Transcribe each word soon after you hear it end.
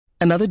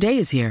Another day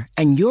is here,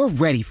 and you're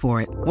ready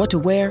for it. What to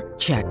wear?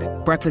 Check.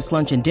 Breakfast,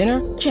 lunch, and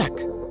dinner? Check.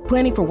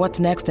 Planning for what's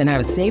next and how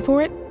to save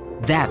for it?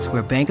 That's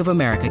where Bank of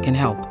America can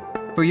help.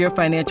 For your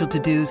financial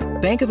to-dos,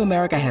 Bank of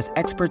America has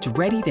experts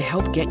ready to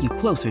help get you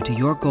closer to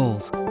your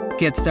goals.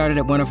 Get started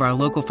at one of our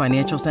local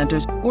financial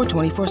centers or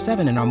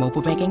 24/7 in our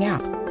mobile banking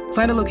app.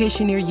 Find a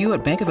location near you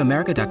at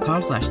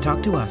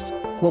bankofamerica.com/talktous.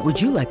 What would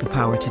you like the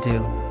power to do?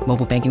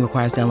 Mobile banking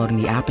requires downloading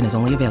the app and is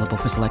only available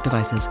for select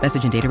devices.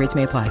 Message and data rates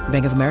may apply.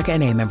 Bank of America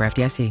N.A., member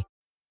FDIC.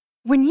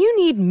 When you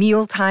need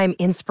mealtime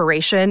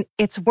inspiration,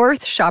 it's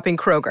worth shopping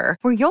Kroger,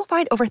 where you'll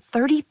find over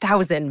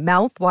 30,000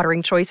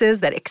 mouth-watering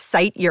choices that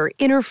excite your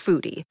inner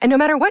foodie. And no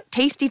matter what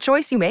tasty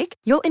choice you make,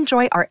 you'll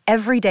enjoy our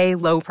everyday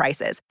low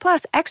prices,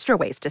 plus extra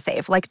ways to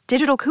save, like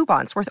digital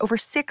coupons worth over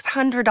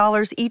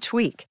 $600 each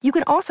week. You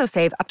can also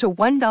save up to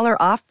 $1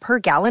 off per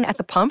gallon at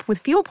the pump with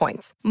fuel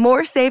points.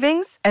 More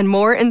savings and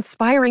more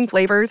inspiring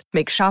flavors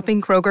make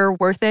shopping Kroger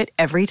worth it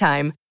every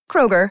time.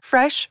 Kroger,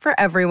 fresh for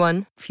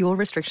everyone. Fuel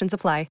restrictions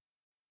apply.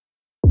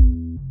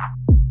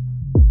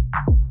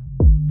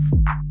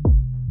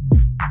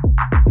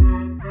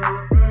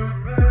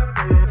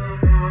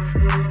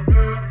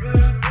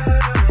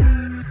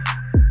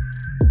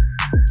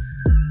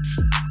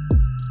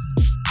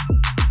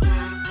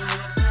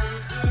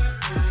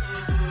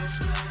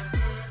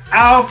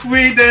 Auf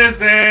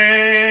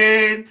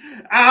Wiedersehen!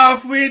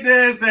 Auf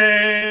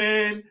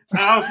Wiedersehen!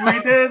 Auf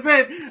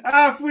Wiedersehen!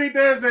 Auf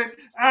Wiedersehen!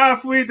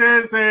 Auf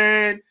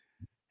Wiedersehen!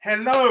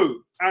 Hello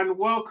and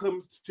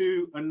welcome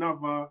to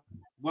another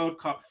World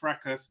Cup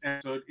Fracas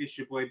episode. It's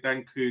your boy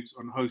Dan Coogs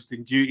on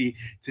hosting duty.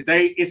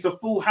 Today it's a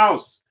full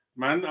house,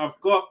 man. I've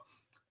got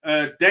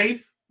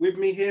Dave with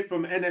me here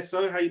from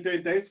NSO. How you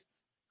doing, Dave?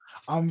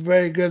 I'm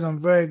very good,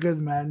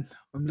 man.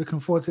 I'm looking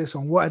forward to this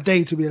one. What a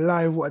day to be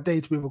alive, what a day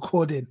to be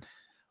recording.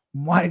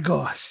 My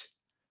gosh.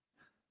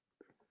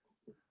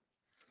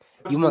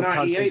 You must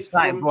sound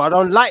excited, bro. I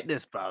don't like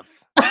this, bruv.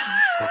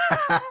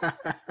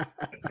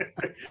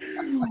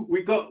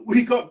 we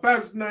got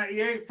Babs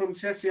 98 from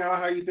Chelsea.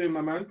 How you doing,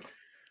 my man?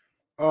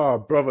 Oh,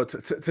 brother.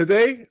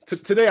 Today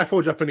I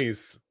feel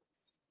Japanese.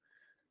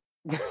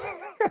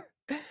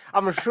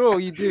 I'm sure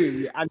you do,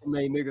 you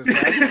anime niggas,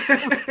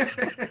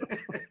 man.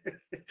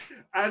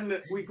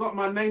 And we got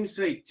my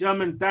namesake,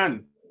 German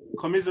Dan.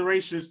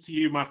 Commiserations to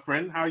you, my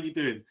friend. How you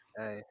doing?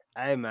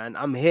 Hey, man,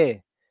 I'm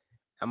here.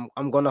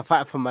 I'm gonna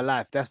fight for my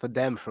life. That's for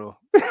damn sure.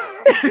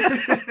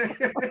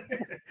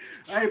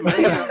 Hey,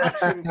 man,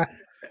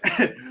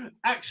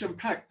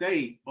 action-packed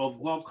day of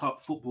World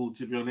Cup football.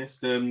 To be honest,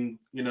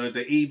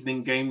 the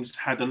evening games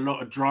had a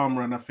lot of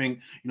drama, and I think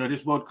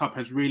this World Cup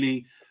has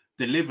really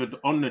delivered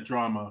on the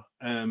drama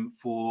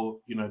for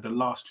the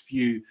last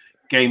few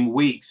game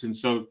weeks, and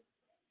so.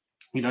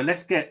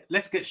 Let's get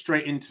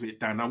straight into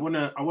it, Dan. I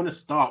wanna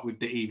start with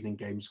the evening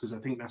games because I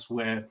think that's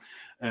where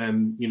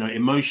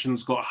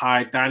emotions got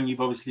high. Dan,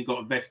 you've obviously got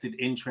a vested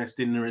interest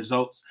in the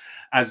results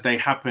as they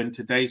happen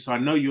today. So I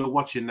know you were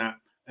watching that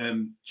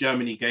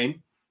Germany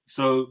game.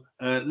 So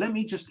let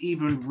me just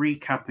even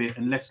recap it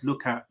and let's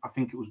look at, I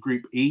think it was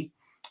Group E,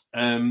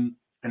 and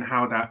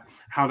how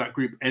that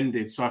group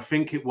ended. So I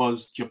think it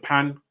was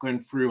Japan going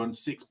through on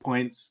 6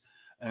 points,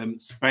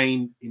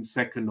 Spain in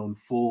second on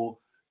 4.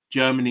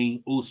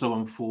 Germany also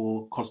on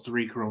 4, Costa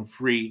Rica on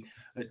 3,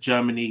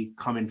 Germany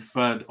coming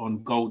third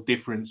on goal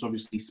difference.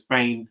 Obviously,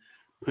 Spain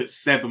put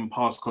 7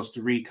 past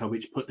Costa Rica,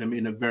 which put them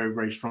in a very,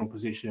 very strong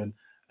position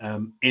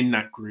in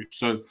that group.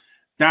 So,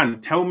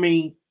 Dan, tell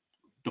me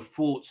the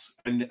thoughts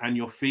and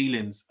your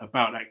feelings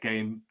about that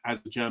game as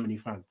a Germany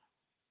fan.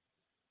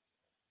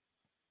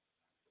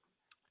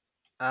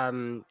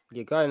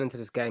 You're going into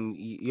this game,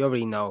 you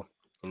already know,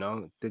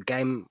 the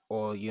game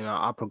or,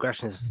 our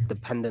progression is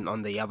dependent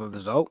on the other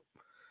result.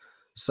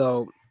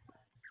 So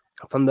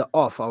from the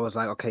off, I was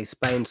like, okay,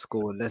 Spain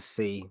scored. Let's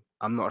see.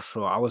 I'm not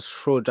sure. I was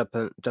sure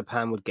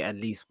Japan would get at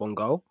least 1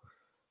 goal,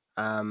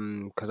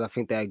 because I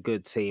think they're a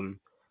good team.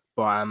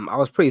 But I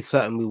was pretty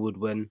certain we would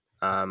win.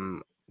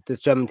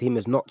 This German team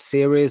is not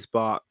serious,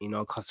 but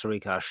Costa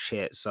Rica are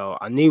shit. So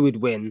I knew we'd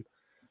win.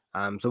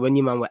 So when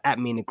you man were at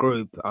me in the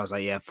group, I was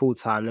like, yeah, full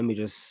time. Let me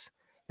just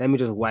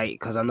wait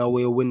because I know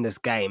we'll win this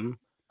game.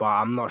 But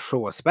I'm not sure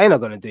what Spain are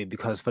gonna do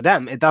because for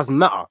them it doesn't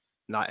matter.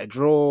 Like a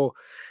draw.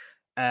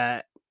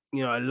 A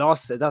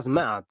loss, it doesn't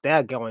matter.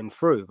 They're going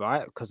through,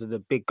 right? Because of the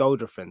big goal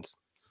difference.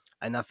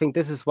 And I think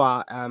this is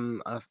why,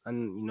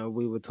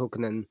 we were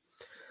talking in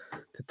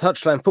the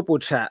touchline football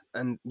chat,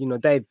 and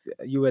Dave,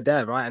 you were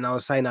there, right? And I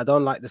was saying I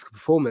don't like this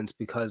performance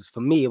because for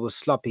me it was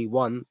sloppy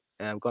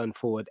going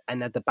forward,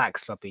 and at the back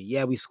sloppy.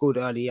 Yeah, we scored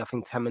early, I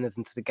think 10 minutes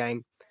into the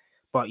game,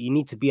 but you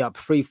need to be up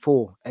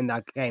 3-4 in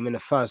that game in the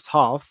first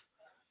half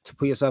to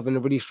put yourself in a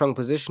really strong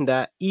position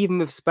that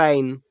even if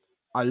Spain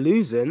are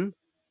losing.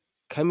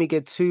 Can we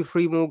get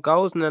 2-3 more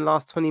goals in the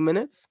last 20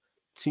 minutes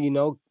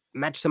to,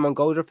 match them on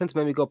goal difference,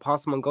 maybe go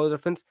past them on goal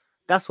difference?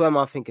 That's where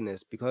my thinking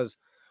is, because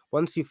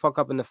once you fuck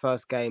up in the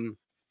first game,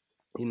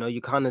 you're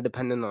kind of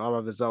dependent on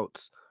our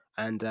results,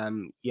 and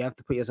you have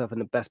to put yourself in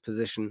the best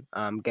position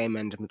game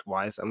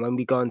management-wise. And when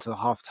we go into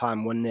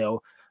half-time 1-0,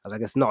 was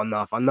like, it's not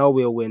enough. I know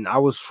we'll win. I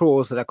was sure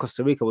also that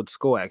Costa Rica would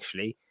score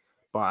actually,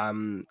 but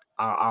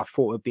I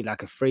thought it would be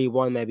like a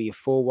 3-1, maybe a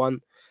 4-1.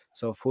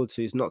 So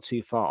 4-2 is not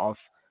too far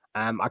off.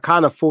 I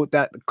kind of thought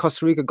that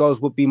Costa Rica goals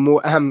would be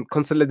more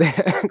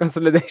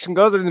consolidation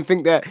goals. I didn't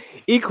think they're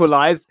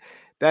equalized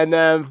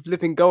than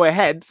flipping go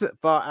aheads.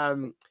 But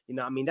you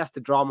know, I mean, that's the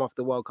drama of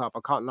the World Cup. I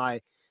can't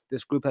lie.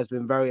 This group has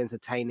been very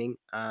entertaining.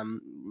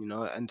 You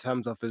know, in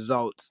terms of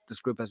results, this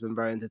group has been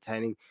very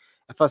entertaining.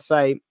 If I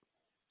say,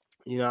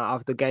 you know,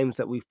 of the games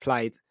that we've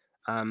played,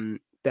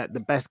 that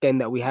the best game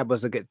that we had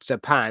was against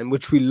Japan,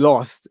 which we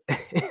lost.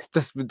 It's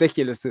just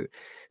ridiculous to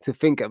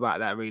think about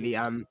that, really.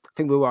 I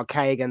think we were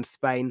okay against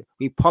Spain.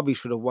 We probably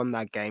should have won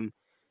that game.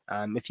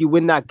 If you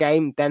win that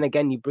game, then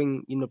again you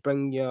bring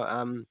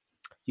your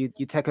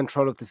you take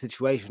control of the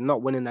situation.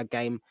 Not winning that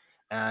game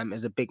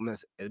is a big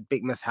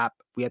mishap.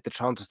 We had the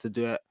chances to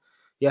do it.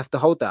 You have to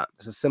hold that.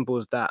 It's as simple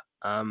as that.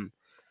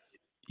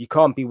 You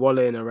can't be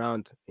wallowing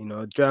around. You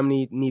know,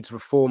 Germany needs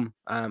reform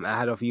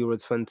ahead of Euro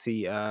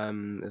 20.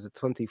 Is it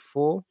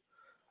 24?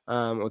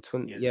 Or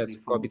 20? Yeah, it's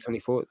got to be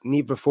 24.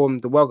 Need reform.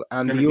 The world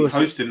You're the going to be Euros.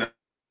 hosting that.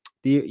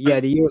 The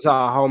Euros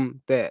are at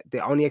home. The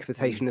only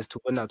expectation is to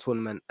win that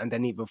tournament, and they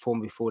need reform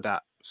before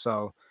that.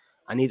 So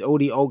I need all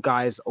the old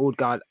guys, old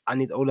guard. I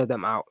need all of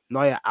them out.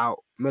 Neuer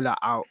out, Müller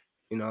out.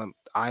 You know,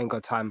 I ain't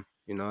got time.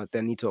 You know,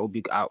 they need to all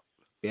be out.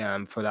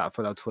 For that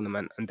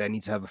tournament, and they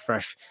need to have a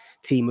fresh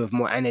team with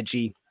more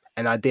energy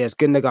and ideas.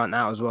 Gundogan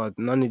out as well.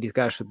 None of these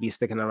guys should be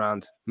sticking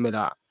around.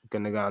 Müller,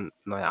 Gundogan,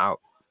 Neuer out.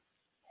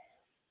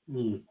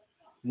 So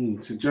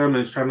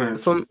Germany's trying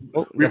to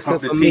rip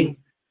up the team.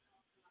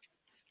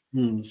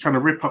 Trying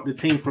to rip up the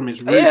team from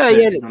its roots.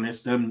 To be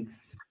honest.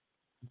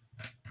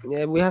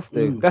 Yeah, we have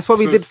to. That's what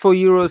we did for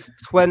Euros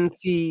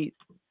 2000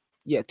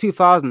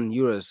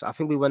 Euros. I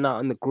think we went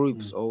out in the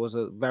groups, or was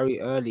it very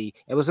early?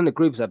 It was in the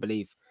groups, I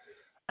believe.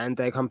 And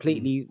they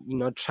completely, you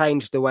know,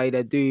 changed the way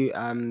they do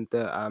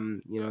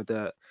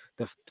the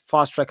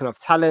fast tracking of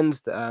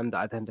talents, the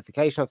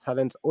identification of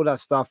talents, all that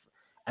stuff.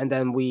 And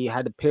then we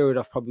had a period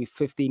of probably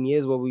 15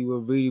 years where we were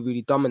really,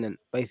 really dominant.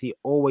 Basically,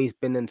 always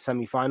been in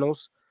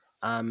semi-finals.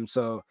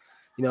 So,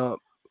 you know,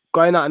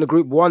 going out in the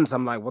group once,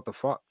 I'm like, what the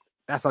fuck?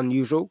 That's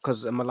unusual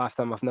because in my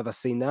lifetime I've never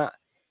seen that.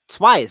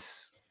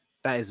 Twice,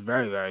 that is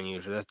very, very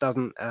unusual. It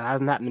hasn't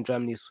happened in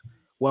Germany's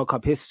World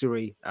Cup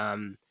history.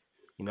 You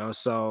know,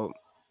 so.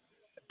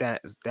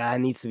 There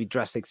needs to be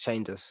drastic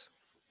changes.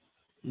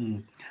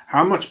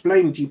 How much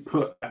blame do you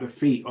put at the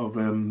feet of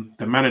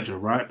the manager,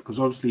 right? Because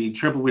obviously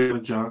treble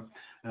manager,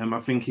 I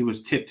think he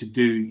was tipped to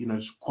do, you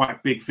know,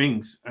 quite big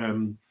things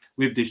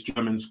with this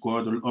German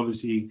squad.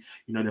 Obviously,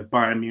 you know, the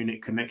Bayern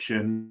Munich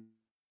connection,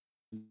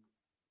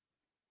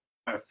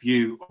 a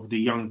few of the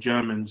young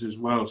Germans as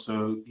well.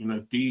 So, you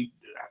know, do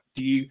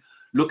you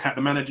look at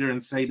the manager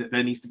and say that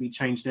there needs to be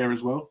change there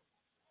as well?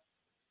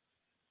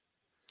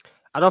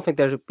 I don't think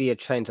there should be a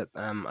change at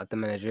the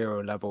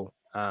managerial level.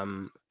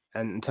 And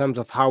in terms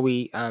of how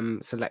we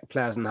select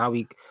players and how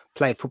we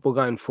play football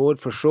going forward,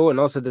 for sure, and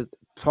also the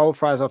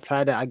profiles of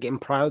players that are getting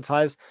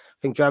prioritized. I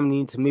think Germany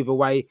needs to move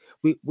away.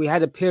 We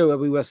had a period where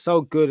we were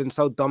so good and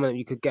so dominant,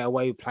 you could get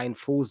away with playing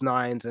false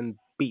nines and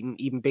beating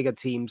even bigger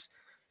teams.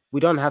 We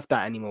don't have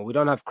that anymore. We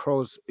don't have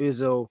Kroos,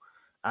 Özil,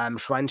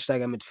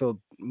 Schweinsteiger midfield,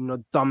 you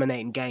know,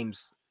 dominating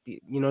games.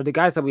 You know, the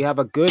guys that we have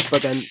are good,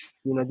 but then,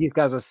 you know, these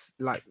guys are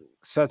like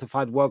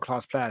certified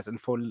world-class players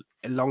and for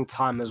a long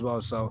time as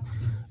well. So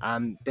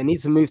they need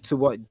to move to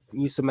what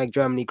used to make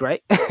Germany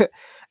great.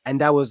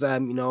 And that was,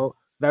 you know,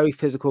 very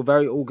physical,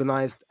 very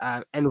organized,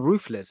 and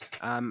ruthless.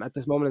 At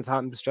this moment in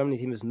time, this Germany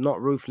team is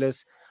not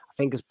ruthless. I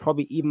think it's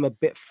probably even a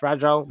bit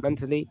fragile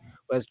mentally,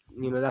 whereas,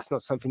 you know, that's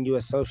not something you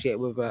associate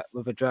with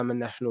a German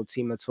national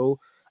team at all.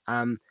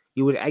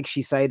 You would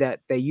actually say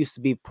that they used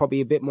to be probably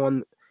a bit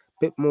more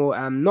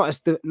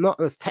not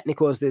as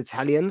technical as the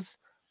Italians,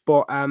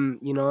 but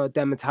you know,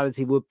 their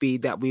mentality would be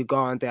that we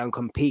go out there and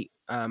compete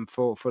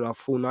for the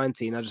full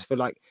 90. And I just feel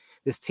like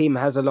this team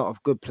has a lot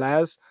of good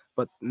players,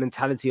 but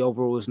mentality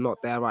overall is not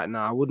there right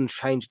now. I wouldn't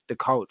change the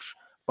coach,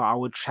 but I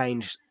would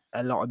change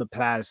a lot of the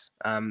players.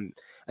 And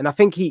I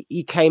think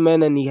he came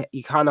in and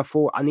he kind of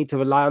thought, I need to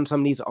rely on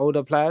some of these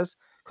older players,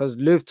 because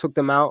Löw took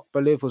them out,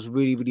 but Löw was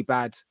really, really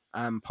bad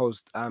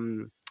post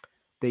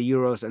the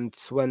Euros in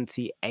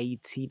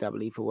 2018, I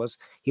believe it was.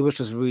 He was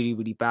just really,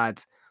 really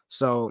bad.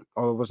 So,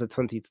 or was it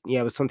 20?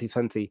 Yeah, it was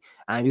 2020,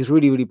 and he was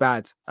really, really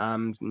bad.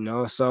 You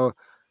know, so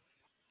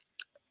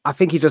I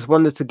think he just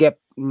wanted to get,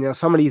 you know,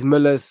 some of these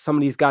Müllers, some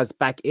of these guys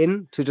back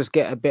in to just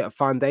get a bit of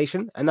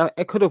foundation, and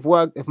it could have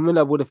worked if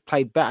Müller would have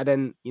played better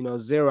than, you know,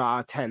 0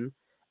 out of 10.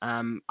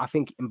 I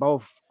think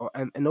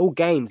in all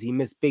games he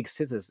missed big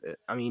sitters.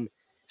 I mean,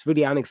 it's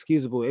really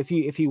unexcusable.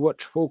 If you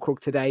watch Füllkrug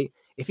today,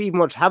 if you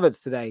even watch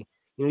Havertz today,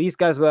 you know, these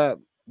guys were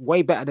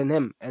way better than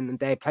him, and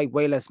they played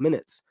way less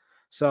minutes.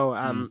 So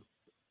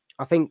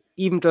I think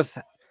even just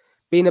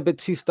being a bit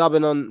too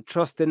stubborn on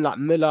trusting like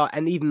Müller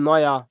and even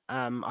Neuer,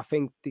 I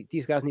think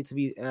these guys need to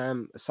be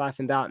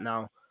siphoned out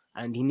now,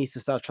 and he needs to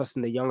start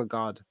trusting the younger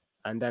guard.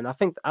 And then I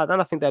think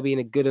they'll be in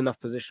a good enough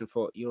position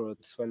for Euro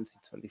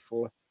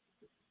 2024.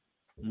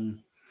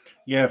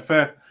 Yeah,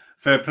 fair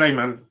play,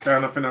 man.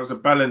 Dan, I think that was a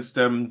balanced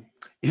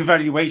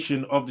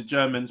evaluation of the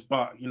Germans,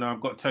 but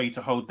I've got to tell you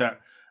to hold that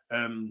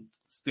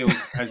still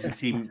as your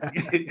team.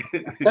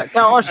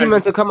 Tell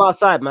Osimhen to come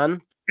outside,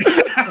 man.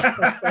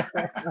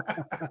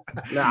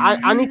 No,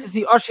 I need to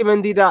see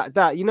Osimhen do that.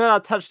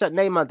 That touch that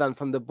Neymar done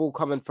from the ball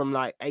coming from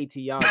like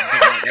 80 yards.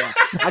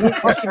 I need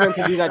Osimhen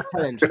to do that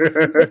challenge.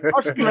 If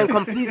Osimhen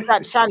completes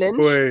that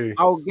challenge,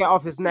 I'll get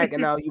off his neck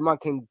and now you man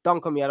can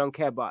dunk on me. I don't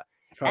care. But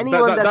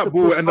anyone that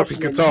ball will end up in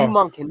Qatar. You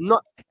man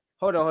cannot.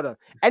 Hold on.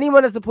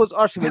 Anyone that supports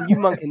Osimhen, you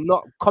man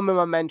cannot comment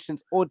my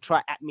mentions or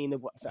try at me in the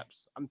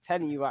WhatsApps. I'm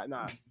telling you right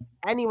now.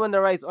 Anyone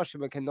that raised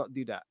Osimhen cannot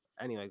do that.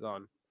 Anyway, go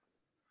on.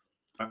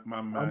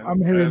 My man.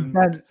 I'm hearing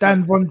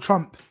Dan von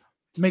Trump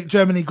make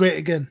Germany great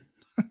again.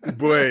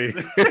 Boy.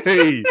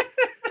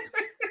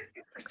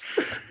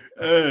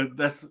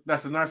 That's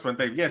a nice one,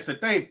 Dave. Yeah, so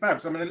Dave,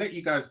 Babs, I'm going to let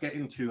you guys get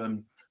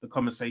into the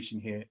conversation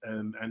here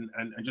and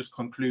just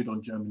conclude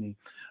on Germany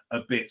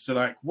a bit. So,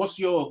 like, what's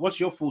your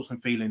thoughts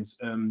and feelings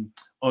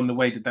on the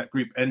way that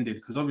group ended?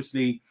 Because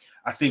obviously,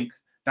 I think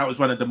that was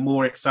one of the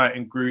more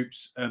exciting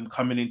groups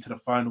coming into the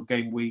final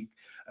game week.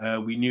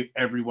 We knew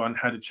everyone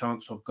had a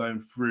chance of going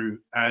through,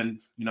 and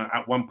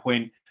at one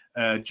point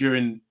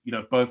during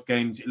both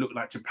games, it looked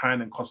like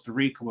Japan and Costa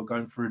Rica were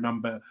going through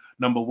number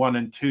 1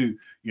 and 2.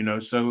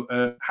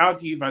 So how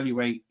do you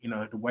evaluate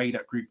the way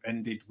that group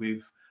ended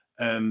with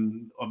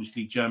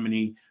obviously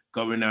Germany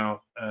going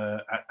out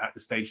at the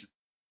stage?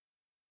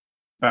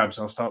 Babs,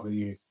 I'll start with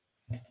you.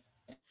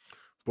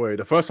 Boy,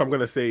 the first I'm going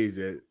to say is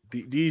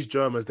these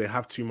Germans, they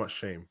have too much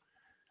shame.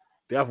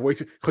 They have way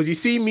too... Because you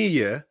see me,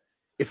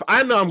 if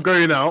I know I'm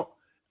going out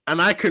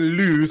and I can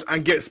lose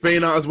and get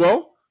Spain out as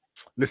well,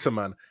 listen,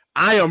 man,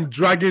 I am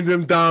dragging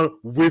them down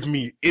with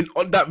me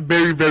on that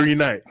very, very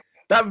night.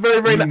 That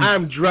very night, I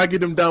am dragging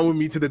them down with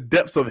me to the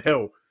depths of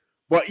hell.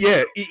 But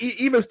yeah,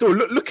 even still,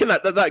 looking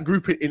at that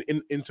group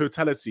in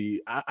totality,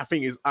 I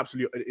think is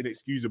absolutely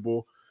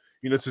inexcusable.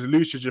 To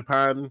lose to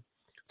Japan,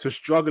 to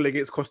struggle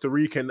against Costa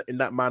Rica in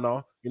that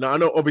manner. I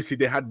know obviously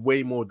they had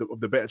way more of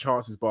the better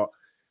chances, but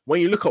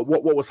when you look at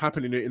what was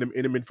happening in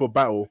the midfield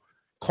battle,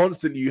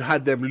 constantly you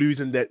had them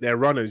losing their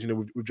runners.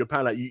 With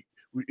Japan, like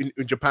in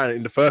Japan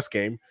in the first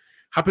game,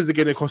 happens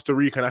again in Costa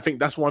Rica, and I think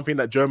that's one thing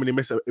that Germany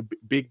missed a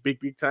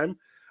big time.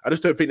 I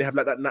just don't think they have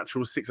like that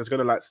natural six that's going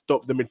to like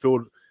stop the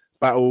midfield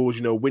battles,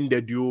 win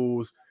their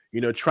duels,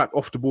 track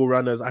off the ball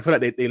runners. I feel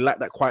like they lack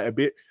that quite a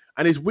bit,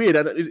 and it's weird.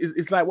 And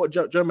it's like what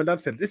German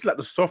dad said. This is like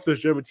the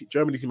softest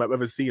Germany team I've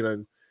ever seen,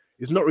 and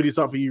it's not really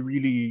something you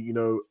really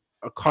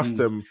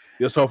accustom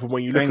yourself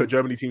when you look at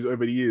Germany teams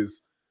over the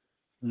years.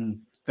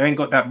 They ain't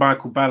got that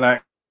Michael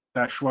Ballack,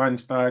 that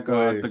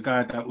Schweinsteiger, the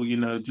guy that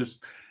will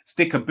just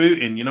stick a boot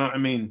in. You know what I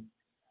mean?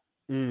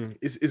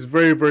 It's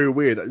very, very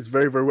weird. It's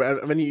very, very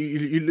weird. I mean,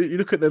 you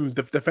look at them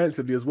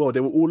defensively as well. They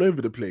were all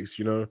over the place.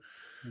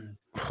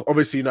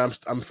 Obviously,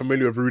 I'm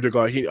familiar with Rudiger.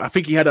 I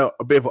think he had a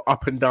bit of an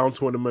up and down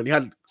tournament. He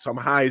had some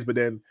highs, but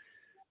then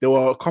there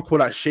were a couple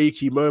like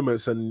shaky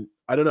moments. And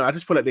I don't know. I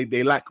just feel like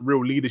they lack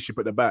real leadership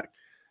at the back.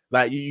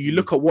 Like you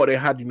look at what they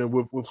had,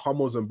 with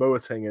Hummels and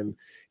Boateng, and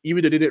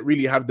even though they didn't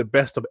really have the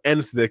best of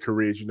ends to their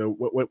careers,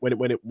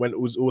 when it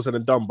was all said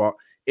and done, but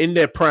in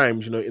their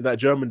primes, in that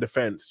German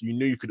defense, you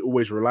knew you could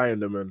always rely on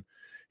them. And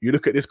you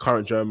look at this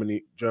current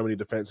Germany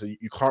defense, and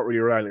you can't really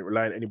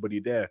rely on anybody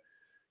there.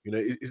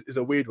 It's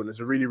a weird one. It's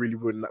a really, really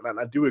weird one. And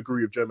I do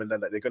agree with German that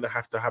they're going to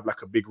have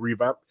like a big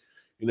revamp.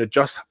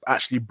 Just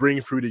actually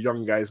bring through the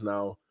young guys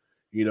now.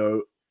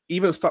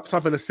 Even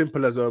something as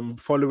simple as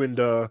following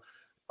the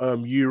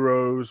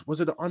Euros,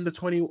 was it the under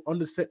 20,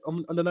 under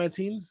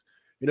 19s?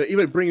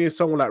 Even bringing in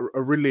someone like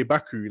a Ridley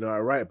Baku,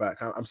 a right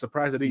back. I'm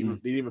surprised they didn't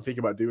even think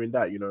about doing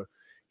that.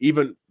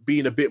 Even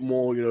being a bit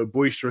more,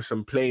 boisterous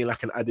and playing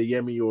like an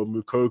Adeyemi or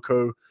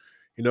Mukoko.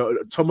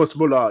 Thomas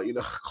Muller.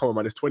 Come on,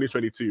 man, it's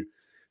 2022.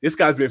 This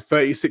guy's been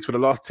 36 for the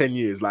last 10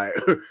 years. Like,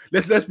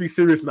 let's be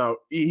serious now.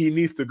 He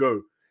needs to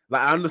go.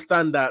 Like, I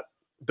understand that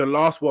the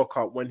last World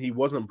Cup when he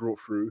wasn't brought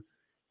through,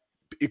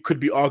 it could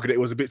be argued that it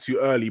was a bit too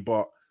early,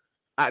 but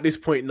at this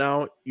point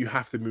now, you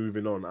have to move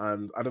on.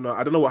 And I don't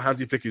know what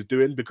Hansi Flick is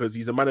doing, because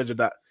he's a manager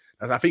that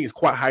I think is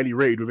quite highly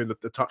rated within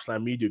the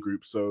Touchline media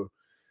group. So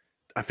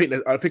I think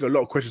a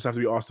lot of questions have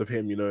to be asked of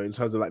him, in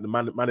terms of like the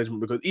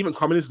management, because even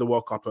coming into the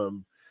World Cup,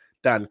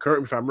 Dan, correct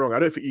me if I'm wrong, I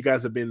don't think you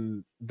guys have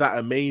been that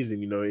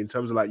amazing, in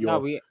terms of like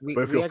your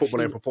your football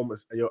and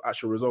performance and your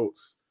actual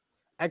results.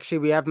 Actually,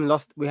 we hadn't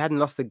lost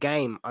a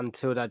game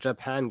until that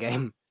Japan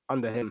game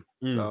under him.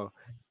 So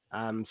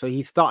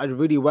he started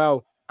really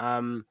well.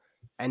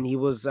 And he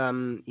was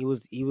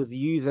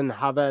using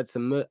Havertz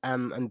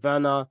and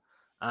Werner,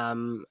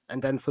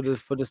 and then for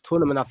this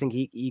tournament, I think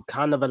he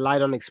kind of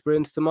relied on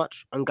experience too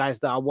much on guys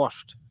that are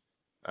washed.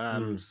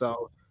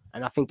 So,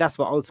 and I think that's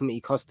what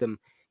ultimately cost him.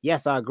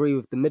 Yes, I agree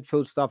with the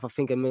midfield stuff. I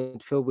think in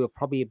midfield we were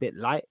probably a bit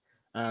light.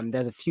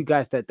 There's a few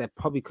guys that they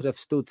probably could have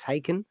still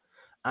taken,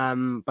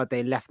 but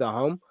they left at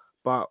home.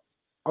 But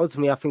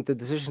ultimately, I think the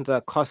decisions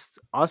that cost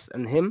us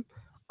and him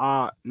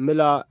are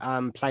Müller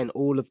playing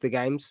all of the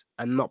games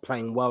and not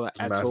playing well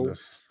at all,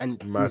 Madness.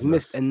 and he's Madness.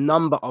 missed a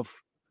number of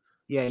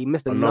A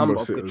number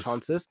of good sitters.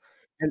 chances,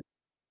 and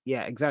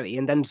yeah, exactly.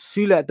 And then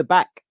Sule at the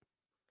back,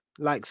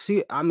 like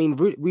I mean,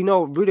 we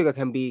know Rudiger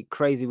can be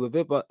crazy with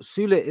it, but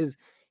Sule is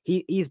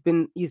he's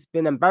been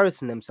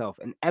embarrassing himself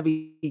in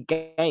every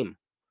game.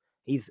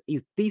 He's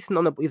decent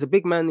on the. He's a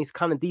big man. He's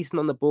kind of decent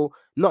on the ball.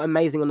 Not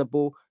amazing on the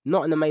ball.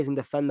 Not an amazing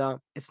defender.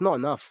 It's not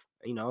enough,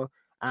 you know.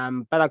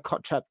 Bella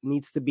Kotchap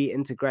needs to be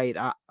integrated.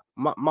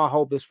 My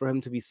hope is for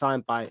him to be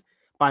signed by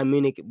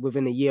Munich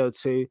within a year or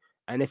two.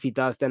 And if he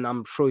does, then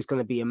I'm sure he's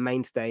going to be a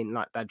mainstay in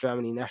like that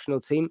Germany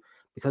national team.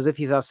 Because if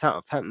he's at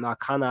Southampton, I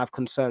kind of have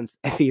concerns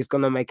if he's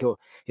going to make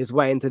his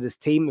way into this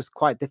team. It's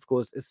quite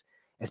difficult. It's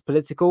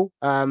political.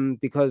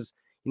 Because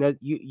you know,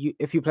 you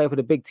if you play for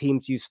the big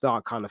teams, you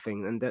start kind of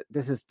thing, and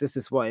this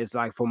is what it's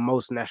like for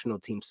most national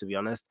teams. To be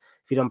honest,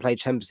 if you don't play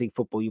Champions League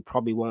football, you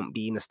probably won't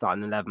be in the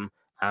starting 11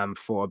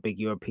 for a big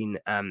European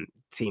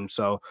team.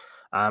 So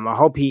I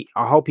hope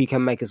he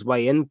can make his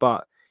way in,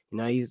 but you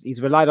know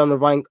he's relied on the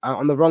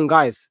wrong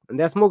guys, and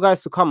there's more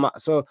guys to come.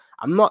 So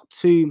I'm not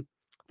too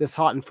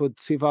disheartened for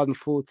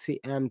 2014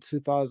 and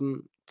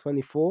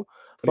 2024,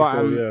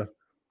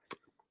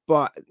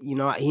 but you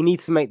know he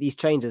needs to make these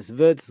changes.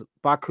 Wirtz,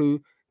 Baku,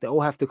 they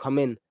all have to come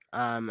in,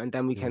 and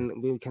then we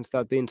can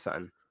start doing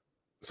something.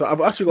 So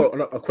I've actually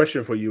got a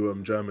question for you,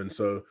 German.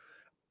 So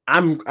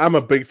I'm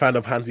a big fan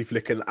of Hansi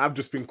Flick, and I've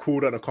just been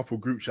called on a couple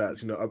of group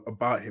chats, you know,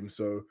 about him.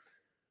 So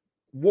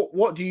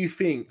what do you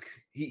think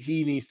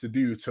he needs to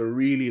do to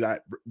really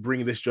like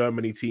bring this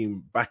Germany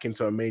team back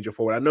into a major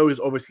forward? I know he's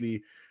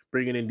obviously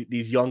bringing in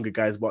these younger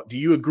guys, but do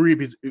you agree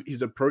with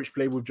his approach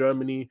play with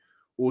Germany,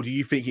 or do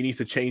you think he needs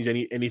to change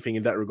anything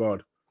in that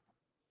regard?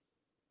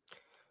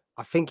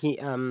 I think he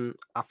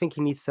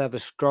needs to have a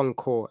strong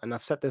core, and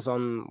I've said this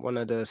on one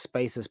of the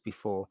spaces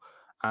before.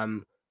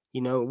 You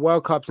know,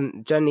 World Cups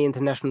and generally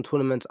international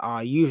tournaments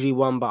are usually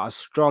won by a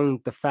strong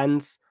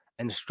defense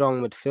and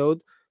strong midfield.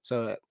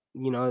 So,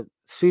 you know,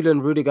 Sule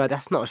and Rudiger,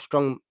 that's not a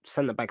strong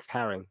centre back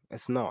pairing.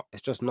 It's not.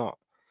 It's just not.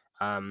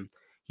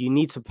 You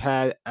need to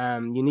pair.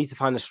 You need to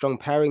find a strong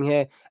pairing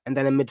here, and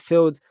then in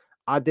midfield,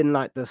 I didn't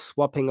like the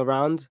swapping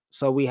around.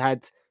 So we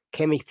had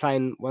Kimmich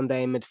playing one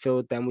day in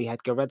midfield, then we had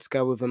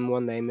Goretzka with him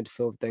one day in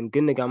midfield, then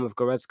Gundogan with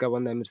Goretzka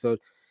one day in midfield.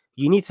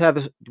 You need to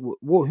have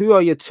who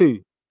are your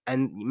two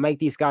and make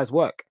these guys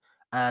work.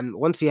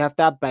 Once you have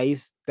that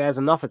base, there's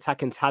enough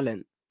attacking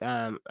talent,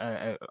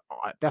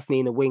 definitely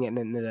in the wing and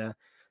in the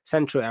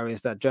central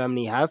areas that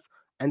Germany have.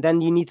 And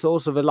then you need to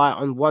also rely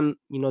on one,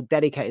 you know,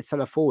 dedicated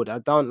center forward. I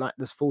don't like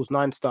this false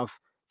nine stuff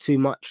too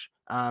much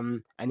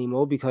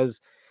anymore,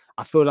 because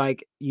I feel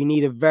like you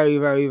need a very,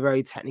 very,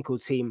 very technical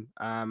team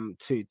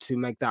to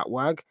make that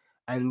work.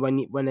 And when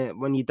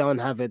you don't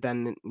have it,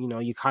 then you know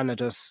you kind of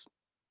just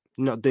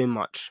you're not doing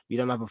much. You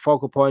don't have a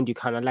focal point. You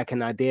kind of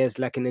lacking ideas,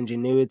 lacking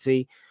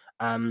ingenuity.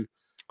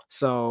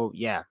 So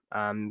yeah,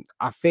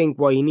 I think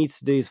what he needs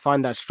to do is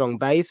find that strong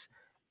base,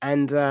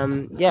 and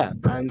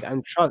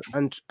and trust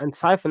and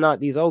siphon out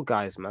these old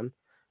guys, man.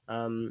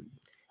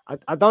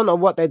 I don't know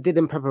what they did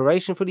in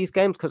preparation for these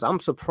games, because I'm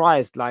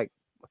surprised. Like,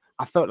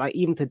 I felt like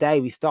even today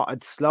we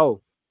started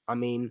slow. I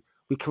mean,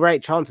 we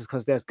create chances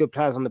because there's good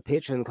players on the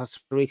pitch, and Costa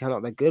Rica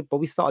not that good, but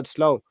we started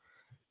slow.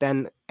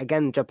 Then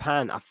again,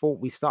 Japan, I thought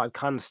we started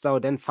kind of slow,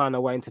 then found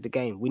our way into the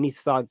game. We need to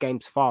start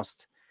games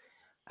fast.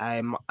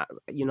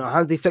 You know,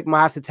 Hansi Flick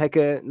might have to take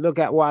a look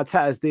at what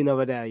Arteta's doing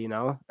over there. You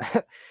know,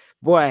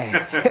 boy,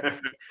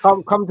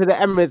 come to the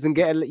Emirates and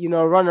get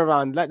a run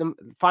around. Let them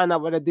find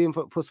out what they're doing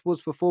for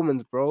sports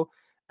performance, bro.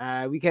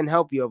 We can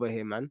help you over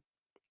here, man.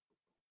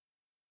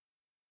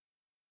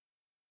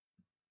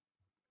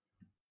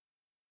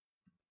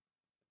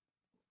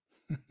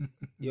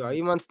 Yo, are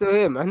you man still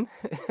here, man?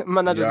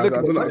 Man, I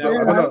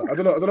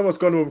don't know what's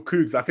going on with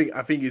Cougs.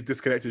 I think he's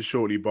disconnected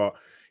shortly, but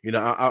you know,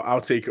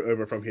 I'll take it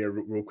over from here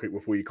real quick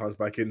before he comes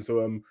back in.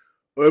 So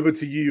over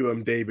to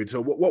you, David.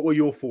 So what were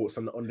your thoughts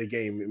on the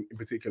game in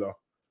particular?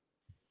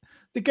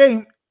 The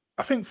game,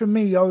 I think for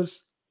me, I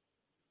was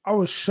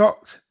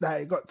shocked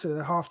that it got to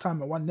the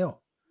halftime at 1-0.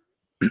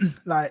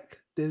 Like,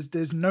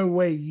 there's no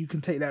way you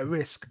can take that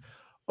risk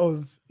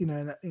of, you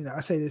know,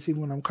 I say this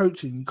even when I'm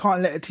coaching. You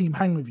can't let a team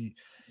hang with you.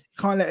 You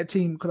can't let a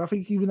team, because I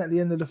think even at the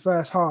end of the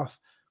first half,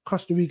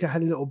 Costa Rica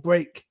had a little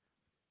break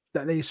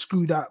that they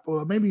screwed up,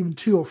 or maybe even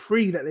 2 or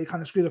 3 that they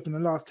kind of screwed up in the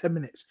last 10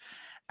 minutes.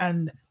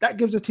 And that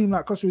gives a team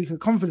like Costa Rica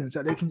confidence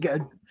that they can get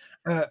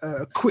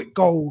a quick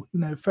goal,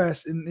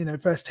 first 10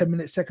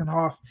 minutes, second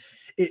half.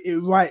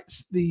 It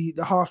writes the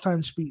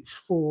halftime speech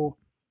for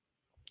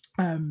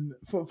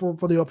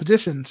the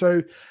opposition.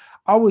 So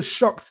I was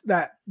shocked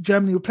that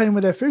Germany were playing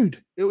with their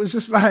food. It was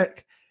just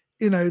like,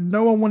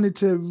 no one wanted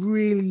to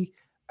really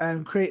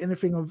create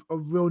anything of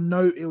real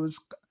note. It was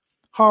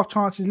half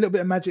chances, a little bit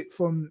of magic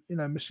from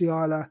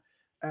Musiala,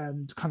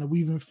 and kind of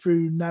weaving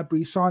through.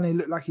 Gnabry, Sane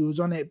looked like he was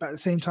on it, but at the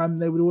same time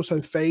they would also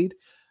fade.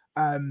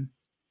 For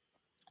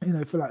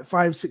like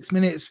 5-6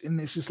 minutes, and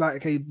it's just like,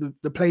 okay,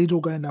 the play's all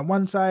going down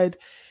one side.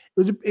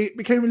 it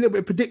became a little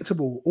bit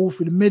predictable all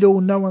through the middle.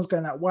 No one's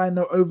going that wide,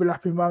 no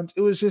overlapping rounds.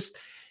 It was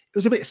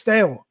a bit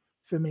stale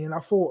for me. And I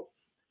thought,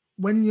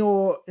 when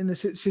you're in the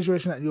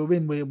situation that you're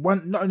in, where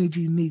not only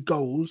do you need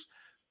goals,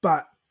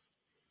 but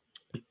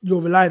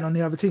you're relying on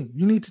the other team,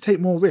 you need to take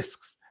more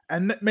risks.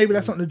 And maybe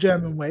that's not the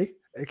German way,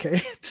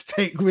 okay, to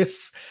take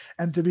risks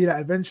and to be that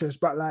adventurous.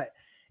 But like,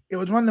 it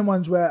was one of the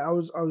ones where I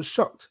was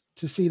shocked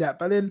to see that.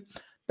 But then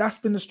that's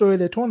been the story of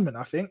their tournament.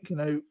 I think,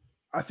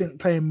 I think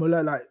playing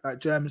Muller, like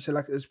German said,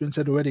 like it's been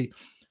said already,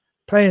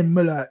 playing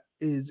Muller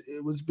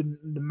was been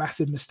the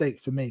massive mistake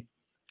for me.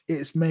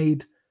 It's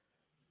made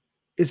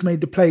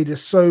the play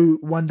just so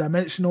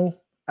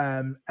one-dimensional,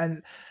 and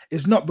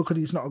it's not because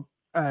he's not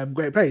a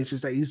great player. It's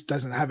just that he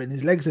doesn't have it in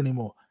his legs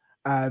anymore,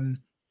 and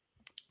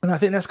I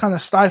think that's kind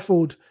of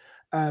stifled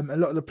a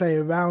lot of the play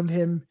around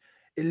him.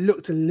 It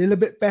looked a little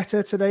bit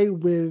better today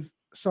with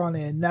Sane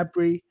and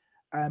Gnabry,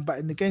 but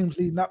in the games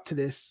leading up to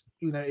this,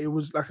 it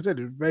was, like I said,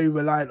 it was very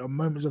reliant on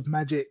moments of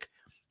magic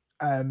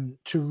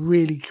to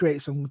really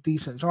create some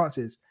decent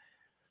chances.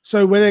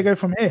 So where do they go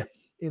from here?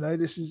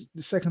 This is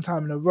the second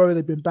time in a row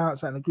they've been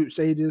bounced out in the group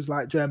stages.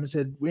 Like German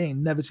said, we ain't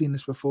never seen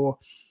this before.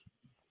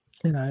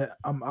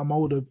 I'm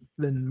older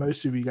than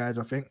most of you guys,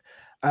 I think.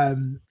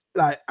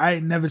 Like I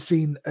ain't never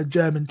seen a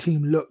German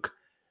team look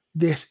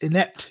this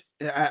inept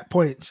at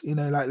points.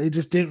 Like they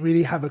just didn't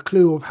really have a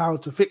clue of how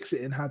to fix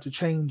it and how to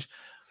change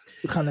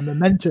the kind of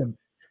momentum.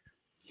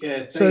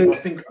 Yeah, Dave, so I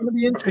think it's gonna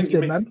be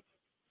interesting, man.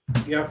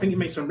 Yeah, I think you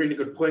make some really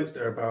good points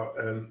there about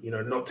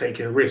not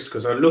taking risks,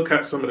 because I look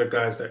at some of the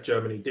guys that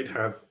Germany did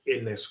have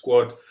in their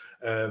squad.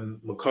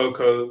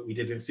 Moukoko, we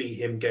didn't see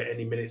him get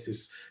any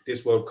minutes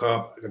this World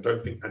Cup. I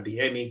don't think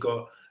Adeyemi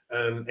got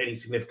any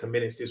significant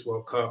minutes this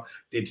World Cup.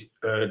 Did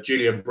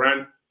Julian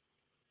Brandt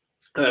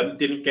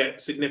didn't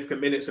get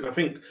significant minutes, and I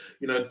think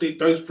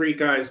those three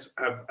guys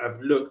have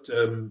looked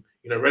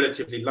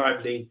relatively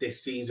lively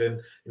this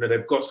season.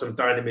 They've got some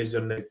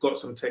dynamism, they've got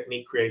some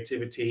technique,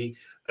 creativity,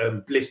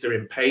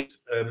 blistering pace.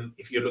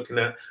 If you're looking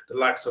at the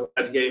likes of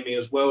Adeyemi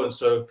as well, and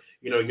so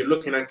you're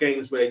looking at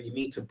games where you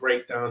need to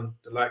break down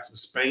the likes of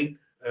Spain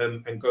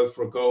and go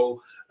for a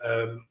goal.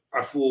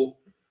 I thought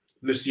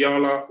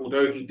Musiala,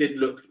 although he did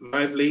look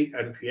lively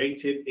and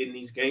creative in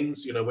these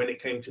games, when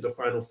it came to the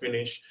final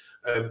finish,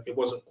 it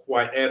wasn't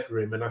quite there for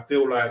him. And I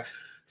feel like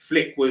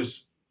Flick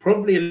was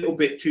probably a little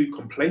bit too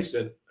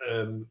complacent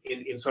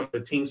in some of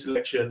the team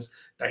selections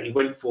that he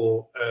went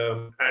for,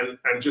 and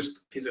just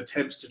his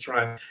attempts to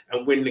try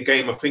and win the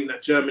game. I think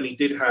that Germany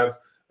did have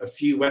a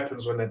few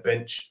weapons on their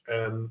bench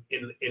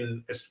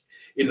in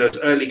those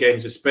early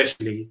games,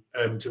 especially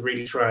to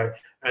really try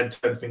and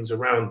turn things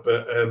around.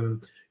 But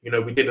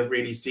we didn't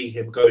really see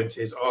him go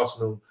into his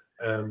Arsenal.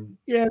 For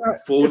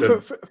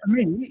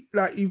me,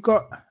 like you've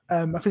got,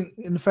 I think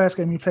in the first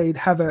game you played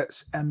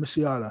Havertz and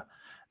Musiala.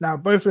 Now,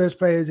 both of those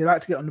players, they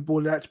like to get on the ball,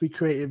 they like to be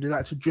creative, they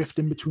like to drift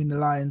in between the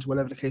lines,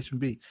 whatever the case may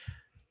be.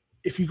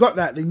 If you got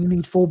that, then you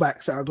need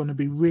fullbacks that are going to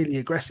be really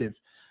aggressive.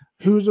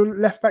 Who's the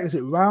left back? Is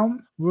it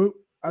Raum?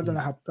 I don't know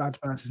how to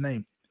pronounce his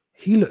name.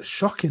 He looked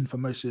shocking for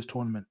most of this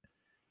tournament.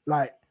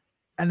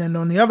 And then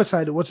on the other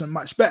side, it wasn't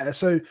much better.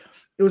 So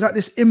it was like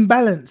this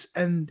imbalance,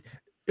 and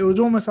it was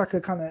almost like a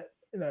kind of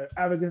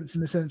arrogance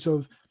in the sense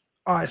of,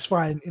 it's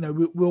fine.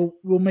 We'll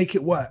make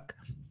it work.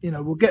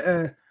 We'll get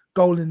a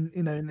goal in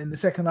the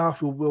second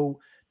half. No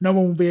one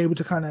will be able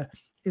to kind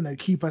of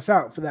keep us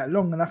out for that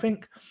long. And I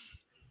think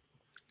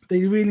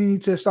they really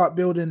need to start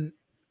building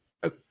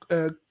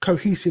a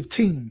cohesive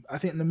team. I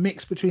think the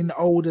mix between the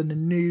old and the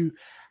new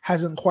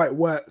hasn't quite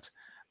worked.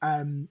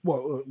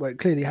 Well, it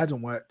clearly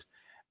hasn't worked.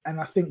 And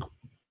I think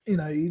they're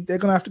going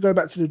to have to go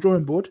back to the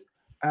drawing board.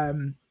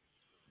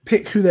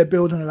 Pick who they're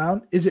building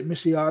around. Is it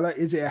Musiala?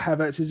 Is it a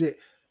Havertz? Is it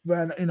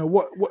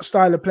what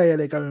style of player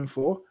they're going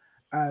for?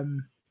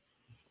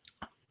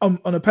 On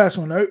a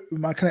personal note,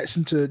 with my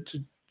connection to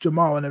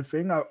Jamal and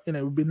everything,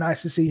 it would be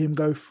nice to see him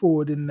go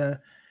forward in the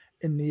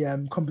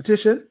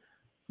competition.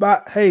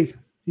 But hey,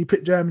 he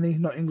picked Germany,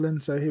 not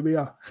England, so here we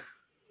are.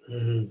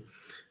 Mm-hmm.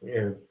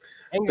 Yeah.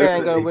 England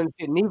ain't gonna win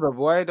shit neither,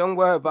 boy. Don't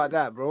worry about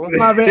that, bro.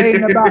 Hey,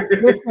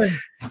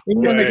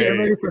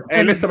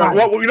 listen, man.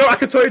 I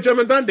can tell you,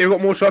 German Dan, they've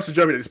got more shots than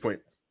Germany at this point.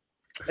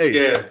 Hey,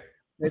 yeah,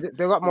 they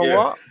got more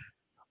what?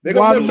 They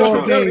got more shots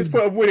than Germany at this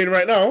point of winning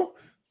right now.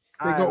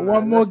 They got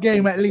one more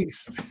game at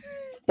least.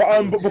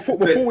 But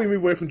before we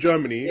move away from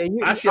Germany,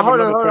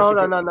 hold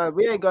on, no,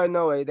 we ain't going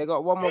nowhere. They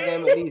got one more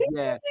game at least.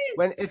 Yeah,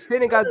 if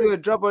Senegal do a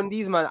job on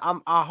these man,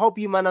 I hope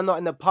you man are not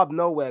in the pub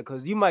nowhere,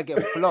 because you might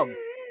get flogged.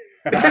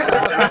 That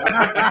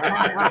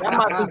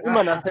might think you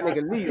man are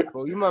Senegalese,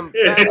 bro. You man.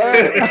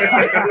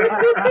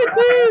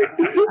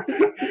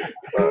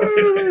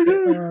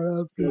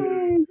 That's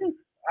good.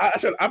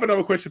 Actually, I have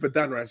another question for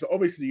Dan, right? So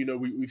obviously,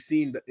 we've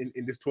seen that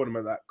in this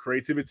tournament that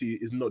creativity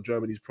is not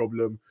Germany's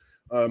problem.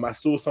 I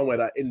saw somewhere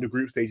that in the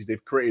group stages,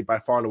 they've created by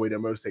far and away their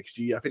most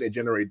XG. I think they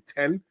generated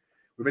 10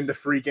 within the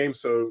 3 games.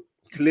 So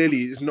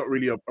clearly, it's not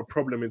really a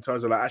problem in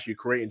terms of actually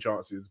creating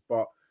chances.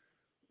 But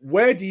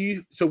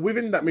so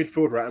within that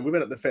midfield, right, and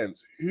within that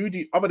defense, who do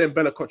you, other than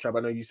Bella Kotchab, I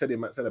know you said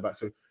him at centre back,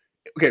 so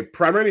okay,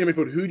 primarily in the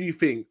midfield, who do you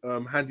think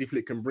Hansi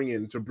Flick can bring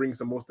in to bring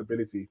some more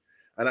stability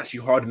and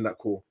actually harden that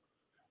core?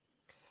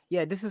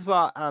 Yeah, this is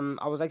what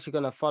I was actually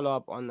going to follow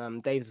up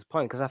on Dave's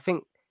point, because I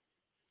think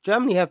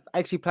Germany have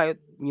actually played,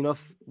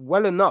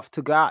 well enough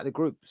to go out of the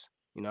groups,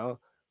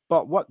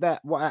 But what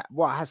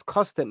has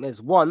cost them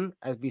is, one,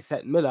 as we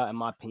said, Müller, in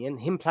my opinion,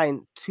 him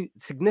playing 2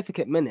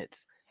 significant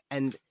minutes,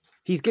 and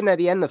he's getting at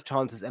the end of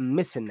chances and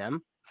missing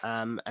them.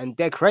 And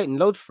they're creating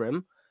loads for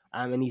him,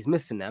 and he's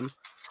missing them.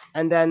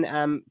 And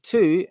then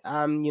two,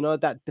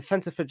 that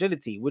defensive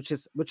fragility, which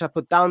I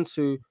put down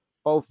to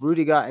both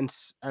Rudiger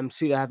and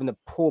Suda having a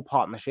poor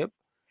partnership.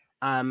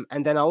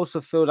 And then I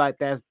also feel like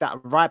there's that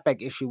right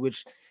back issue,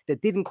 which they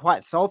didn't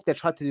quite solve. They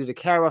tried to do the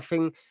Kehrer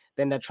thing,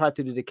 then they tried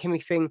to do the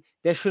Kimmich thing.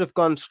 They should have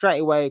gone straight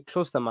away,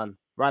 Klostermann,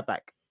 right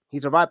back.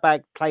 He's a right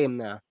back, play him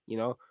there,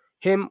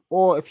 Him,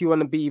 or if you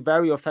want to be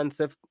very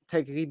offensive,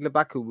 take Riedle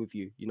Baku with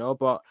you,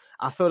 But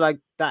I feel like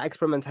that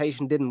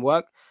experimentation didn't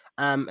work.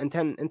 And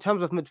then in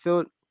terms of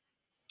midfield,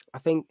 I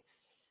think,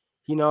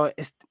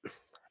 it's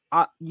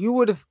I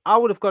would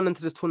have gone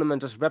into this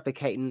tournament just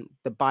replicating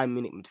the Bayern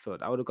Munich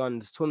midfield. I would have gone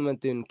into this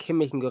tournament doing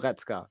Kimmich and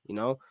Goretzka,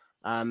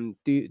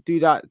 do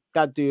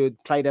that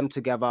dude, play them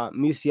together,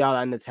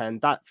 Musiala and the 10,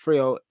 that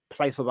trio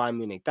plays for Bayern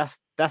Munich. That's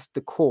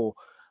the core.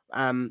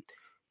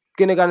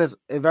 Gundogan is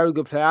a very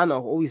good player, and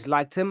I've always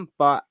liked him,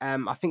 but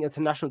I think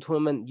international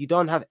tournament, you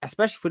don't have,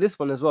 especially for this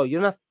one as well, you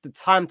don't have the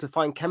time to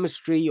find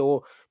chemistry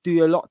or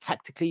do a lot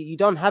tactically. You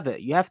don't have it.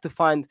 You have to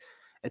find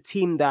a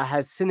team that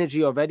has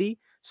synergy already.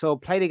 So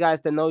play the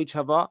guys that know each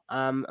other,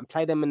 and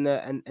play them in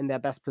their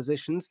best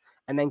positions,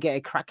 and then get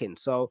it cracking.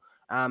 So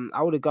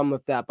I would have gone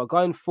with that. But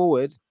going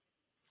forward,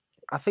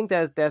 I think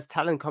there's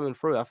talent coming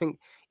through. I think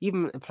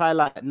even a player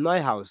like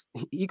Neuhaus,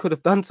 he could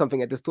have done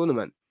something at this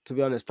tournament, to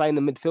be honest, playing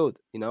the midfield,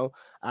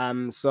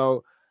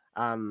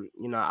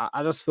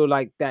 I just feel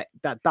like that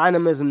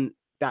dynamism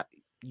that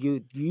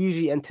you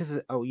usually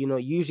anticipate, or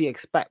usually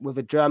expect with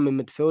a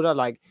German midfielder,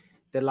 like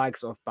the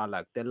likes of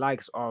Ballack, the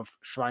likes of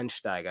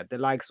Schweinsteiger, the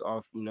likes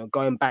of,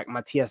 going back,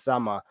 Matthias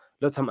Sammer,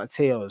 Lothar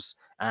Matthäus.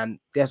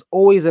 There's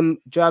always a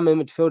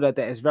German midfielder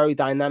that is very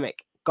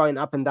dynamic, going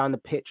up and down the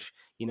pitch,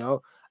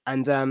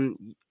 and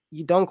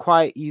you don't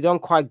quite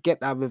get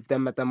that with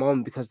them at the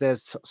moment, because they're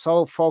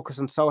so focused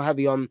and so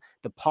heavy on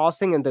the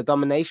passing and the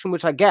domination,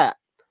 which I get.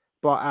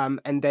 But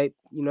and they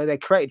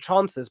create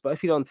chances, but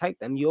if you don't take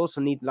them, you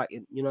also need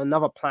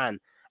another plan.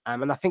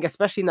 And I think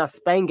especially in that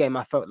Spain game,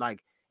 I felt like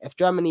if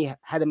Germany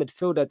had a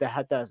midfielder that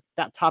had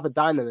that type of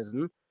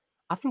dynamism,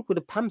 I think would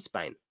have pumped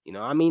Spain.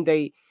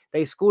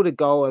 They scored a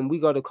goal and we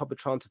got a couple of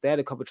chances. They had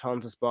a couple of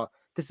chances, but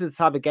this is the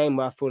type of game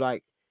where I feel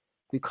like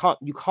you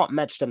can't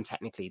match them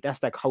technically. That's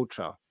their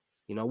culture.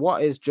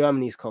 What is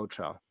Germany's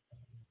culture?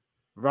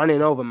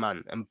 Running over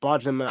man and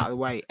barging them out of the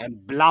way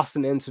and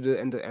blasting into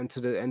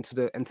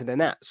the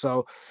net.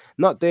 So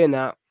not doing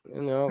that.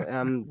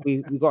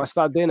 We got to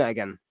start doing that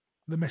again.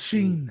 The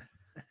machine.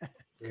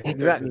 Yeah,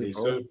 exactly.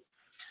 So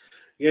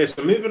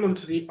moving on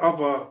to the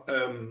other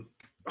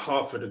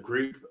half of the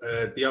group.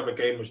 The other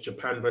game was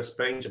Japan versus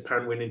Spain.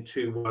 Japan winning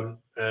 2-1.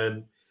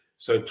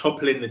 So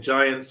toppling the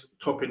Giants,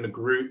 topping the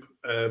group,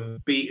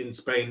 beating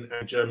Spain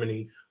and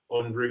Germany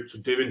en route to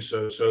doing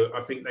so. So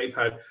I think they've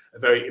had a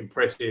very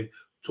impressive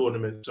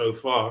tournament so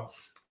far,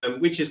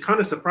 which is kind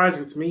of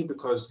surprising to me,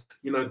 because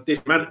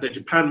the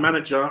Japan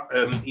manager,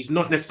 he's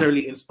not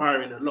necessarily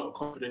inspiring a lot of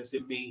confidence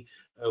in me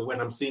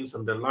when I'm seeing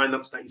some of the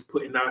lineups that he's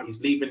putting out.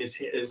 He's leaving his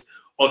hitters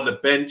on the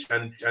bench,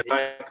 and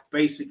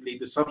basically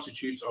the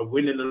substitutes are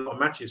winning a lot of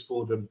matches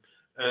for them.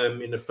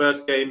 In the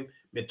first game,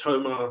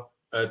 Mitoma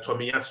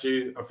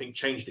Tomiyasu, I think,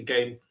 changed the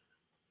game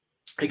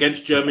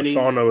against Germany.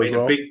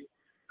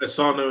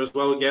 Asano as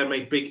well,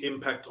 made big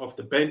impact off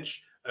the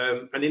bench.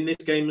 And in this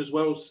game as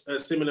well, a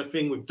similar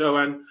thing with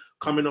Doan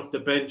coming off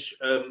the bench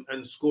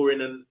and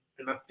scoring.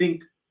 And I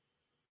think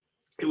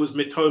it was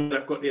Mitoma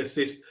that got the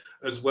assist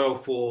as well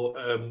for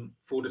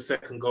the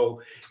second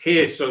goal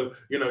here. So,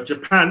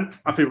 Japan,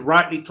 I think,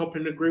 rightly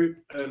topping the group,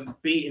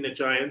 beating the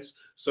Giants.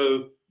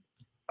 So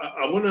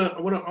I want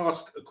to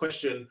ask a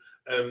question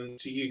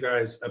to you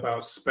guys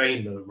about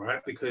Spain, though,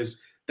 right? Because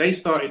they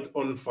started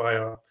on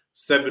fire,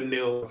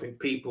 7-0. I think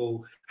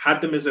people had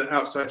them as an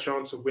outside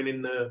chance of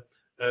winning the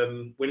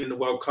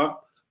World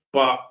Cup,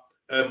 but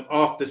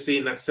after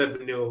seeing that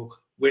 7-0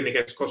 win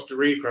against Costa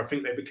Rica, I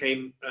think they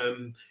became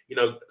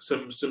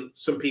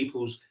some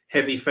people's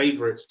heavy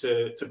favourites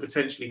to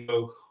potentially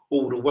go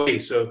all the way.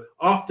 So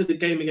after the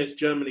game against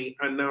Germany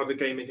and now the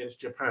game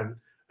against Japan,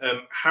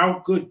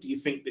 how good do you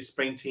think this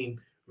Spain team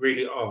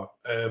really are?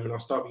 And I'll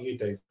start with you,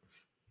 Dave.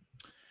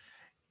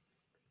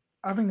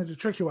 I think it's a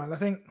tricky one. I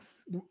think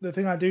the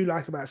thing I do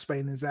like about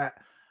Spain is that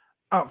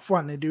up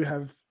front they do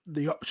have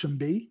the option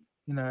B.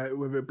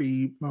 Whether it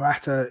be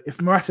Morata. If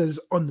Morata's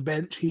on the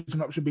bench, he's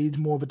an option B. He's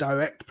more of a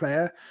direct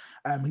player.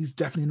 He's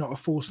definitely not a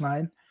false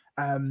nine,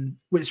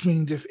 which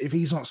means if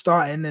he's not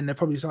starting, then they're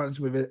probably starting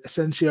with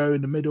Asensio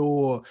in the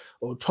middle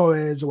or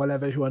Torres or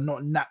whatever, who are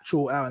not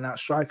natural out-and-out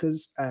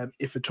strikers,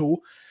 if at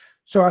all.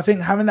 So I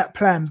think having that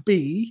plan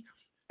B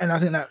And I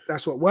think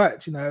that's what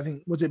worked. You know, I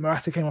think was it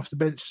Morata came off the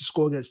bench to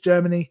score against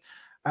Germany.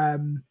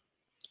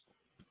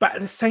 But at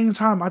the same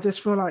time, I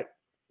just feel like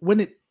when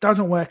it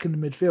doesn't work in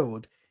the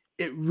midfield,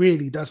 it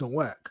really doesn't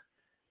work.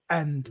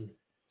 And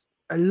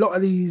a lot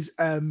of these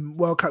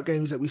World Cup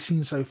games that we've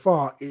seen so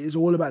far, it is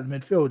all about the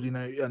midfield. You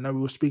know, I know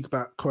we will speak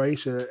about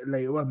Croatia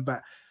later on,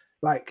 but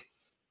like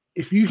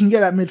if you can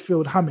get that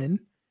midfield humming,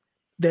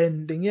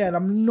 then yeah, and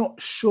I'm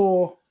not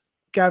sure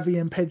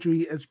Gavi and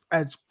Pedri,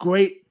 as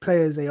great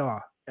players they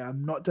are,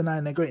 I'm not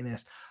denying their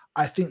greatness.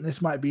 I think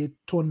this might be a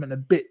tournament a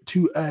bit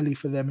too early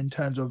for them in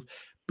terms of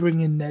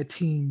bringing their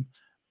team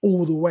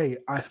all the way.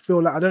 I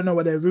feel like I don't know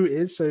what their route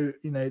is, so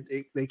you know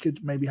they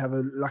could maybe have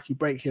a lucky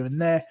break here and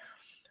there.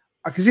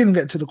 I can see them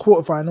get to the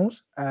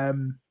quarterfinals,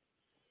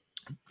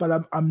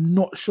 but I'm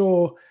not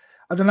sure.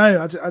 I don't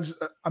know.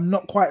 I'm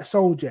not quite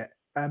sold yet.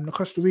 The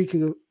Costa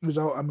Rica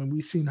result, I mean,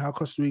 we've seen how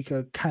Costa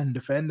Rica can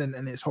defend,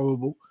 and it's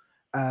horrible.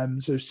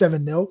 So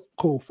 7-0,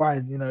 cool,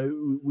 fine. You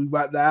know, we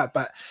wrap that out.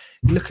 But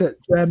look at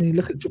Germany,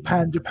 look at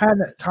Japan.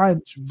 Japan at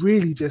times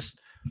really just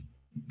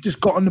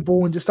got on the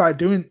ball and just started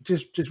doing,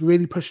 just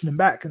really pushing them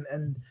back.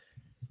 And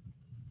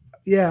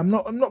yeah, I'm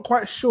not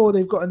quite sure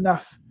they've got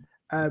enough,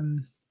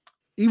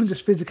 even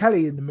just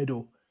physicality in the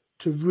middle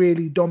to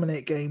really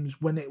dominate games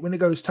when it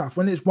goes tough.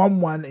 When it's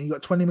 1-1 and you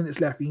got 20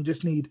 minutes left and you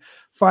just need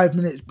 5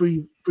 minutes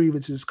breather to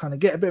just kind of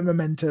get a bit of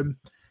momentum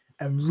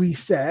and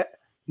reset.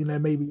 You know,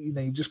 maybe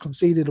you just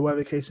conceded or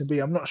whatever the case may be.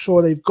 I'm not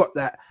sure they've got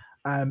that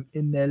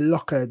in their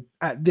locker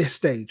at this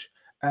stage.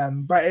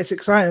 But it's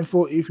exciting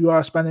for if you are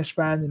a Spanish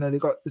fan. You know, they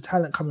got the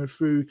talent coming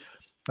through.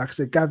 Like I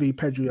said, Gavi,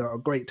 Pedri are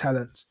great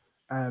talents.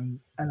 And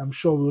I'm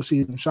sure we'll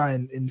see them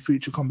shine in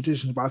future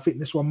competitions. But I think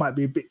this one might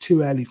be a bit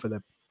too early for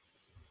them.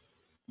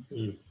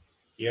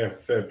 Yeah,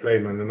 fair play,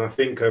 man. And I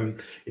think, to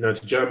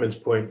German's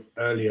point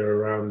earlier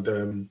around,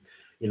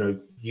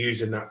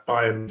 using that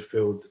Bayern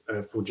midfield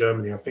for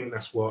Germany, I think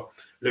that's what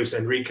Luis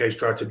Enrique's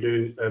tried to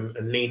do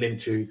and lean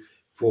into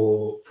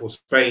for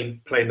Spain,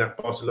 playing that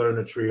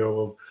Barcelona trio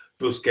of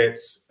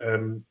Busquets,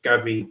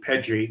 Gavi,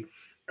 Pedri.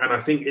 And I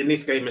think in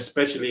this game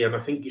especially, and I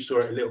think you saw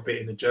it a little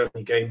bit in the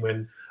Germany game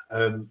when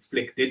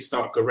Flick did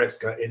start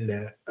Goretzka in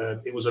there,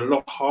 it was a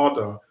lot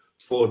harder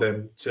for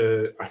them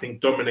to, I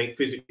think, dominate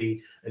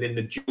physically and in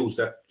the duels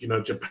that,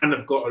 Japan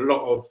have got a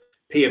lot of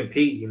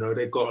P&P,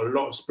 they've got a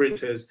lot of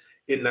sprinters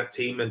in that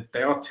team, and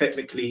they are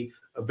technically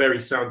a very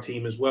sound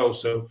team as well.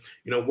 So,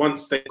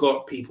 once they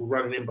got people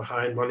running in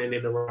behind, running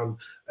in around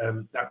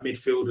that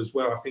midfield as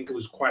well, I think it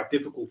was quite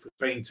difficult for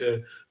Spain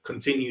to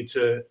continue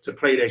to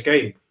play their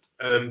game.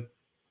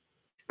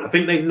 I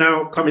think they've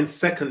now come in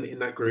second in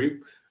that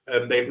group.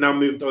 They've now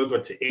moved over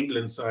to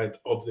England's side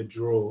of the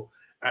draw,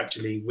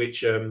 actually,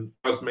 which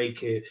does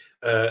make it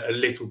a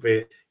little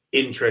bit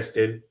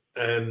interesting.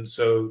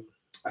 So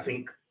I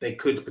think they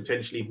could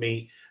potentially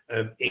meet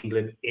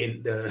England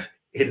in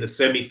the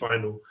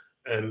semi-final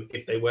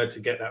if they were to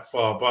get that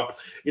far. But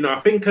I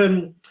think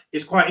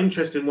it's quite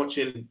interesting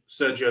watching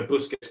Sergio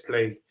Busquets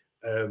play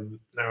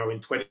now in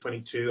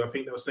 2022. I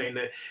think they were saying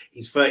that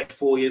he's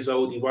 34 years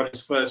old. He won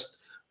his first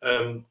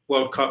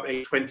World Cup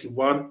age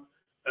 21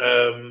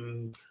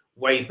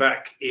 way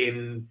back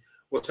in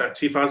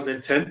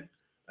 2010.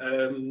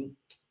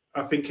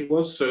 I think it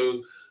was.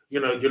 So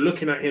you're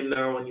looking at him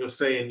now and you're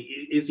saying,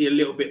 is he a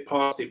little bit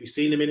past it? We've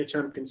seen him in the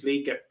Champions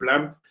League get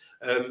blamed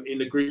in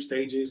the group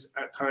stages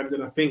at times,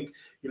 and I think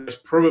it's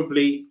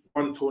probably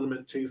one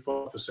tournament too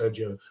far for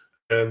Sergio.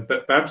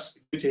 But Babs,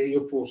 good to hear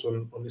your thoughts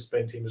on this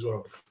Spain team as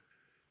well.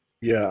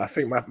 Yeah, I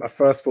think my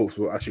first thoughts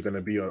were actually going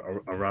to be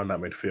around that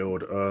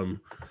midfield.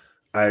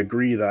 I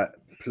agree that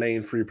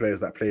playing three players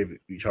that play with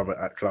each other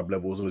at club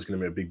level is always going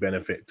to be a big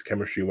benefit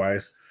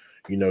chemistry-wise.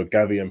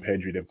 Gavi and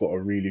Pedri, they've got a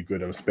really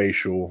good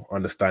spatial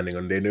understanding,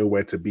 and they know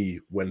where to be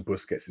when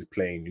Busquets is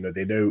playing.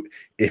 They know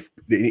if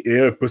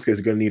Busquets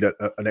is going to need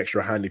an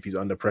extra hand if he's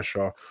under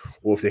pressure,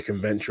 or if they can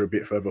venture a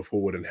bit further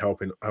forward and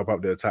help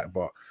out the attack.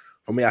 But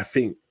for me, I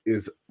think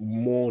is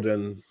more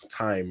than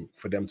time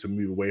for them to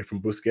move away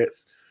from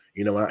Busquets,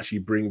 and actually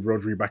bring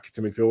Rodri back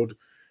into midfield.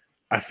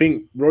 I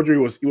think Rodri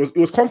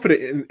was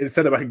confident in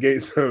centre back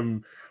against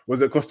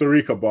was it Costa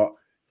Rica, but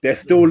there's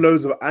still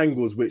loads of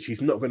angles which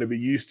he's not going to be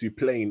used to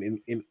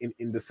playing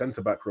in the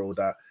centre back role,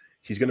 that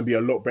he's going to be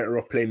a lot better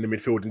off playing in the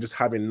midfield and just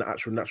having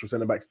natural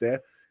centre backs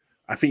there.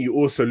 I think you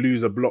also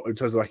lose a block in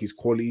terms of his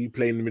quality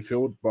playing in the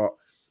midfield, but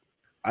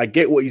I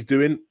get what he's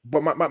doing.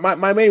 But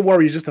my main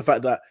worry is just the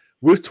fact that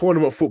with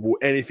tournament football,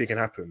 anything can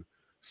happen.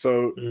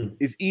 So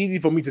it's easy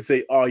for me to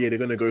say, oh yeah, they're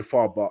going to go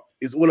far, but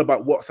it's all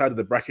about what side of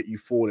the bracket you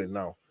fall in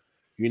now.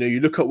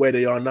 You look at where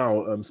they are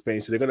now, Spain.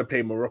 So they're going to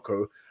play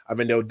Morocco, and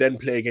then they'll then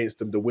play against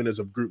them the winners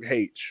of Group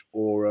H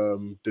or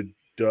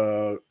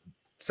the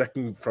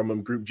second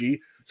from Group G.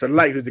 So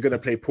likely they're going to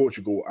play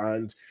Portugal.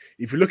 And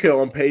if you look at it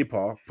on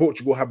paper,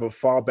 Portugal have a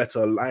far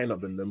better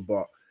lineup than them.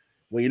 But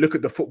when you look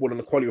at the football and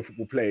the quality of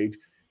football played,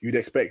 you'd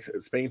expect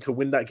Spain to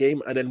win that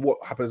game. And then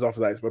what happens after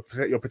that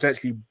is you're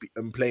potentially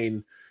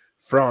playing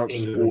France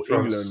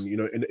England.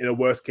 In a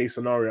worst case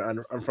scenario.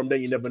 And from there,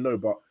 you never know.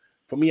 But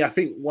for me, I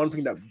think one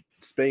thing that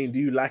Spain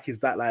do lack is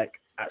that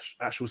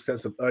actual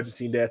sense of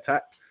urgency in their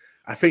attack.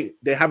 I think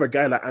they have a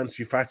guy like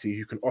Ansu Fati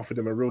who can offer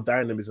them a real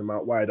dynamism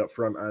out wide up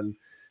front, and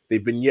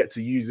they've been yet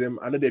to use him.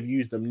 I know they've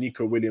used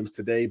Nico Williams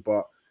today,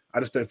 but I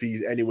just don't think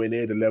he's anywhere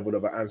near the level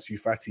of an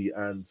Ansu Fati,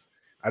 and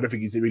I don't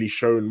think he's really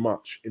shown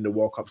much in the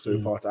World Cup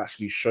so far to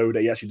actually show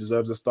that he actually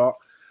deserves a start.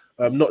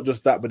 Not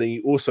just that, but then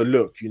you also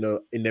look, in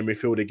their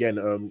midfield again.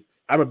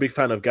 I'm a big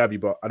fan of Gavi,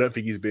 but I don't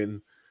think he's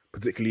been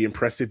particularly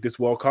impressive this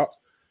World Cup.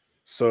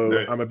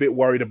 So I'm a bit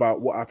worried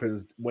about what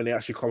happens when they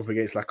actually come up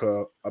against like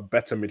a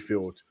better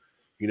midfield,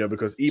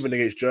 because even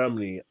against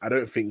Germany, I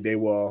don't think they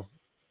were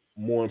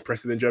more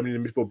impressive than Germany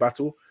in the midfield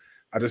battle.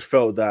 I just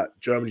felt that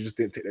Germany just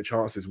didn't take their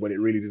chances when it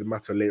really didn't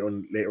matter later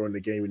on in the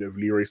game.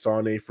 Leroy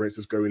Sané, for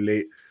instance, going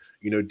late,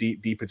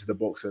 deep into the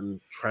box and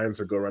trying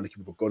to go around the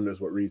keeper for God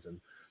knows what reason.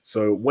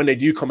 So when they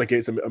do come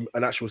against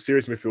an actual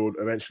serious midfield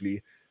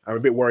eventually, I'm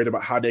a bit worried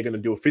about how they're going to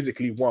deal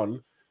physically,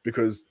 one,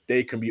 because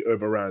they can be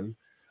overran,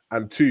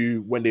 and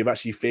two, when they've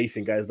actually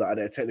facing guys that are at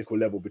their technical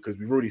level, because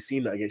we've already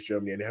seen that against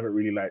Germany and they haven't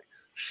really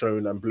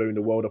shown and blown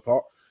the world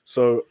apart.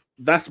 So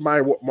that's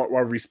my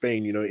worry,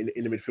 Spain, in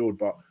the midfield.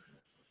 But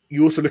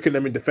you also look at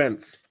them in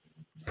defense.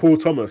 Paul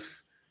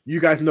Thomas, you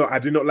guys know I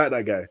do not like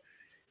that guy.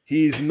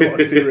 He's not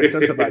a serious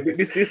centre back.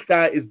 This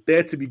guy is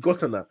there to be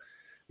gotten at.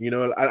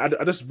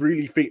 I just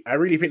really think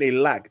they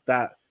lack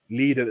that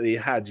leader that they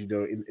had,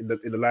 in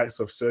the likes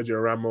of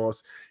Sergio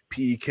Ramos,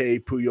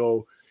 PK,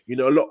 Puyol.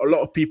 A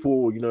lot of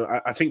people,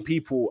 I think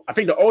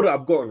the older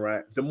I've gotten,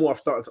 right, the more I've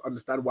started to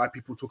understand why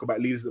people talk about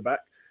leaders at the back.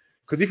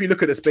 Because if you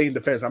look at the Spain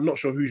defense, I'm not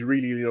sure who's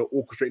really,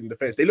 orchestrating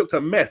defense. They looked a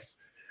mess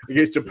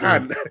against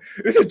Japan.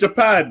 This is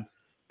Japan,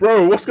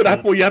 bro. What's gonna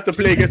happen when you have to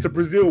play against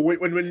Brazil when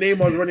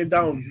Neymar's running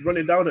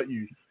down at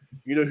you?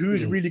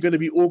 Who's really going to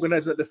be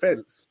organizing that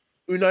defense?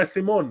 Unai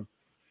Simon.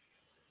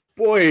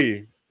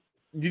 Boy,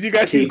 did you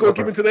guys see his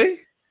goalkeeping today?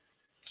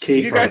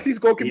 Did you guys see his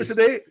goalkeeping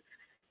today?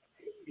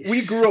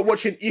 We grew up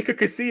watching Iker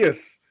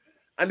Casillas,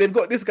 and they've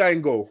got this guy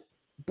in goal.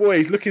 Boy,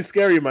 he's looking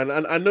scary, man.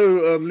 And I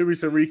know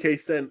Luis Enrique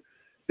sent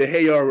De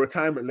Gea a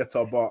retirement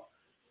letter, but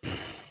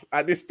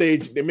at this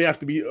stage, they may have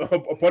to be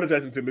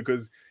apologizing to him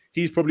because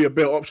he's probably a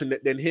better option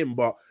than him.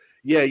 But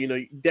yeah,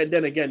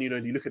 then again, you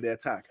look at their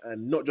attack,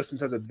 and not just in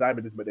terms of the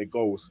dynamism, but their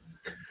goals.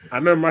 I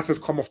know Morata's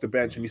come off the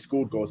bench and he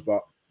scored goals,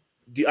 but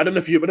I don't know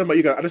about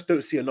you guys. I just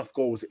don't see enough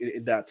goals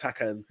in that attack,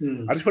 and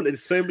I just feel like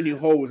there's so many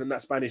holes in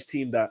that Spanish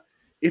team that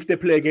if they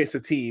play against a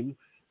team,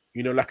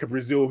 like a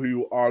Brazil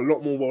who are a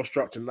lot more well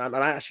structured, and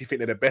I actually think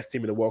they're the best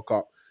team in the World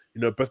Cup,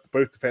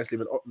 both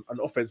defensively and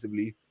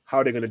offensively, how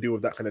are they going to deal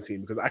with that kind of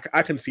team? Because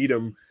I can see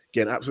them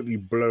getting absolutely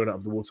blown out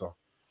of the water.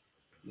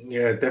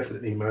 Yeah,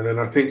 definitely, man. And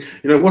I think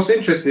what's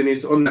interesting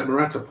is on that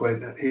Morata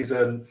point, his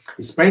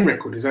Spain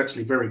record is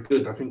actually very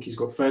good. I think he's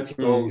got 30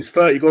 goals.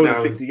 30 goals in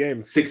 60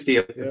 games, 60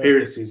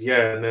 appearances.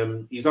 Yeah,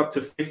 and he's up to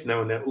 5th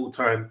now in their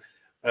all-time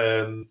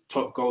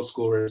top goal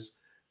scorers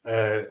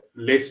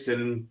list,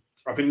 and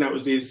I think that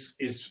was his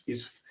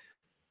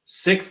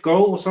 6th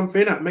goal or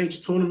something at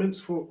major tournaments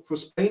for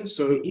Spain.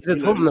 So he's a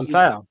tournament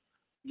player.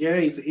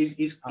 Yeah,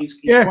 he's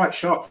quite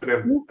sharp for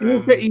them.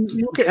 He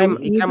came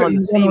on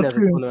the scene as a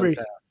tournament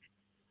player.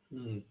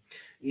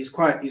 He's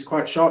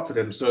quite sharp for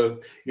them. So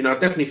I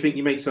definitely think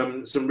you made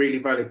some really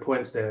valid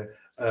points there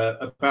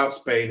about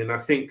Spain. And I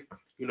think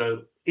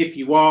if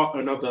you are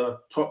another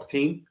top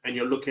team and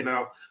you're looking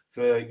out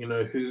for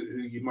who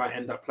you might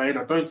end up playing,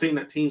 I don't think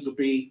that teams will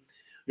be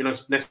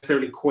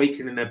necessarily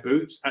quaking in their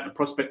boots at the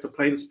prospect of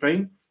playing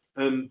Spain.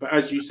 But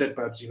as you said,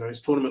 Babs,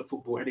 it's tournament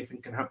football.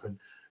 Anything can happen,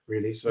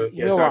 really. So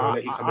yeah, Dan, I'll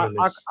let you come in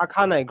on this. I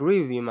kind of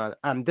agree with you,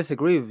 man.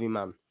 Disagree with you,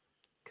 man,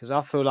 because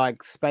I feel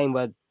like Spain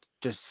were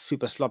just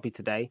super sloppy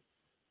today.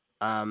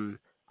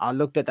 I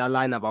looked at that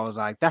lineup. I was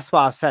like, that's what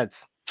I said.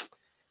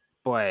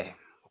 Boy,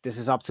 this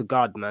is up to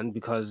God, man,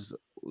 because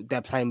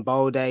they're playing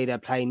Bode, they're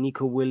playing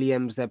Nico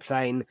Williams, they're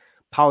playing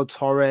Pau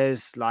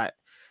Torres. Like,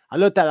 I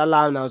looked at that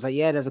lineup, I was like,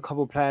 yeah, there's a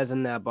couple players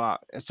in there, but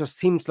it just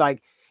seems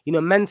like,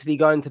 mentally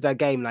going to that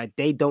game, like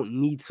they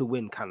don't need to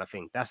win, kind of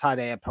thing. That's how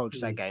they approach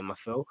that game, I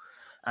feel.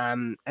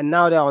 And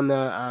now they're on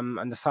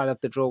the side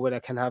of the draw where they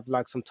can have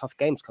like some tough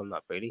games coming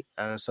up, really.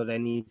 So they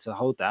need to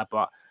hold that.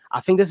 But I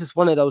think this is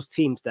one of those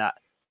teams that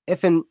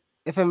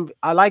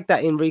I like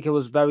that Enrique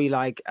was very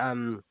like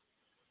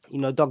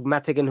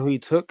dogmatic in who he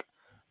took,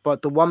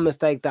 but the one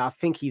mistake that I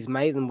think he's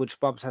made, and which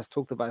Bobs has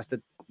talked about, is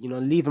that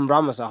leaving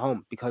Ramos at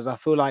home, because I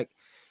feel like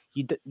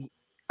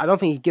I don't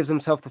think he gives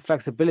himself the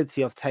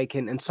flexibility of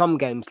taking in some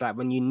games, like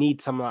when you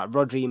need someone like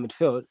Rodri in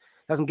midfield,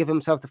 doesn't give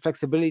himself the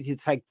flexibility to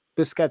take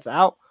Busquets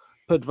out,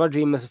 put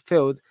Rodri in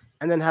midfield,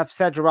 and then have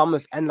Sergio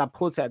Ramos and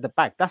Laporte at the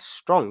back. That's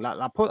strong. Like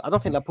Laporte, I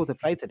don't think Laporte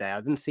played today.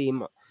 I didn't see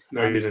him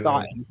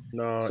starting.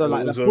 No, so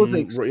it was it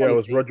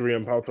was Rodri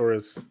and Pau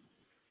Torres.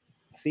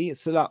 See,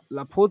 so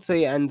Laporte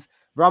and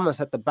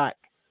Ramos at the back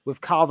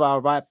with Carvalho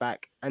right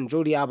back and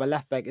Jordi Alba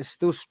left back is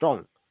still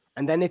strong.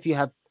 And then if you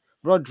have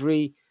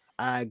Rodri,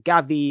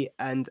 Gavi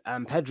and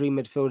Pedri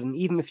midfield, and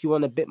even if you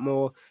want a bit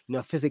more,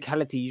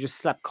 physicality, you just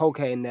slap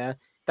Koke in there.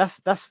 That's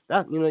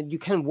you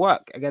can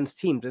work against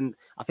teams, and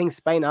I think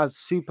Spain are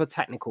super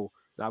technical.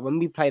 Like when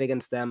we played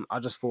against them, I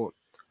just thought,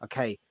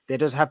 okay, they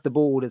just have the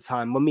ball all the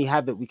time. When we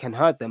have it, we can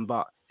hurt them,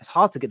 but it's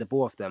hard to get the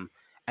ball off them.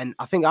 And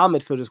I think our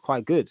midfield is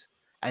quite good,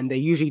 and they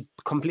usually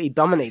completely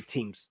dominate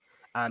teams,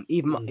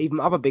 even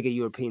other bigger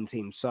European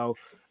teams. So,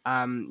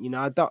 I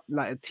don't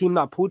like a team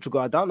like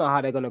Portugal. I don't know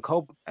how they're going to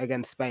cope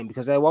against Spain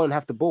because they won't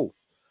have the ball.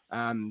 They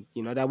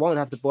won't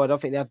have the ball. I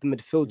don't think they have the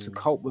midfield to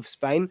cope with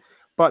Spain.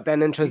 But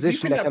then in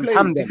transition, they can ham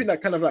them. Do you think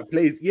that kind of like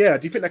plays? Yeah.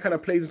 Do you think that kind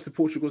of plays into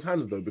Portugal's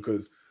hands though?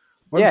 Because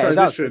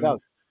transition, it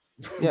does.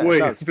 Yeah,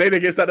 boy, playing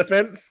against that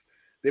defense,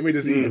 they made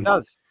us eat. It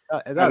does.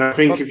 And I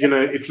think if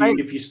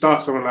you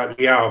start someone like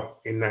Leao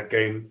in that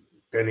game,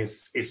 then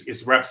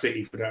it's Rap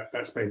City for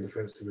that Spain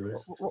defense. To be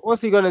honest,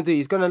 what's he gonna do?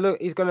 He's gonna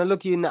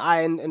look you in the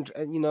eye and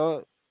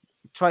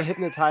try to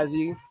hypnotize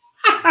you.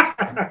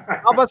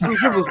 How about some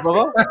dribbles,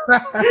 brother?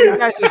 These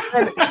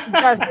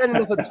guys standing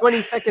there for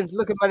 20 seconds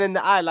looking man in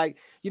the eye, like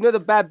the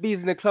bad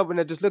bees in the club when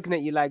they're just looking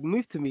at you like,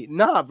 move to me.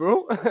 Nah,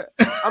 bro.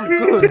 I'm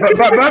good.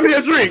 Buy me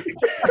a drink.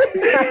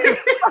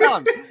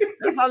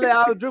 That's how they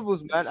are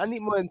dribbles, man. I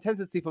need more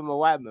intensity from a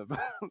white man, bro.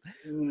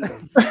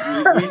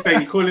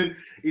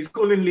 He's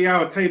calling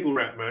Leao a table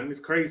rat, man. It's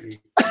crazy.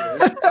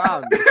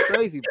 It's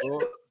crazy, bro.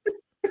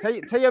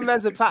 Tell your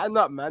man to pattern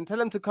up, man. Tell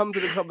him to come to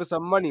the club with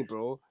some money,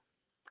 bro.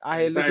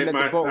 I hear looking at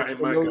the box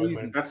for no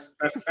reason.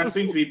 That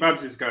seems to be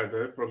Babs' guy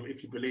though. From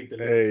If You Believe the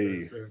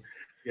Lyrics. So,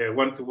 yeah,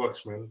 one to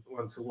watch, man.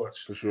 One to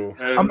watch for sure.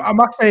 I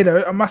must say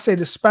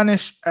the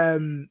Spanish,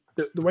 the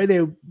way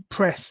they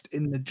pressed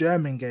in the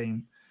German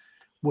game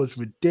was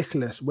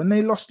ridiculous. When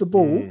they lost the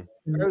ball in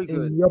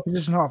the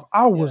opposition half,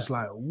 I was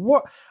like,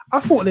 "What?" I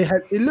thought it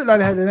looked like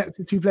they had an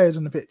extra 2 players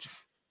on the pitch.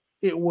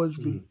 It was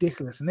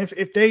ridiculous. And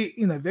if they,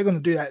 if they're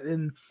going to do that,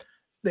 then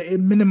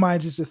it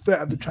minimizes the threat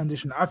of the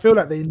transition. I feel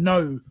like they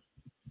know.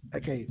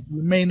 Okay,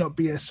 we may not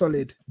be as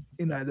solid,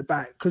 at the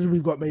back because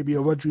we've got maybe a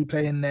Rodri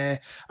playing there.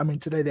 I mean,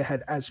 today they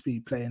had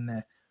Aspi playing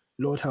there.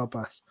 Lord help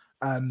us.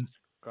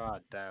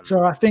 God damn.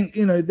 So I think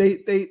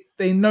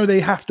they know they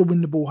have to win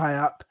the ball high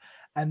up,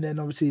 and then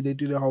obviously they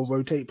do the whole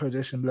rotate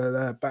position, blah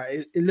blah. But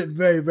it looked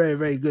very, very,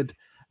 very good,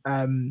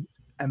 and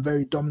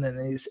very dominant.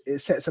 And it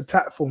sets a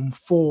platform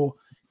for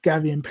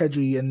Gavi and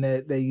Pedri and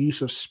their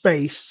use of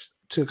space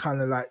to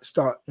kind of like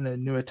start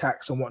new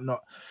attacks and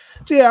whatnot.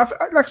 So yeah,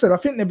 like I said, I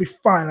think they'll be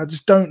fine. I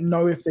just don't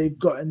know if they've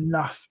got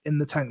enough in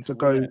the tank to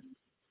go.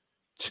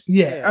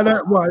 I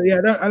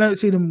don't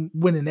see them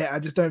winning it. I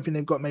just don't think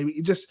they've got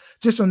maybe just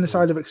on the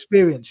side of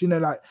experience. For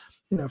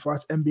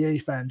us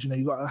NBA fans,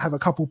 you got to have a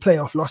couple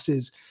playoff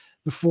losses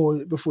before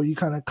you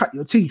kind of cut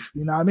your teeth.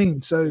 You know what I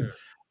mean? So,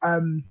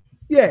 But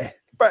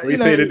you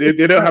say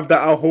they don't have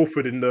that Al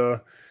Horford in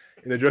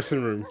the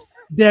dressing room.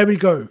 There we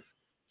go.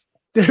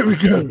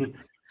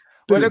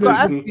 Well, they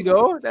got Aspi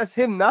though. That's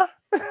him, nah.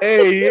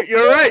 Hey,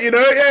 you're right. They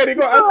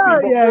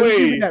got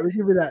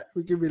Aspi.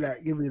 We give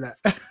me that.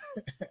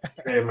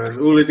 Hey man,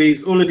 all of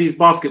these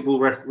basketball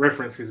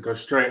references go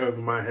straight over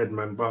my head,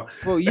 man. But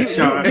bro, you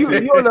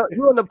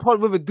on the pod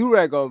with a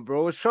do-rag on,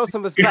 bro. Show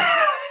some respect.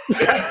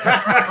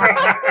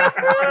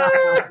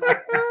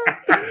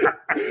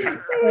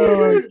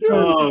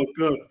 Oh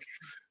god.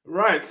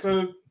 Right,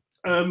 so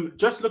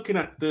just looking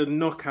at the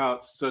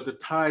knockouts, so the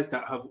ties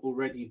that have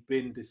already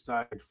been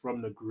decided from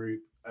the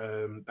group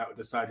that were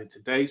decided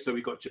today. So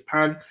we got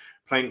Japan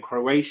playing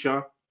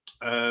Croatia.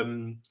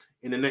 In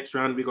the next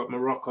round, we got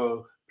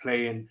Morocco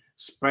playing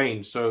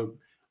Spain. So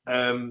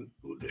who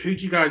do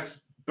you guys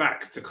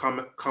back to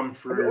come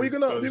through? Are we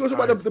gonna talk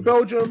about the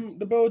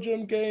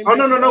Belgium game? Oh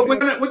no, we're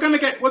gonna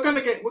get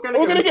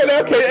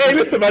there. Okay, hey,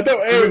 listen, man, don't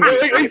worry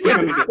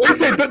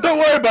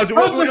about it.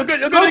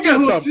 You're gonna get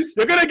some.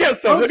 You're gonna get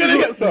some. You're gonna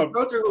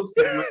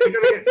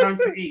get time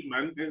to eat,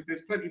 man.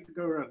 There's plenty to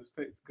go around.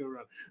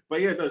 But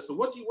yeah, no. So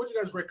what do you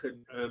guys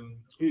reckon?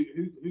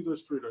 Who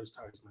goes through those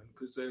ties, man?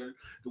 Because the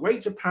way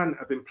Japan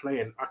have been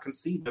playing, I can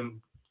see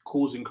them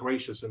causing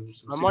Croatia some.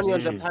 I'm on your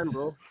Japan,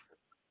 bro.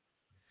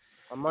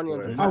 I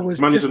was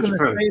just going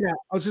to say that.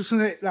 I was just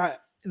going to like,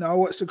 I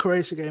watched the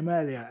Croatia game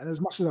earlier, and as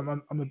much as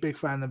I'm a big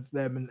fan of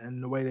them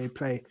and the way they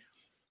play,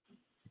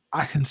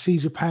 I can see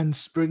Japan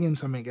springing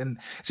something. And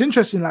it's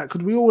interesting, like,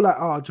 because we all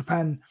like,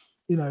 Japan,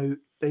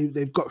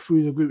 they've got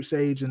through the group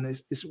stage, and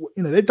it's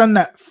they've done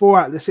that 4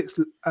 out of the 6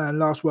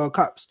 last World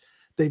Cups.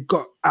 They've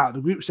got out of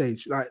the group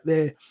stage. Like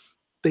they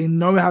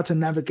know how to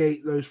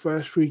navigate those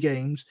first 3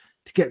 games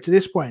to get to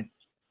this point.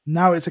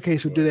 Now it's a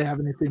case of do they have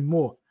anything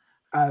more?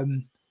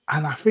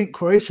 And I think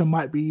Croatia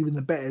might be even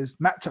the better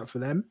matchup for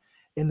them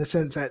in the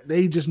sense that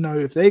they just know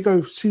if they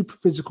go super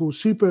physical,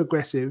 super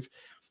aggressive.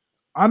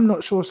 I'm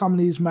not sure some of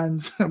these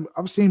men.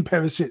 I've seen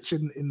Perisic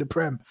in the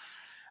Prem.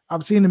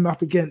 I've seen him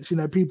up against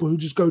people who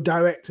just go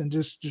direct and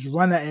just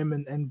run at him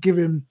and give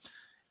him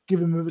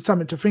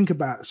something to think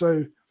about.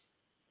 So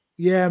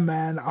yeah,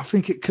 man, I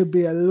think it could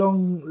be a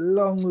long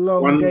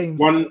game.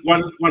 One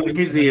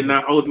hizzy in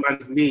that old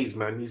man's knees,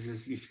 man.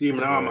 He's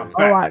screaming, "Oh my back!"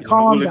 All right,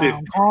 calm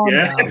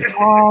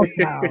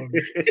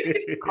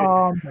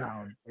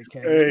down.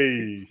 Okay.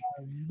 Hey.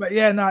 But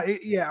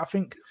yeah, I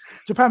think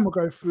Japan will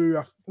go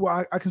through.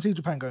 I can see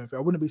Japan going through.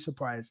 I wouldn't be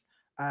surprised.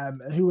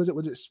 And who was it?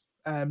 Was it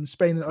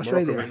Spain and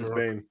Australia. Morocco versus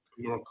Spain.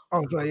 Morocco.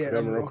 Oh, sorry,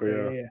 yeah,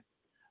 Morocco,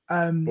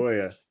 yeah. Boy,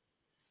 yeah.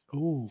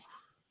 Ooh.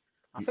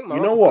 I think You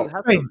know what?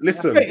 Spain.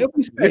 Listen, It'll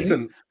be Spain.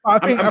 listen. I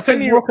I'm think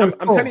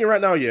telling you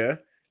right now, yeah.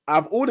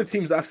 Out of all the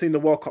teams that I've seen in the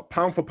World Cup,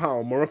 pound for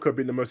pound, Morocco have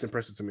been the most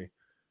impressive to me.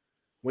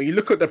 When you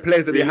look at the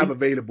players that they have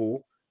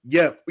available,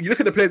 you look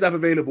at the players that have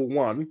available.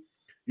 One,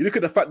 you look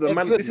at the fact that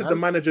this is the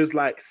manager's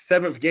like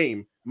 7th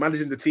game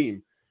managing the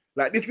team.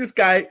 Like this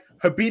guy,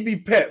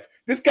 Habibi Pep.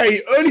 This guy,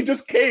 he only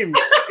just came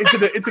into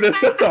the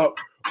setup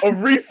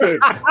of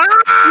recent.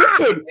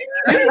 Listen,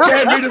 this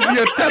guy may just be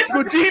a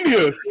tactical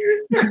genius.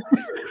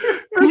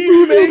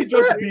 He may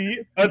just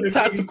be a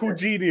tactical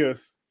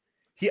genius.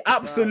 He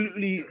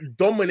absolutely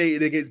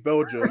dominated against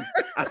Belgium.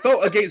 I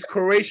felt against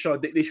Croatia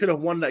they should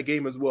have won that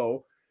game as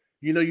well.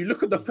 You know, you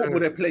look at the football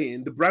they're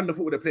playing, the brand of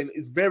football they're playing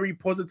is very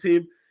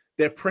positive.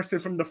 They're pressing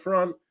from the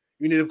front.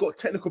 You know, they've got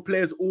technical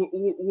players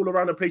all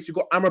around the place. You've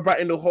got Amrabat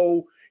in the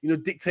hole, you know,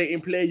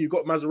 dictating play. You've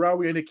got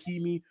Mazraoui and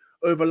Hakimi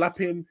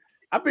overlapping.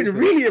 I've been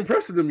really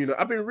impressed with them, you know.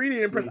 I've been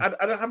really impressed. I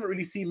haven't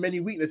really seen many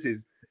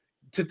weaknesses.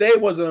 Today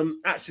was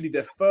actually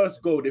their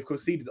first goal they've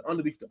conceded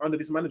under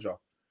this manager.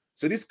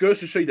 So this goes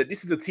to show you that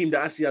this is a team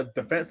that actually has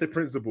defensive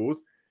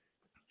principles,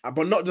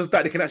 but not just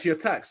that, they can actually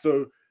attack.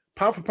 So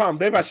pound for pound,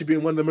 they've actually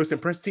been one of the most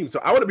impressed teams. So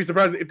I wouldn't be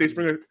surprised if they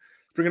spring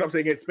an upset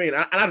against Spain.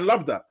 And I'd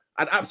love that.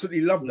 I'd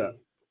absolutely love that.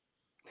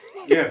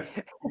 Yeah.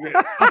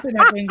 I think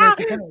that game goes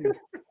to penalties.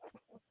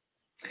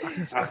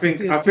 I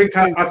think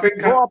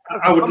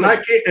I would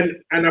like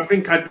it, and I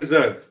think I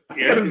deserve.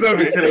 Yeah, I deserve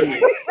it.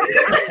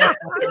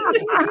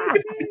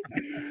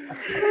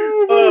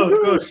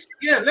 Oh gosh,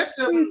 yeah. Let's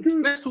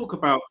talk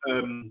about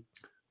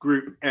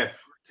Group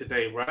F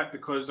today, right?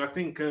 Because I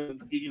think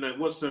you know, it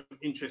was some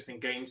interesting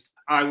games.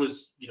 I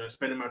was, you know,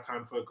 spending my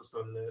time focused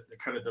on the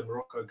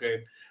Canada-Morocco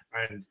game,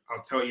 and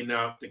I'll tell you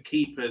now, the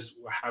keepers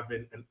were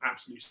having an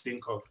absolute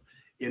stink off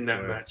in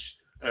that match.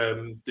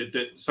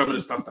 Some of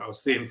the stuff that I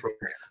was seeing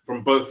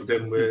from both of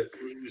them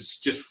was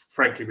just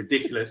frankly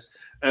ridiculous.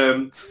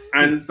 And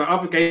the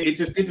other game, it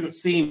just didn't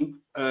seem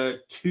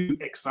too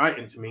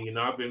exciting to me. You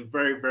know, I've been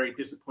very, very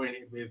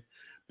disappointed with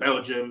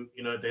Belgium.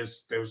 You know,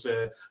 there was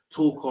a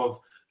talk of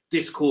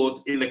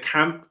discord in the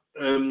camp.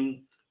 You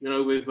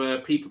know, with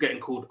people getting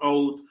called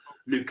old,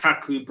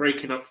 Lukaku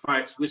breaking up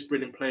fights,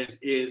 whispering in players'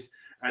 ears,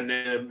 and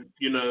then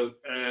you know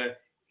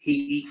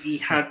he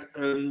had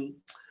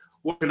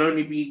what can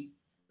only be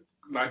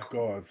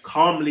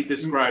calmly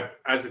described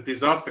as a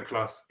disaster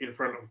class in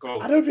front of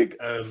goal. I don't think.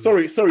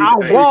 Sorry.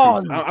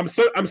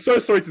 I'm so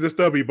sorry to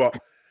disturb you, but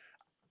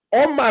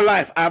on my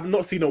life, I have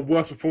not seen a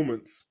worse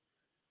performance.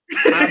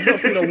 I have not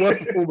seen a worse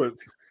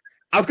performance.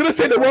 I was gonna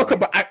say the World Cup,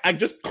 but I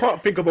just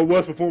can't think of a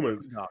worse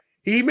performance. No.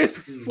 He missed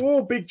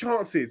 4 big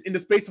chances in the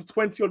space of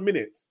 20 odd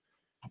minutes.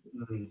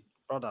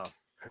 Brother.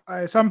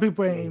 Some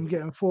people ain't even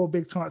getting 4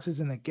 big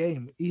chances in a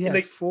game. He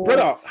had 4.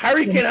 Brother,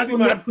 Harry Kane hasn't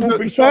even had 4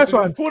 big chances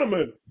in this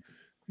tournament.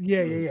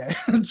 Yeah.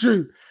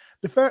 True.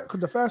 The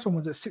first one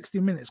was at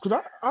 60 minutes.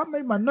 Because I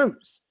made my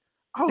notes.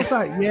 I was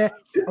like, yeah,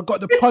 I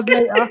got the pod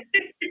later.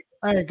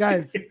 Hey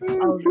guys,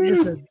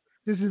 listen,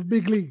 this is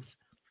big leagues,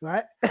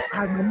 right? I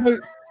had my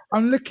notes.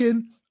 I'm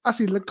looking. I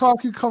see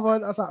Lukaku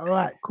covered. I was like, all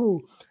right,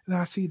 cool. And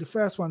I see the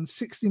first one,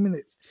 60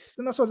 minutes.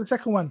 Then I saw the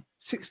second one,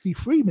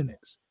 63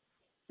 minutes.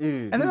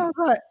 And then I was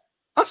like,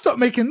 I stopped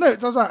making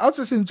notes. I was like, I was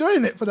just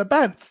enjoying it for the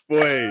bands.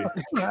 Boy.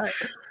 Like,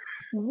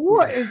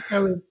 what is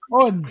going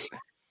on?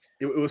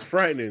 It was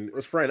frightening. It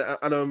was frightening.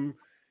 And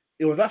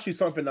it was actually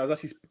something that I was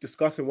actually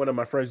discussing with one of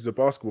my friends who's a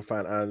basketball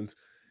fan. And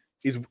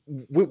is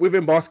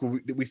within basketball,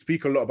 we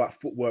speak a lot about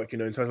footwork, you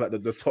know, in terms of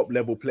like the top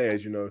level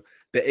players, you know,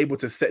 they're able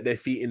to set their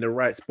feet in the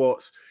right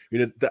spots, you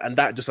know, and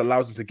that just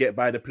allows them to get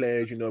by the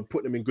players, you know,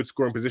 put them in good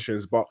scoring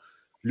positions. But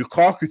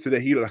Lukaku today,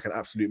 he looked like an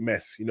absolute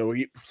mess. You know,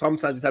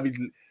 sometimes he'd have his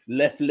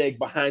left leg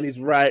behind his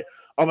right,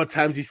 other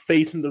times he's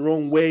facing the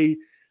wrong way.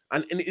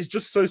 And it's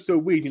just so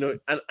weird, you know,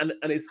 and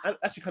it's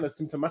actually kind of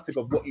symptomatic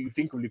of what you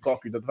think of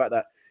Lukaku, the fact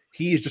that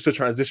he is just a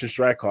transition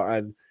striker.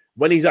 And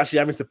when he's actually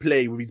having to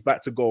play with his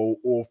back to goal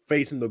or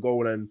facing the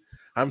goal and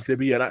having to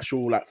be an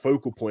actual like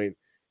focal point,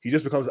 he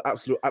just becomes an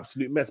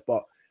absolute mess.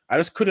 But I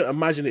just couldn't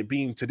imagine it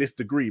being to this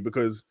degree,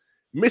 because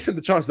missing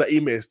the chance that he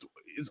missed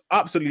is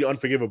absolutely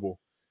unforgivable.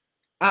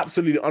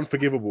 Absolutely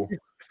unforgivable.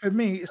 For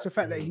me, it's the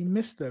fact that he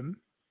missed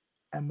them,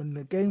 and when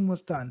the game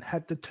was done,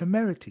 had the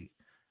temerity,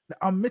 the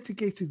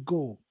unmitigated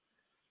goal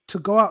to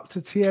go up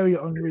to Thierry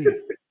Henry.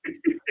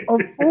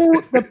 Of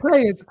all the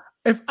players,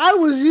 if I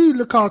was you,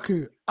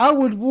 Lukaku, I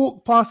would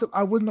walk past him.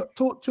 I would not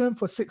talk to him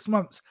for 6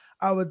 months.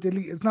 I would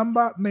delete his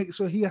number, make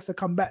sure he has to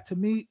come back to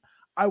me.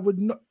 I would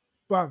not,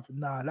 bruv,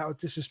 nah, that was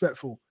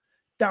disrespectful.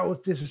 That was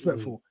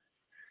disrespectful.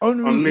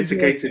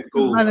 Unmitigated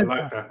goal. I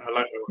like that. I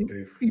like that,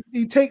 Dave.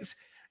 He takes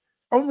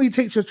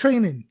your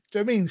training. Do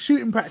you know what I mean?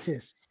 Shooting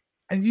practice.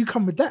 And you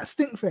come with that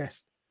stink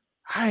fest.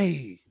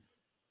 Hey,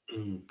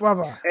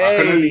 brother.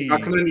 Hey,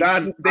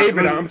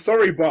 David, I'm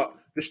sorry, but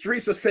the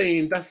streets are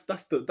saying that's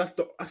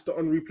the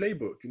Henry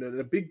playbook. You know, in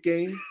a big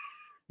game,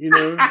 You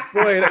know,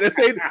 boy, like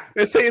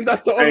they're saying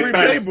that's the Henry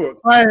playbook.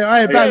 All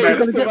right, Babs,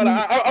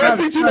 I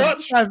speak too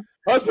much.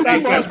 I speak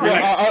too much.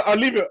 I'll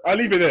leave it. I'll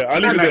leave it there.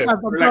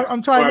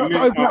 I'm trying not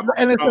to open up the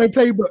NSO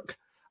playbook.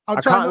 I'm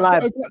trying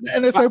not to open up the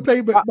NSO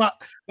playbook, but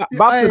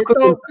Babs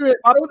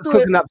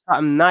cooking up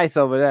something nice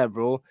over there,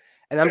 bro.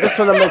 And I'm just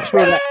trying to make sure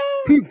that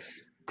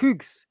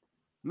Cooks,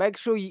 make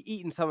sure you're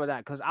eating some of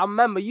that, because I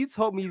remember you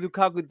told me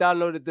Lukaku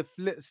downloaded the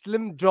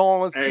Slim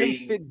John,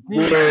 Slim Fit.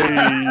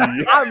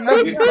 I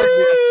remember.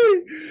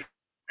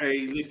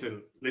 Hey,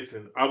 listen.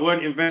 I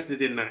weren't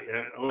invested in that.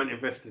 Yeah, I weren't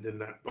invested in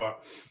that.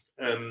 But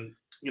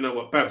you know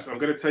what, Babs? I'm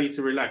going to tell you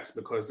to relax,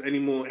 because any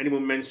more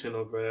mention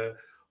of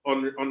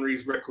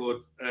Henry's record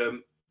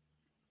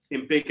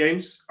in big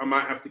games, I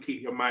might have to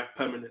keep your mic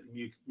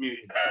permanently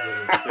muted.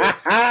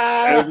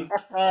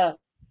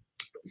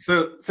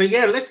 So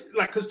yeah, let's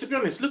because to be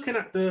honest, looking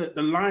at the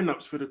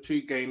lineups for the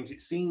two games,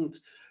 it seemed,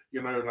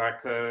 you know,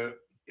 like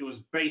it was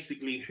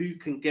basically who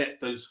can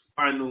get those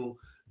final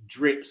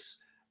drips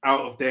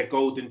out of their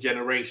golden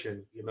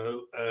generation, you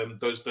know,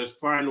 those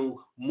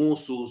final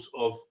morsels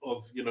of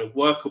you know,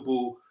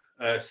 workable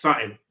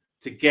something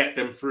to get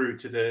them through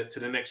to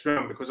the next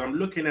round. Because I'm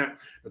looking at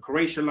the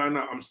Croatia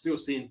lineup, I'm still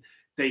seeing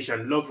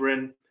Dejan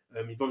Lovren.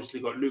 You've obviously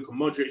got Luka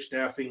Modric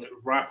there, I think at the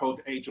ripe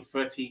old age of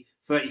 30,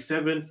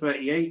 37,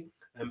 38.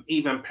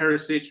 Ivan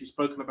Perisic, we've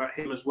spoken about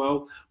him as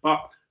well.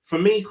 But for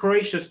me,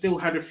 Croatia still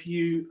had a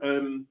few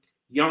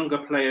younger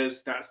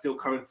players that are still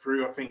coming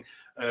through. I think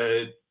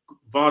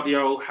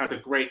Vardiol had a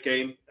great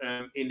game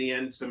in the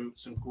end, some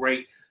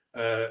great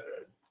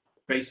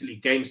basically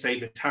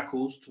game-saving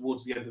tackles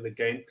towards the end of the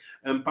game.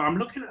 But I'm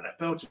looking at that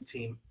Belgium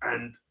team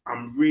and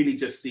I'm really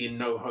just seeing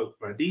no hope,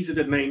 man. These are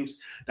the names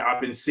that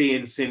I've been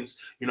seeing since,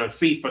 you know,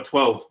 FIFA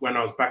 12 when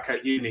I was back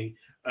at uni.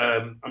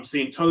 I'm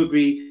seeing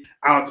Toby,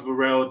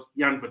 Alderweireld,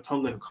 Jan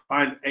Vertonghen,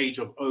 combined age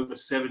of over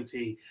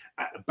 70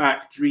 at the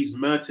back. Dries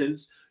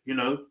Mertens, you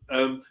know,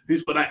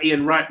 who's got that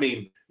Ian Wright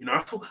meme? You know,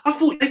 I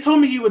thought they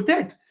told me you were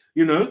dead.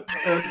 You know,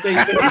 they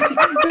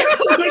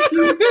told me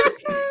you were dead.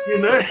 You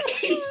know,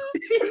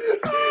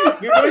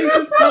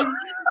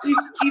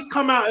 he's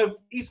come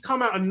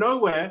out of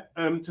nowhere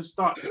to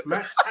start this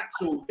match.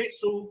 Axel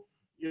Witsel,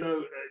 you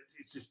know,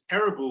 it's just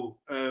terrible,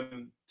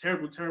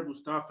 terrible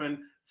stuff. And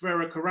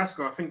Ferreira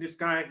Carrasco, I think this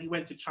guy, he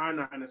went to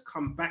China and has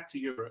come back to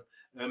Europe,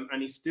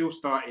 and he's still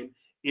starting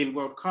in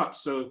World Cup.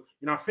 So,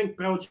 you know, I think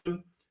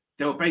Belgium,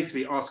 they were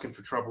basically asking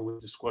for trouble with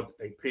the squad that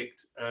they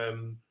picked.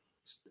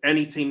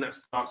 Any team that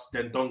starts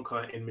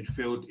Dendoncker in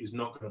midfield is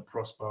not going to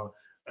prosper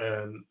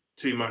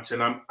too much.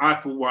 And I,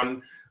 for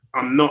one,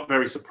 I'm not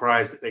very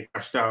surprised that they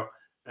crashed out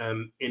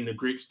in the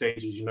group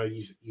stages. You know,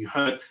 you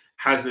heard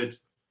Hazard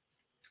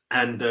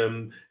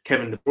and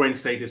Kevin De Bruyne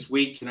say this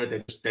week, you know,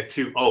 they're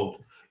too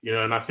old. You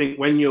know, and I think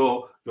when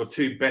your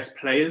two best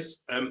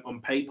players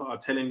on paper are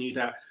telling you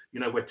that,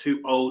 you know, we're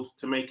too old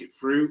to make it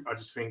through, I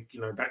just think,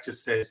 you know, that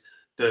just says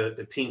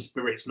the team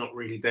spirit's not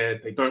really there.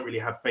 They don't really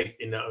have faith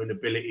in their own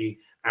ability,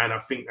 and I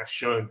think that's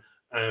shown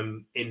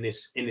in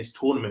this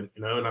tournament.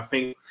 You know, and I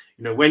think,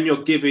 you know, when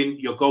you're giving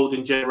your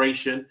golden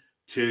generation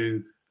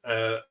to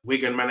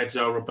Wigan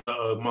manager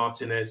Roberto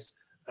Martinez,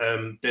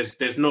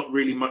 there's not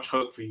really much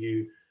hope for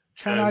you.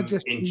 Can I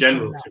just in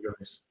general, to be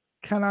honest?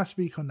 Can I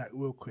speak on that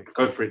real quick?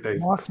 Go for it, Dave.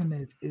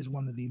 Martinez is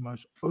one of the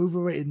most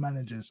overrated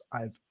managers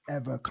I've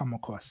ever come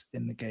across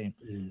in the game.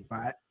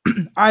 Right?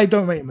 I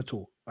don't rate him at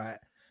all. Right?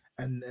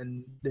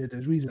 And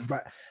there's reasons.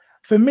 But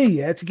for me,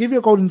 yeah, to give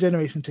your golden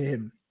generation to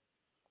him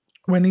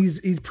when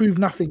he's proved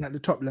nothing at the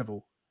top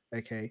level,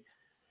 okay,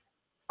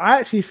 I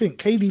actually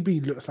think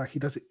KDB looks like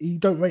he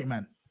don't rate,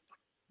 man.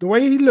 The way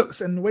he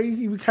looks and the way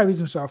he carries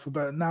himself,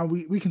 about now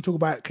we can talk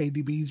about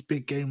KDB's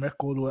big game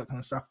record, all that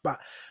kind of stuff, but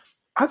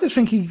I just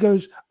think he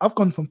goes, I've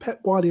gone from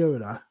Pep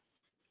Guardiola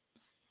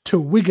to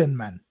Wigan,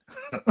 man.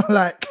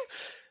 Like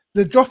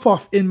the drop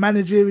off in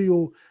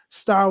managerial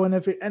style and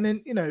everything. And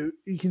then, you know,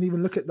 you can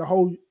even look at the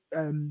whole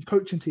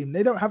coaching team.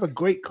 They don't have a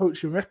great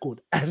coaching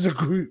record as a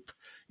group.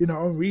 You know,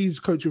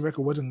 Henry's coaching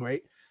record wasn't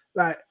great.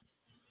 Like,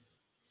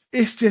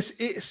 it's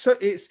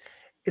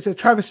a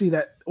travesty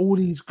that all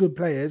these good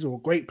players or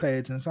great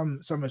players in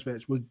some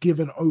respects were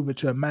given over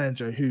to a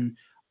manager who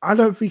I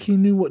don't think he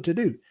knew what to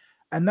do.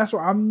 And that's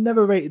why I've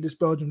never rated this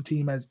Belgium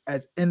team as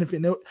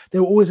anything. They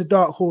were always a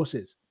dark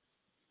horses.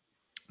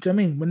 Do you know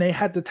what I mean? When they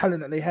had the talent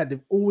that they had,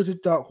 they've always a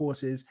dark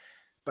horses,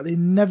 but they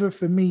never,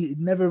 for me,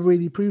 never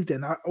really proved it.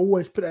 And I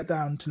always put that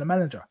down to the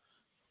manager.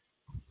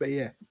 But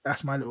yeah,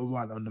 that's my little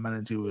rant on the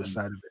managerial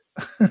side of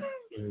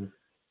it.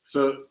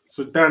 So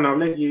Dan, I'll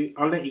let you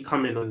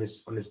come in on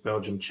this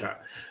Belgium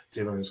chat,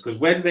 to be honest, because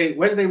where do they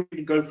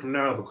really go from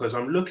now? Because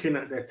I'm looking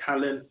at their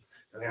talent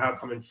that they have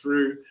coming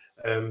through.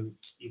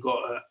 You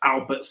got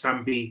Albert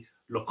Sambi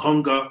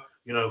Lokonga,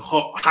 you know,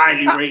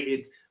 highly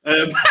rated.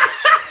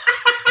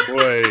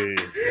 Boy,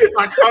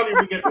 I can't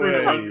even get through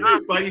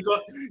it. But you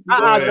got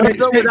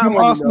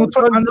Arsenal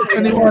under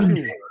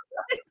 21.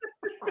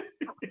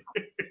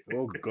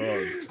 Oh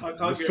God! I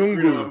can't get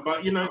through them.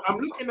 But you know, I'm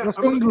looking at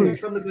some of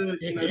the,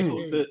 you know,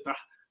 sort of the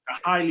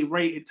highly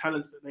rated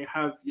talents that they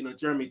have. You know,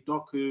 Jeremy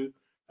Doku,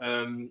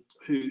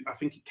 who I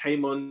think he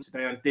came on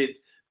today and did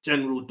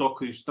general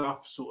Doku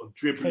stuff, sort of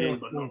dribbling,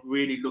 but not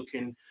really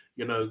looking,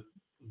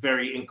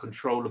 very in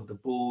control of the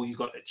ball. You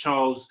got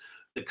Charles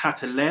de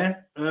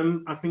Ketelaere,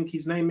 I think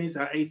his name is,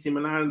 at AC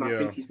Milan. I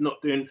think he's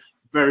not doing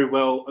very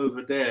well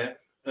over there.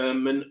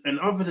 And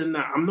other than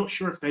that, I'm not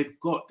sure if they've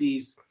got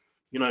these,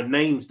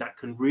 names that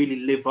can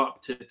really live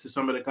up to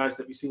some of the guys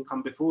that we've seen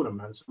come before them,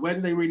 man. So where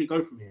do they really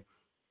go from here?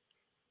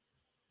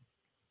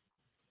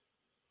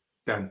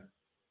 Dan.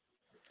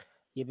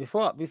 Yeah,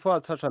 before I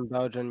touch on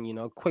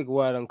Belgium, quick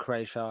word on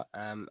Croatia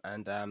and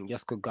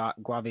Josko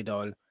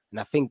Gvardiol. And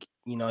I think,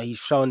 he's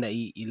shown that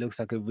he looks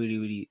like a really,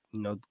 really,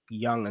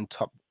 young and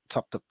top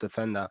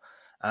defender.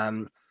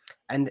 And,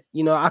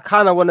 I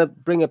kind of want to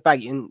bring it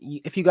back. And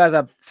if you guys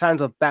are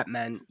fans of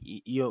Batman,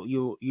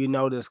 you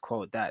know this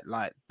quote that,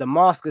 like, the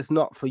mask is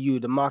not for you.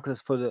 The mask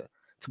is to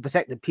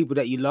protect the people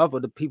that you love or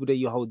the people that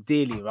you hold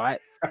dearly, right?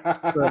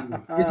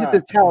 So this is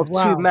the tale of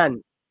two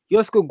men.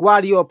 Josko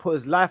Gvardiol put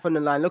his life on the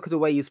line. Look at the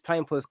way he's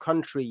playing for his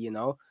country,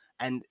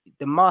 and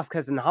the mask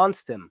has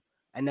enhanced him.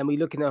 And then we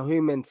looking at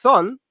Heung-min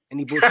Son, and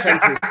he brought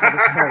strength to his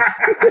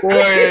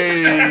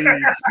Wait,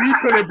 speak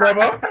on it,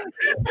 brother.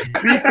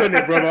 Speak on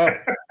it,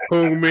 brother.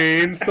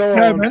 Heung-min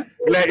Son,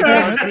 let his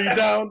country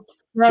down.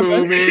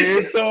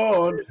 Heung-min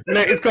Son,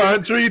 let his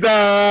country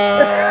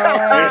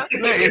down.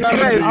 Let his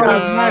country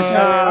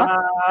down.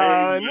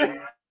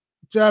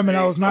 German,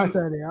 I was nice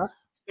earlier.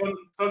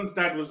 Son's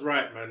dad was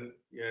right, man.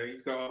 Yeah,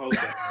 he's got a hold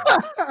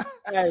that.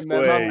 Hey,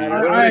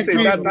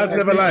 man, that's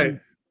never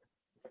lied.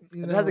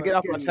 I have to get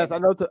off my chest. I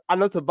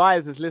know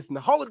Tobias is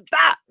listening. Hold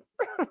that.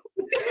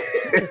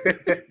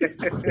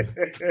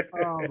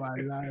 Oh my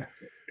life.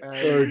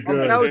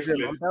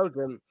 On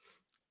Belgium.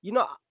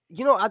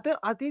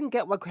 I didn't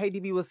get what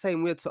KDB was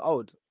saying. We're too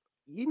old.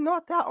 You're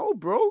not that old,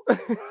 bro.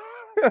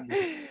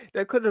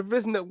 They could have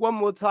risen it one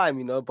more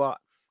time, but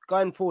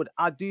going forward,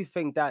 I do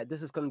think that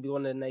this is going to be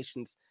one of the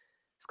nations.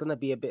 It's going to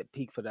be a bit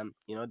peak for them.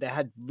 They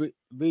had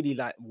really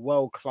like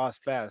world-class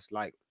players,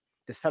 like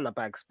the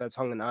centre-backs,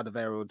 Vertonghen and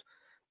Alderweireld,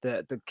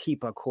 the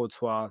keeper,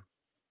 Courtois,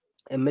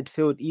 in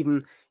midfield,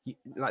 even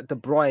like De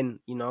Bruyne,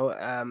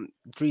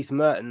 Dries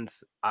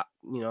Mertens,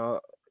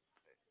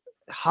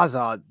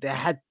 Hazard. They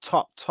had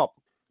top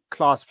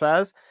class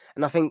players.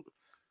 And I think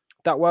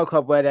that World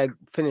Cup where they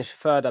finished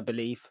third, I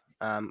believe,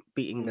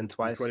 beat England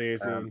twice.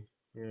 2018.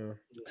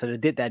 So they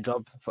did their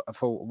job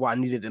for what I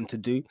needed them to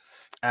do.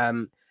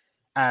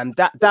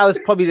 That was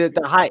probably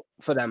the height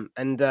for them,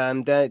 and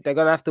they're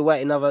gonna have to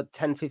wait another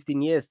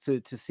 10-15 years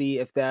to see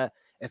if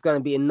it's going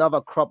to be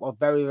another crop of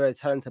very, very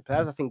talented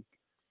players. I think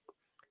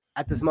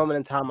at this moment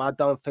in time, I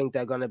don't think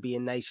they're going to be a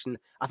nation.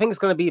 I think it's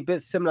going to be a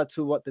bit similar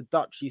to what the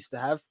Dutch used to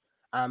have,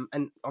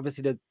 and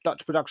obviously the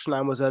Dutch production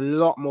line was a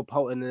lot more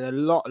potent and a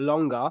lot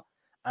longer.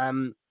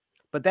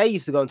 But they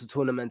used to go into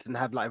tournaments and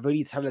have like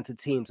really talented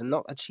teams and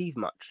not achieve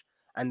much,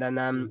 and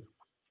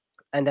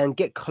then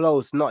get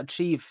close, not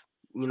achieve.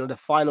 The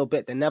final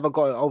bit, they never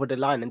got it over the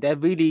line, and they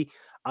really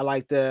are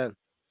like they're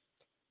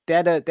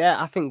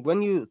I think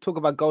when you talk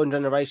about golden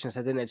generations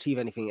that didn't achieve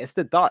anything, it's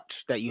the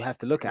Dutch that you have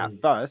to look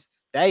at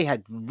first. They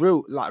had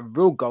real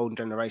golden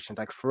generations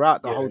like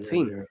throughout the whole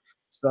team. Yeah.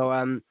 So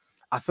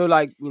I feel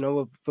like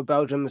for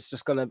Belgium, it's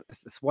just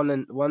it's one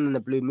in the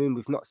blue moon.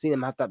 We've not seen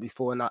them have that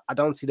before, and I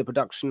don't see the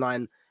production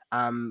line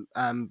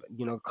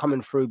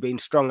coming through being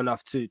strong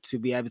enough to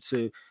be able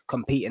to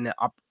compete in the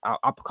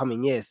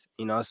upcoming years.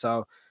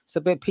 So. It's a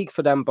bit peak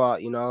for them,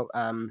 but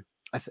I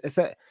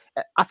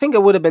think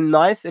it would have been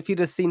nice if you'd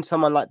have seen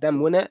someone like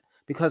them win it,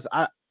 because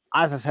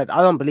as I said,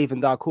 I don't believe in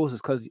dark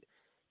horses, because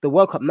the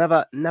World Cup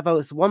never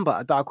was won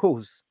by a dark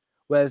horse.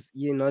 Whereas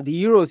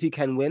the Euros you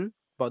can win,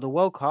 but the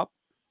World Cup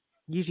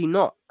usually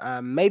not.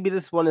 Maybe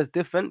this one is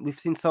different. We've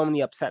seen so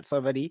many upsets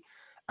already,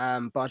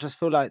 but I just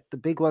feel like the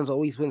big ones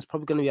always win. It's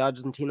probably going to be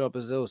Argentina or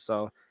Brazil.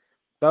 So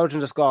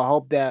Belgium just gotta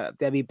hope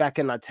they'll be back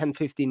in like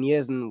 10-15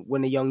 years and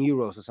win a young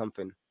Euros or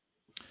something.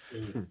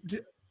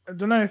 I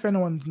don't know if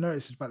anyone's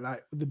noticed, but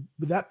like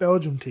with that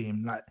Belgium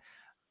team, like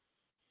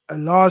a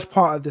large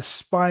part of the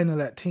spine of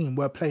that team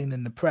were playing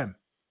in the Prem,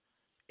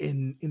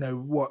 in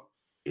what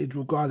is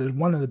regarded as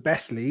one of the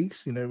best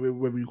leagues,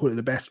 whether you call it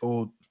the best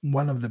or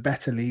one of the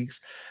better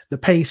leagues. The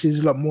pace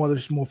is a lot more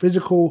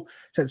physical,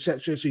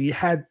 etc. So you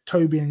had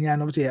Toby and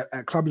Jan, obviously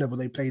at club level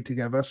they played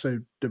together, so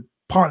the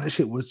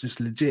partnership was just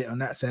legit on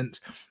that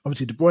sense.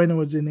 Obviously, De Bruyne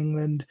was in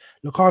England,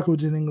 Lukaku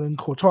was in England,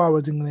 Courtois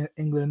was in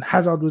England,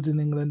 Hazard was in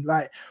England.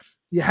 Like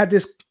you had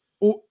this,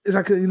 it's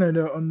like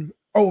the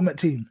ultimate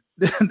team,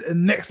 the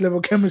next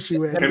level chemistry.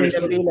 Where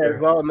Dembele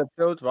as well in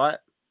midfield, right?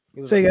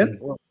 Say again.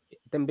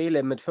 Dembele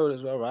in midfield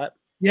as well, right?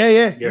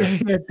 Yeah.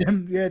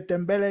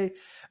 Dembele,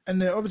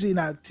 and then obviously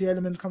now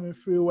Tielemans coming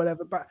through, or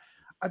whatever. But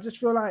I just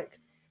feel like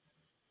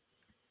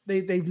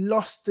they've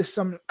lost this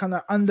some kind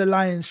of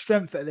underlying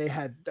strength that they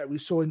had that we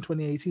saw in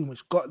 2018,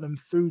 which got them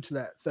through to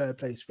that third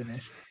place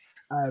finish.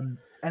 And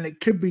it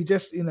could be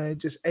just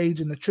just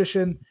age and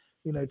attrition.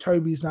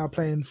 Toby's now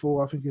playing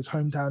for, I think, his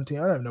hometown team.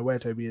 I don't know where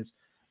Toby is.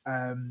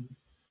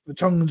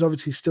 Vertonghen's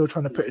obviously still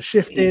trying to put a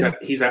shift in.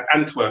 He's at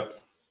Antwerp.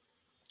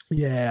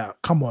 Yeah,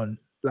 come on.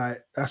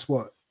 Like, that's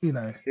what, I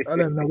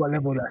don't know what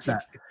level that's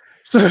at.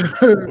 So,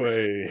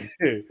 Boy.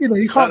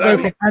 you can't go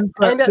from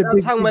Antwerp Ain't that to that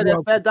big time where there's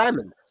world. bare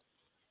diamonds?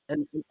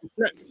 And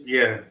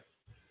Yeah,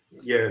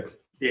 it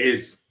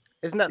is.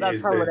 isn't that It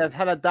is time where there. there's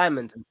hella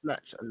diamonds and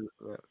Snatch? And,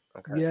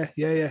 okay. Yeah.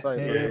 Sorry, yeah. bro,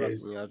 Yeah, but, it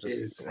is. you know, It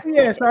is.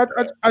 Yeah, so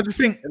I just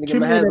think Let me get too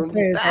my many of hand their on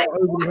players that.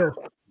 are over the hill.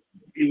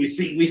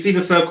 We see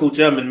the circle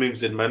German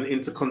moves in, man.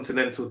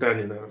 Intercontinental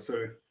Danny now,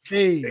 so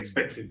Hey,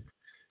 expected.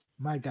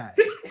 my guy.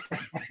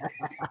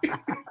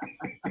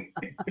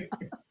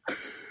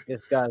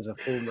 This guy's a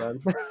fool,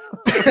 man.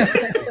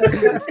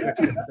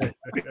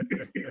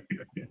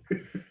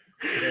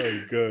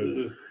 Oh,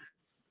 God.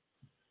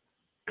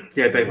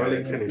 Yeah, Dave, I'll let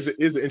you finish. It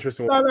is an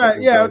interesting No,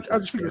 one. yeah, I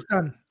just think it's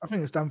done. I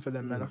think it's done for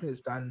them, man. I think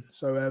it's done.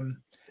 So,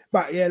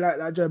 but yeah,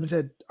 like German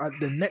said,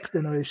 the next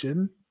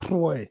generation,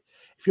 boy,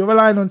 if you're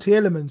relying on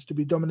Tielemans to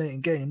be dominating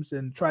games,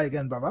 then try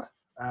again, brother.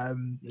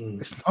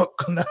 It's not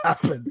gonna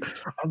happen.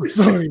 I'm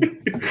sorry.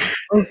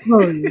 It's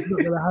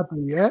not gonna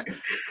happen. Yeah.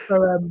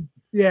 So,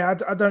 yeah,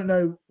 I don't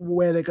know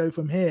where they go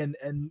from here,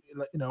 and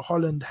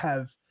Holland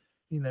have.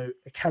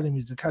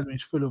 Academies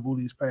full of all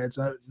these players.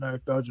 I don't know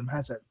if Belgium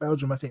has that.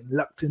 Belgium, I think,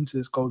 lucked into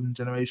this golden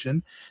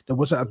generation. There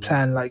wasn't a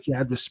plan like you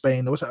had with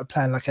Spain. There wasn't a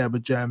plan like you had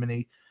with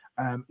Germany.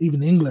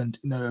 Even England,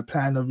 a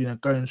plan of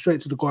going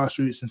straight to the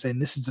grassroots and saying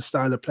this is the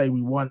style of play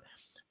we want.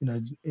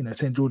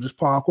 St. George's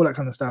Park, all that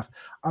kind of stuff.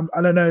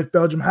 I don't know if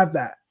Belgium have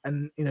that.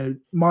 And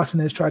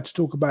Martinez tried to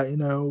talk about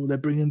they're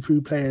bringing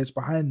through players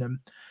behind them,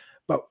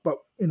 but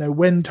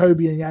when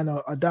Toby and Jan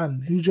are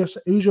done, who's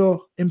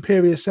your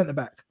imperious centre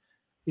back?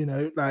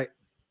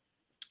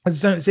 I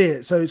just don't see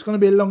it. So it's going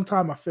to be a long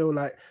time, I feel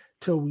like,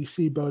 till we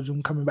see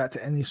Belgium coming back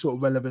to any sort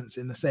of relevance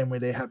in the same way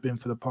they have been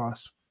for the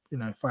past,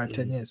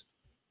 5-10 years.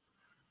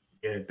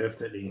 Yeah,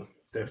 definitely.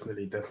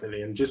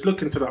 And just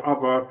looking to the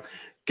other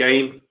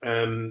game,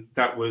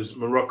 that was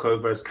Morocco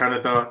versus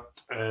Canada.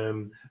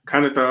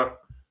 Canada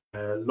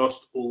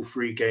lost all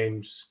 3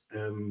 games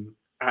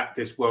at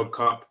this World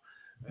Cup.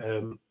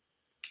 I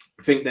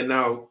think they're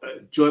now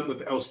joint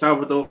with El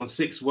Salvador on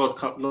 6 World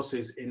Cup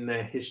losses in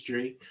their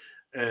history.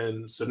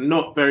 So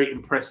not very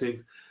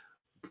impressive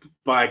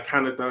by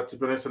Canada, to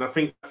be honest. And I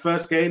think the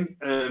first game,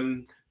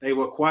 they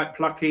were quite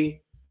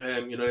plucky.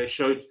 They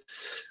showed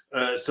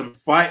some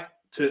fight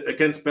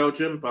against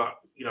Belgium, but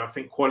I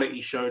think quality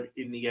showed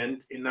in the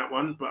end in that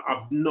one. But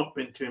I've not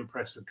been too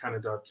impressed with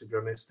Canada, to be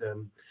honest.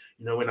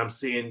 When I'm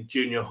seeing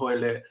Junior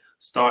Hoilett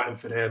starting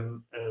for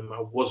them,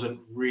 I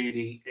wasn't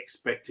really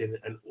expecting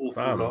an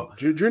awful lot.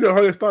 Junior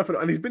Hoilett started for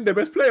them, and he's been their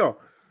best player.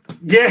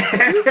 Yeah,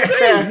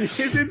 it's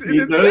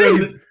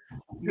insane.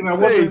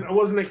 I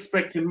wasn't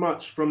expecting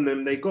much from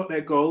them. They got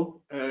their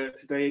goal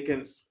today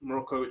against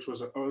Morocco, which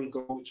was an own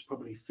goal, which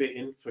probably fit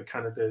in for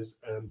Canada's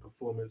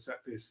performance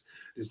at this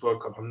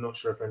World Cup. I'm not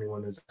sure if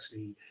anyone has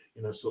actually,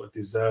 sort of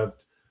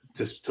deserved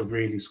to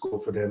really score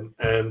for them.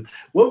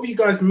 What have you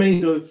guys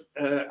made of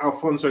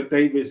Alphonso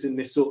Davies in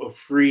this sort of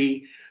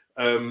free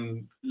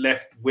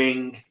left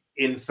wing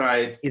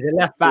inside? He's a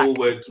left back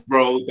forward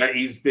role that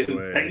he's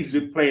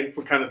been playing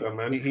for Canada,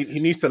 man. He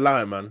needs to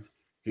lie, man.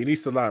 He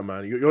needs to lie,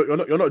 man.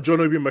 You're not John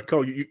Obi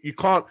Mikel. You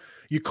can't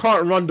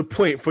run the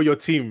point for your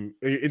team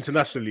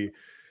internationally.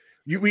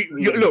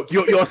 Look,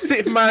 you're a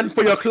 6th man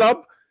for your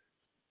club.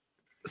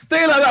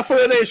 Stay like that for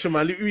your nation,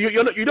 man.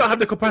 You don't have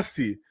the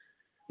capacity.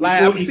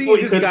 Like I'm seeing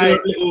this guy.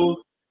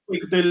 We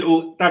could do a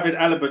little David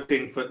Alaba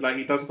thing for like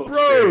he does for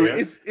Australia. Bro,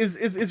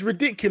 it's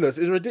ridiculous.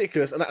 It's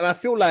ridiculous, and I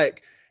feel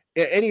like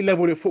at any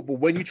level of football,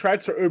 when you try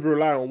to over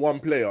rely on one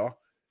player,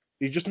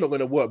 it's just not going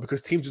to work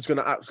because teams are going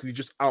to actually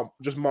just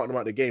mark them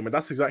out the game, and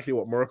that's exactly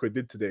what Morocco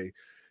did today.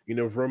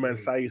 With Romain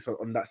Saïss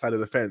on that side of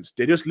the fence,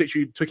 they just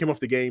literally took him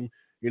off the game.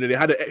 They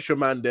had an extra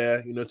man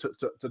there,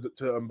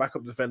 to back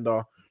up the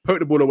defender, poke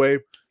the ball away,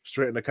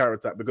 straight in the counter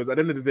attack. Because at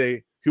the end of the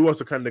day, who else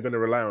are kind of going to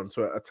rely on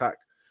to attack?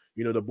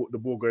 The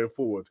ball going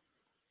forward.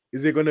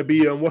 Is it going to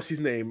be what's his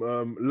name?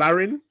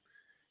 Larin?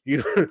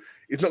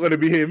 It's not going to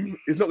be him.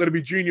 It's not going to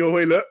be Junior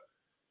Hoilett.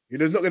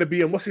 It's not going to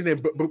be what's his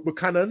name?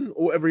 Buchanan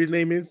or whatever his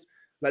name is.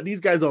 Like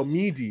these guys are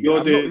meaty. I'm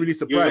not really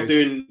surprised.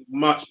 You're doing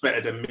much better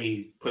than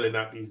me pulling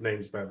out these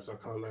names, Babs. I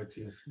can't lie to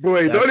you.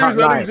 Boy, the only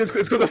reason I know these names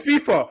is because of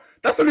FIFA.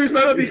 That's the only reason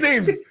I know these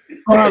names.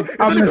 I'm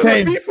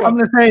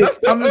the same. That's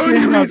the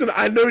only reason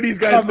I know these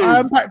guys' names. I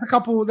unpacked a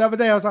couple the other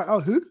day. I was like, oh,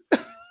 who?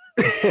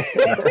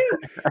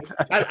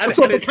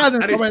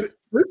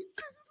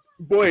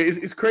 Boy,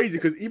 it's crazy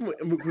because even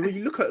when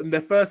you look at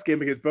their first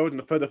game against Belgium,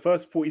 for the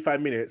first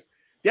 45 minutes,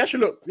 they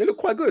look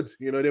quite good.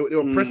 They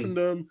were pressing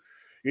them.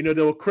 They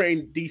were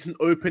creating decent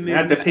openings. They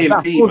had the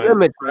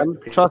PMP, man.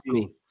 Trust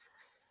me.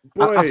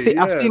 Boy, I've seen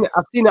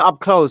it up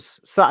close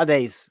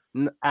Saturdays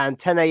and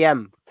 10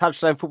 a.m.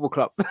 Touchline Football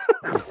Club.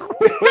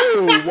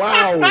 Oh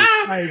wow!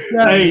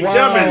 Hey,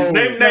 German,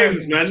 name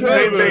names, man.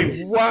 Name names.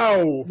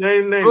 Wow.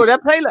 Name names. Bro, they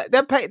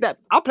play that.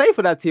 I'll play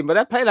for that team, but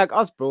they play like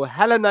us, bro.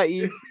 Hella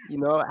nutty,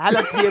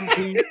 hella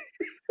PMP.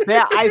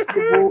 They're ice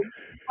football.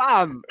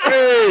 Bam.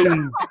 Hey,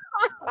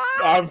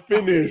 I'm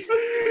finished.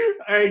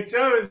 Hey,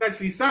 German's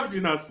actually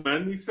savaging us,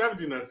 man. He's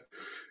savaging us.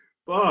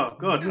 Oh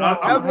God!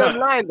 Tell me I'm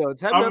lying though.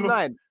 Tell me I'm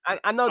lying.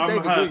 I know I'm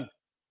David hurt.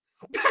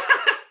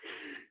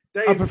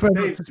 I prefer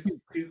not Dave, to speak.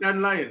 is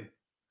Dan lying?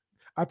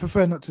 I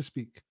prefer not to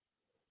speak.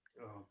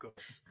 Oh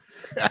gosh.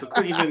 So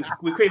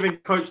we couldn't even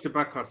coach to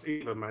back us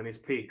either, man. It's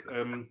peak.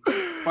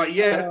 But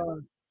yeah.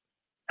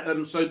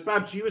 So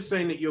Babs, you were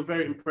saying that you're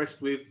very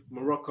impressed with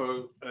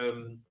Morocco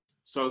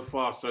so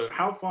far. So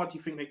how far do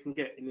you think they can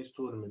get in this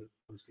tournament?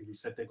 Obviously, we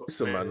said they got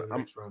Spain in the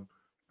next round.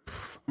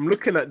 I'm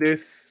looking at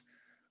this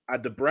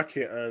at the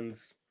bracket, and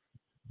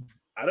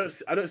I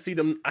don't see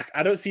them.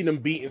 I don't see them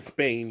beating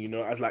Spain. You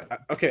know, as like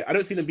okay, I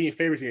don't see them being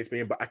favorites against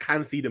Spain, but I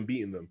can see them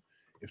beating them,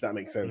 if that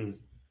makes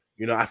sense.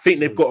 You know, I think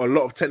they've got a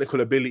lot of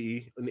technical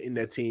ability in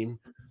their team,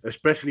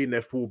 especially in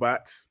their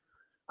fullbacks.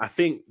 I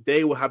think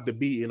they will have the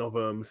beating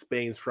of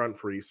Spain's front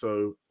three.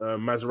 So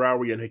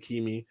Mazraoui and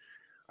Hakimi.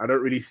 I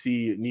don't really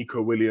see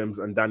Nico Williams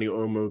and Dani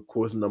Olmo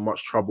causing them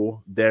much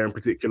trouble there in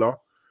particular.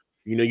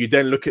 You know, you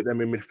then look at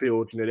them in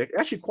midfield. You know, they're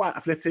actually quite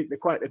athletic. They've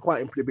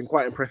been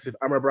quite impressive.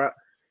 Amrabat,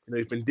 you know,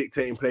 he's been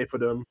dictating play for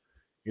them.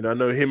 You know, I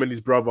know him and his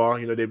brother.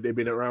 You know, they've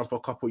been around for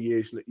a couple of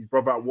years. His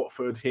brother at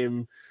Watford,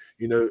 him,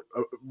 you know,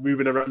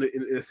 moving around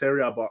in this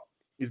area, but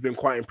he's been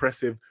quite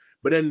impressive.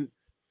 But then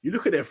you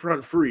look at their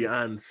front three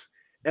and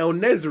El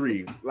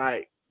Nesri,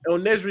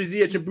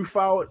 Ziyech and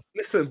Buffal.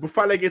 Listen,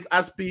 Buffal against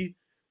Aspi,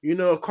 you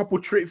know, a couple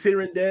tricks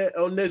here and there.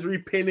 El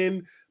Nesri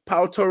pinning,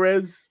 Pau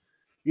Torres,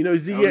 you know,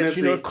 Ziyech,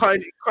 you know,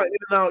 cutting in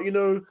and out, you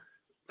know.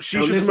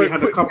 Shisha smoke,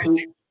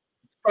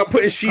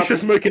 putting shisha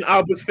smoke in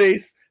Alba's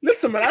face.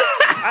 Listen, man,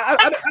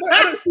 I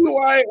don't see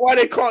why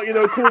they can't, you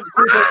know, cause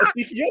a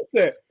DQS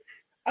there.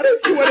 I don't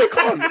see why they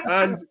can't.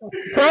 And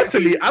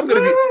personally, I'm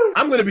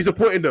gonna be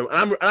supporting them.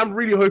 And I'm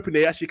really hoping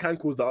they actually can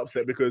cause the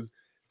upset, because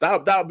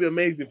that would be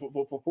amazing for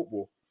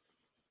football.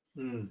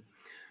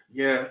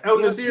 Yeah, El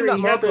Naziri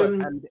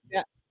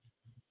had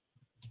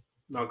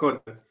No, go on.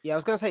 Yeah, I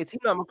was going to say,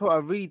 team like Morocco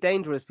are really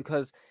dangerous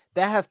because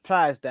they have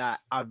players that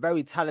are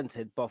very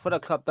talented, but for the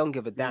club, don't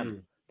give a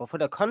damn. But for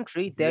the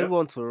country, they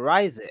want to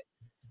rise it.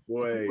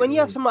 Boy, when you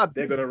have someone,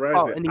 they're going to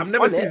rise it. I've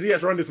never seen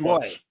Ziyech run this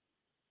much.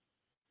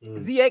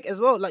 Ziyech as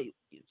well. Like,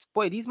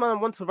 boy, these men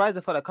want to rise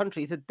it for the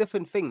country. It's a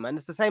different thing, man.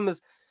 It's the same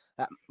as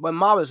when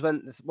Mahrez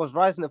was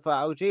rising it for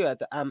Algeria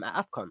at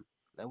AFCON.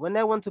 Like, when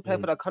they want to play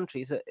for the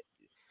country,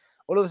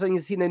 all of a sudden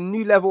you've seen a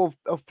new level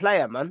of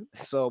player, man.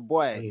 So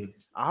boy,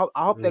 I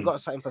hope they got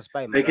something for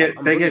Spain. Man.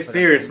 They get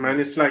serious, man.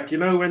 It's like, you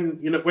know, when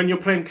you're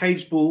playing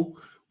cage ball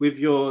with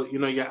your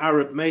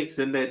Arab mates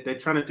and they're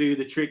trying to do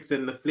the tricks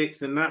and the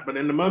flicks and that, but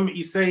in the moment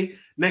you say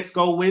next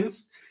goal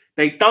wins,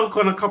 they dunk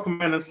on a couple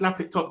men and slap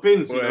it top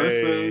bins, you know.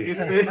 So it's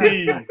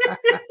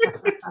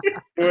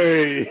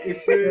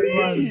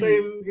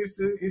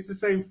the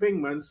same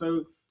thing, man.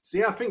 So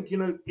yeah, I think, you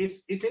know,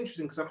 it's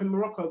interesting because I think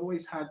Morocco have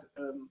always had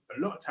a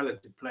lot of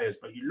talented players,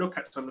 but you look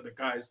at some of the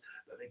guys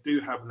that they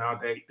do have now.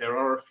 There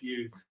are a few,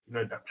 you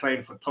know, that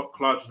playing for top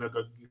clubs. You know,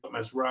 you got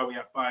Mazraoui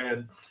at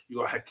Bayern, you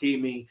got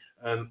Hakimi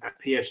at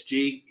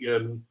PSG,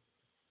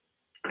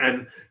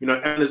 and you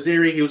know, El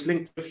Naziri, he was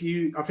linked to a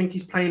few. I think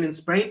he's playing in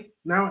Spain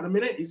now at the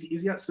minute. Is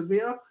he at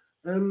Sevilla?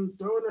 Do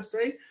I want to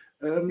say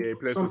he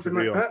plays something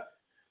like that?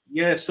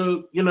 Yeah.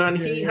 So, you know, and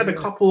he had a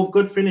couple of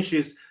good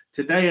finishes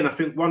today, and I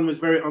think one was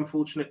very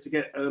unfortunate to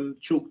get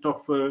chalked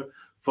off for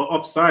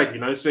offside, you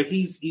know. So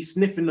he's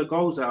sniffing the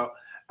goals out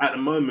at the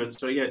moment.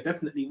 So yeah,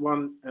 definitely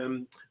one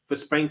for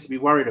Spain to be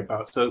worried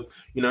about. So,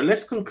 you know,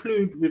 let's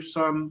conclude with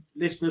some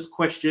listeners'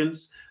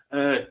 questions.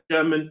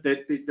 German,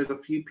 there's a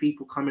few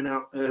people coming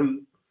out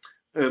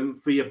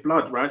for your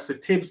blood, right? So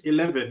Tibbs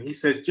 11, he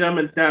says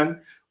German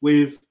Dan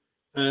with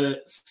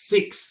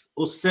 6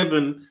 or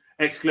 7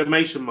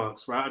 exclamation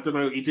marks, right? I don't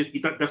know.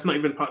 That's not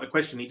even part of the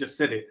question. He just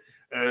said it.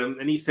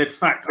 And he said,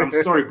 fact, I'm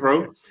sorry,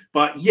 bro.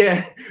 But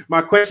yeah,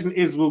 my question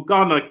is, will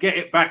Ghana get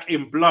it back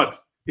in blood?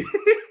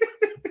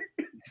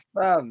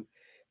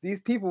 These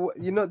people,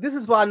 you know, this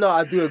is why I know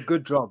I do a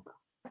good job.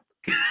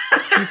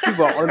 These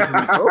people are onto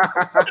me, bro.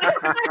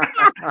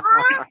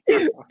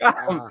 This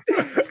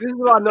is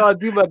why I know I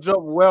do my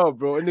job well,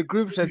 bro. In the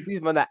group chat,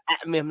 these men are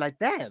at me. I'm like,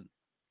 damn,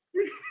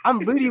 I'm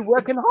really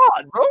working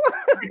hard, bro.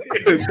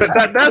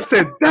 that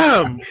said,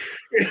 damn,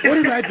 what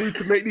did I do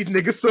to make these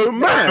niggas so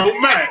mad? So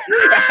mad.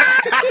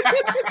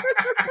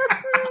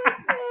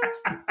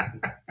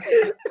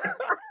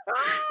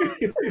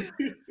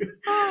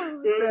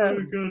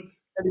 Oh, God.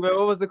 Anyway,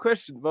 what was the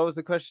question?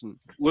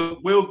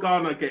 Will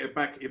Ghana get it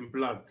back in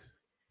blood?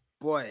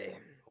 Boy,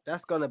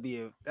 that's gonna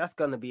be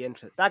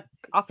interesting.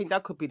 I think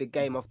that could be the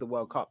game of the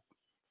World Cup.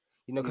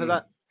 You know,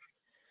 because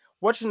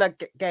watching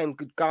that game,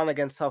 Ghana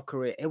against South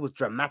Korea, it was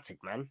dramatic,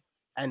 man.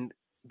 And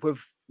with,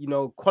 you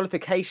know,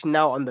 qualification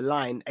now on the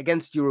line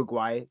against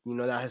Uruguay, you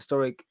know, that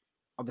historic,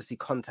 obviously,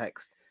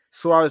 context.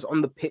 Suarez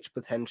on the pitch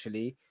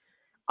potentially.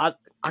 I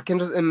can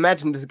just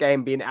imagine this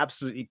game being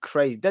absolutely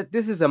crazy.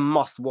 This is a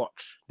must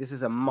watch. This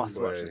watch.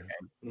 This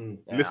game.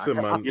 Yeah, listen,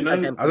 man. You know,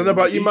 I don't know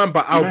about you, man,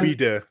 but I'll be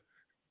there.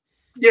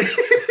 Yeah.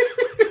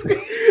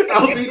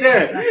 I'll be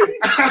there.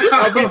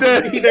 I'll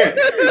be there.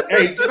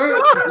 Hey, do you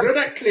know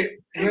that clip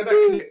You know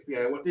that clip,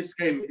 yeah. What this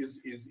game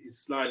is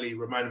slightly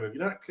reminding me of. You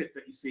know that clip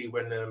that you see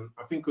when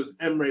I think it was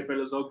Emre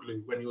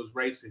Belözoğlu when he was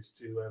racist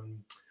to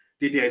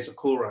Didier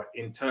Sakura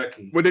in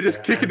Turkey. When they're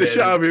just kicking the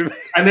shit out of him.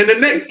 And then the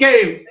next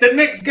game,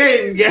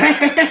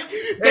 yeah,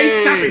 they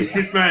savaged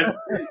this man.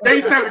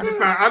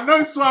 I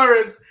know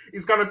Suarez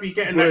is going to be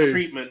getting that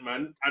treatment,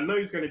 man. I know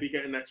he's going to be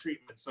getting that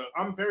treatment. So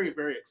I'm very,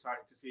 very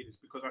excited to see this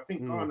because I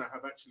think Ghana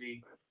have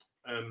actually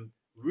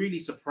really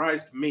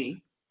surprised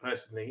me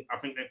personally. I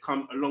think they've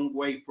come a long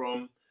way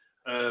from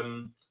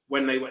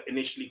when they were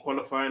initially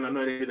qualifying. I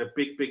know they did a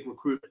big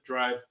recruitment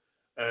drive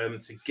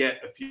to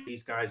get a few of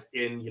these guys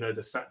in, you know,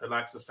 the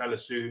likes of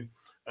Salisu,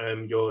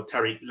 your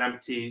Tariq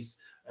Lampteys,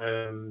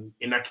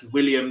 Inaki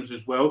Williams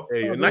as well.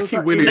 Hey,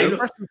 Inaki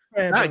Williams,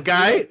 that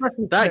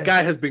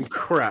guy has been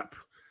crap.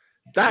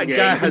 That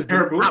guy has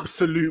been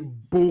absolute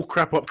bull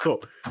crap up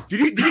top.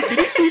 Did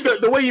you see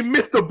the way he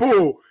missed the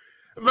ball?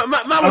 Man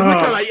was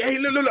looking like, hey,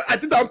 look, I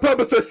did that on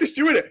purpose to assist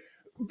you in it.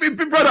 Big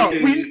brother,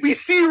 we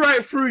see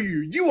right through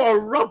you. You are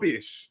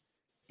rubbish.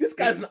 This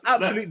guy's an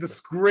absolute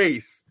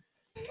disgrace.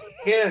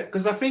 Yeah,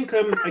 because I think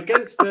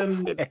against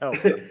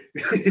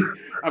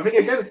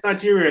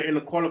Nigeria in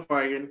the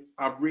qualifying,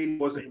 I really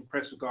wasn't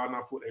impressed with Ghana.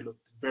 I thought they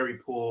looked very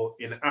poor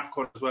in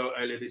AFCON as well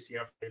earlier this year.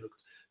 I think they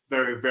looked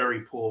very,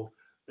 very poor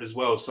as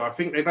well. So I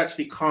think they've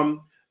actually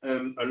come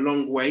a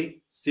long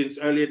way since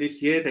earlier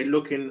this year. They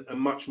look in a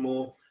much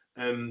more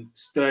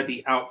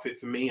sturdy outfit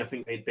for me. I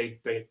think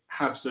they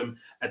have some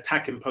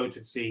attacking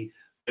potency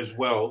as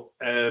well.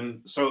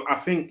 So I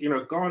think, you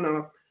know,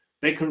 Ghana,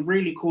 they can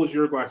really cause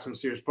Uruguay some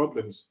serious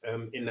problems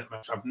in that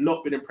match. I've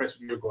not been impressed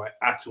with Uruguay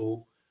at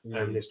all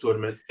this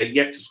tournament. They're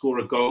yet to score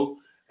a goal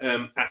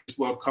at this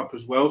World Cup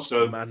as well.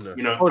 So, madness.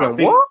 You know, I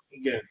think, what?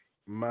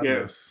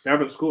 Madness. They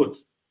haven't scored.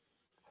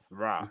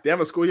 Right. They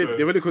haven't scored yet.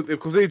 They've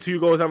conceded 2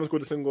 goals, haven't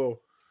scored a single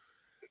goal.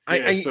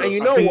 And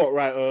you know what,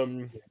 right?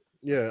 And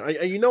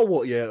you know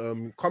what,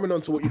 coming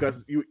on to what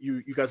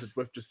you guys have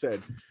both just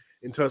said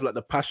in terms of like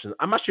the passion,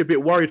 I'm actually a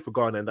bit worried for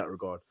Ghana in that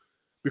regard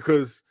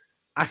because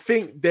I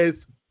think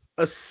there's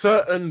a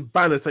certain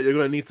balance that you're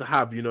going to need to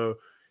have, you know,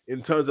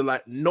 in terms of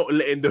like not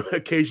letting the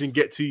occasion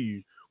get to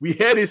you. We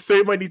hear this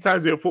so many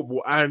times in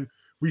football and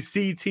we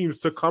see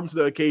teams succumb to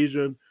the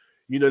occasion,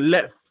 you know,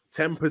 let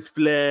tempers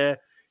flare,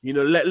 you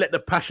know, let the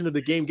passion of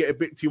the game get a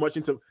bit too much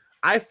into.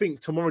 I think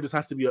tomorrow just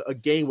has to be a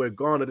game where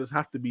Ghana just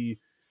have to be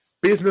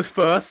business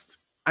first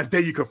and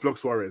then you can flog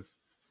Suarez.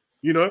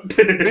 You know,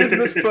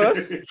 business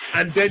first,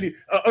 and then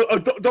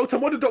Dr.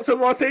 What did Dr.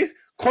 Mar says?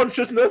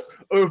 Consciousness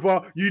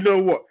over, you know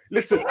what?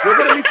 Listen, we're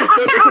going to need to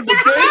focus on the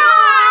game,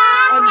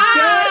 and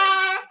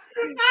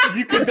then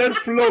you can then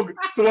flog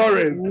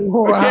Suarez.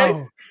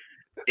 Okay?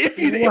 If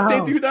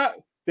they do that,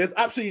 there's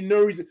absolutely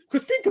no reason.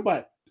 Because think about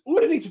it, all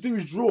they need to do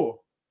is draw.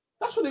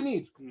 That's what they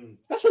need.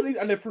 That's what they need,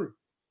 and they're through.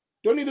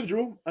 Don't need a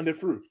draw, and they're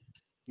through.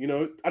 You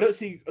know, I don't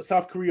see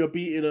South Korea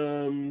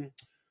beating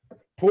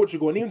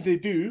Portugal, and even if they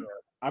do,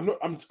 I'm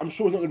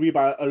sure it's not going to be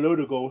by a load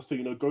of goals to,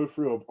 you know, go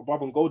through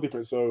above on goal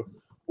difference. So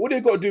all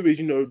they've got to do is,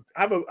 you know,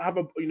 have a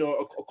you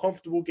know, a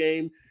comfortable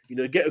game, you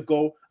know, get a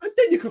goal, and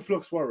then you can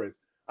flog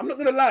Suarez. I'm not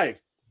going to lie.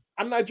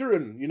 I'm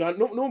Nigerian. You know,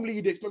 normally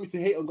you'd expect me to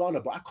hate on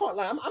Ghana, but I can't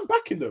lie. I'm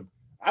backing them.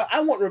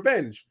 I want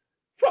revenge.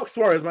 Flog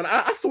Suarez, man.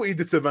 I saw what he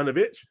did to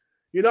Ivanovic.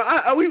 You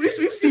know,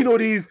 we've seen all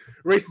these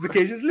racist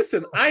occasions.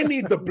 Listen, I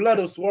need the blood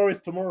of Suarez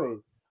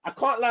tomorrow. I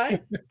can't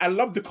lie. I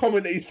love the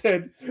comment that he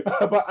said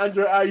about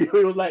Andre Ayew.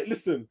 He was like,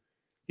 listen,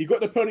 he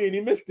got the penalty and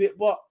he missed it,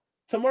 but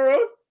tomorrow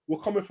we're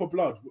coming for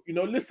blood. You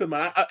know, listen,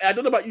 man, I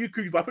don't know about you,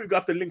 Kuz, but I think we're going to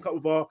have to link up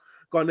with our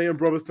Ghanaian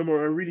brothers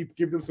tomorrow and really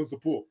give them some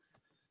support.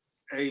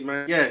 Hey,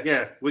 man,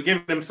 yeah, we're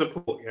giving them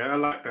support. Yeah, I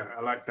like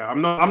that.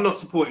 I'm not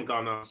supporting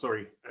Ghana.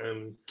 Sorry.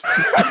 I'm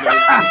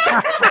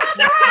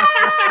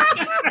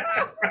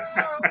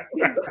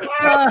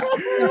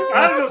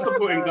not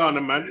supporting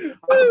Ghana, man.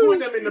 I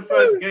supported them in the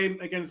first game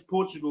against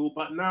Portugal,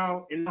 but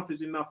now enough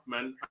is enough,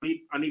 man.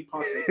 I need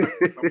Partey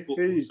back on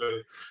football, so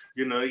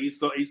you know he's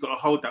got to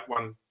hold that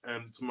one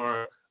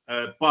tomorrow.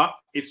 But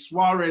if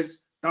Suarez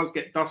does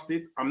get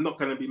dusted, I'm not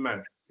going to be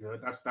mad. You know,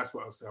 that's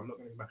what I'll say. I'm not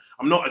going to be mad.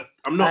 I'm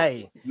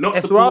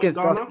not supporting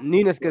Ghana.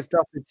 Nunes gets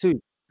dusted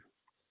too.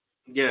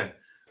 Yeah.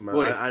 Man,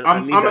 Boy,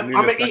 I'm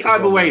gonna eat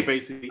either way, man.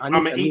 basically. I'm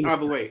gonna eat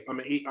either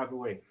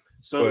way.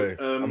 So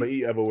I'm gonna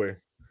eat either way.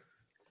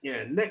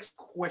 Yeah. Next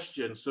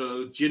question.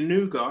 So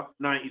Januga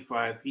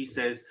 95. He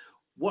says,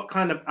 "What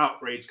kind of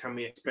outrage can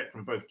we expect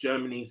from both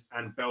Germany's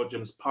and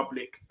Belgium's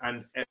public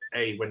and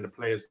FA when the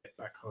players get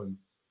back home?"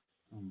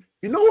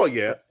 You know what?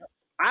 Yeah,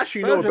 I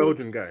actually know a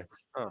Belgian guy.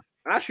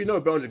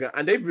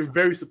 And they've been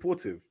very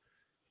supportive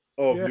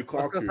of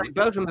Lukaku.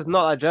 Belgium is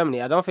not like Germany.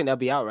 I don't think they'll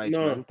be outraged.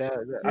 No. Man.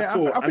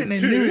 I think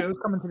they knew it was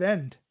coming to the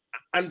end.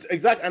 And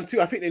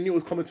two, I think they knew it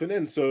was coming to an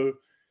end. So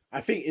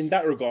I think in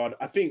that regard,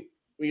 I think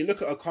when you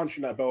look at a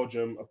country like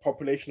Belgium, a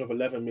population of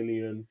 11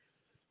 million,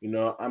 you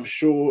know, I'm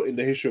sure in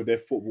the history of their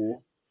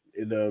football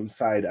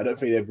side, I don't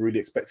think they've really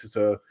expected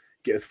to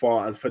get as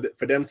far as for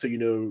them to, you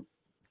know,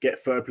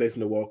 get third place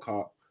in the World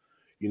Cup,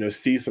 you know,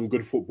 see some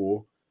good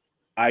football.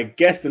 I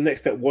guess the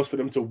next step was for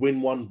them to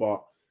win one,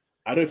 but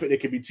I don't think they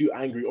can be too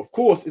angry. Of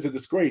course, it's a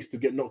disgrace to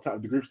get knocked out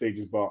of the group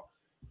stages, but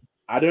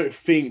I don't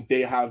think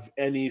they have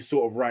any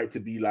sort of right to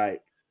be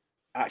like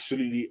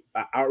actually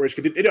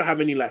outraged. They don't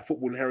have any like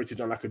football heritage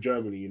unlike a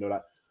Germany. You know,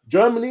 like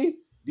Germany,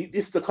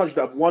 this is a country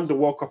that have won the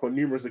World Cup on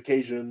numerous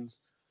occasions.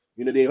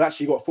 You know, they've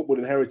actually got football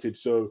and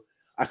heritage, so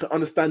I can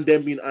understand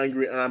them being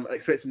angry, and I'm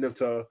expecting them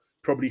to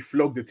probably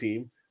flog the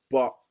team.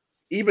 But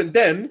even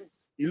then,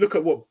 you look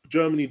at what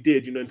Germany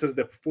did, you know, in terms of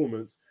their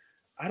performance,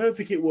 I don't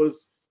think it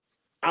was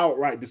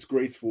outright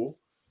disgraceful.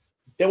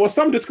 There was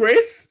some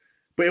disgrace,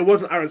 but it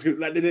wasn't outright.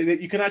 Like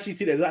you can actually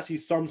see there's actually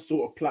some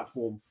sort of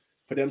platform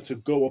for them to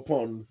go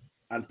upon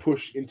and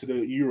push into the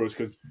Euros,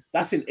 because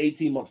that's in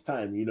 18 months'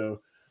 time. You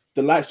know,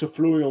 the likes of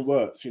Florian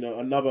Wirtz, you know,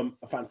 another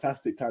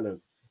fantastic talent.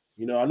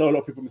 You know, I know a lot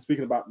of people have been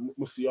speaking about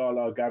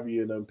Musiala,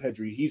 Gavi, and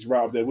Pedri. He's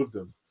right up there with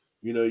them.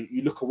 You know,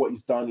 you look at what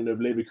he's done, you know,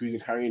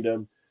 Leverkusen carrying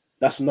them.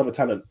 That's another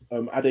talent.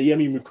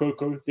 Adeyemi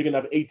Mukoko, they're going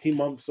to have 18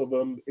 months of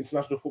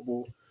international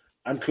football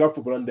and club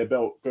football on their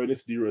belt going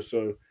into the Euros.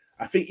 So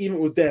I think even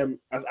with them,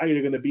 as angry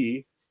they're going to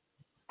be,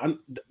 and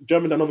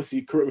Germany, and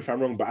obviously, correct me if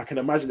I'm wrong, but I can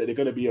imagine that they're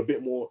going to be a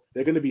bit more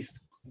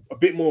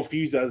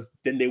enthused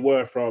than they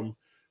were from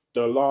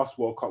the last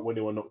World Cup when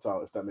they were knocked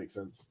out, if that makes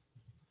sense.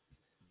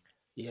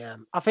 Yeah,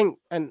 I think,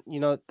 and you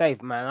know,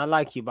 Dave, man, I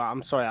like you, but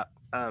I'm sorry.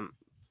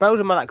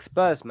 Belgium are like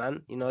Spurs,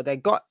 man. You know, they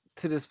got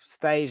to this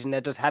stage and they're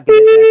just happy.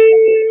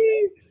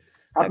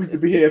 Happy to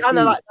be here. It's kind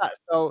of like that.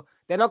 So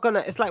they're not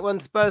gonna. It's like when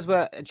Spurs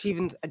were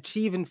achieving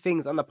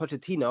things under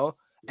Pochettino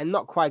and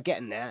not quite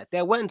getting there.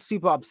 They weren't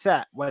super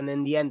upset when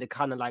in the end it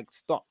kind of like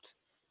stopped,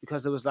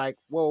 because it was like,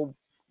 well,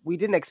 we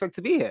didn't expect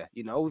to be here.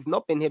 You know, we've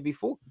not been here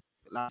before.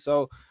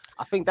 So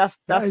I think that's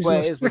where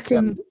it is.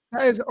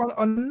 That is on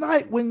a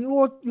night when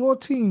your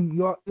team,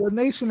 your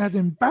nation has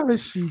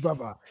embarrassed you,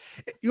 brother.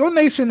 Your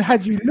nation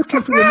had you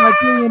looking for your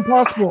Nigerian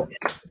passport.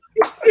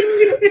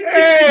 Hey,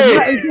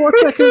 that is your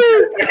second.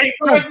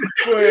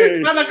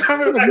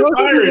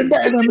 You're even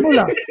better than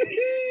Muller.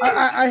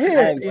 I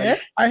hear it, yeah,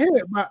 I hear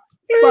it, but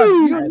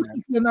you're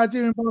looking for your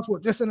Nigerian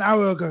passport just an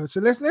hour ago. So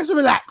let's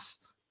relax.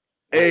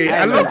 Hey,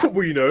 I love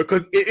football, you know,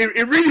 because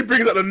it really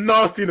brings out the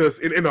nastiness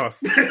in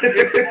us.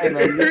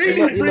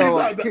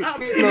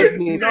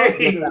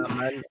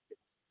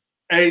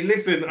 Hey,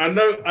 listen, I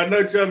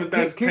know German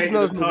Dan's paid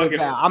the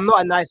target. I'm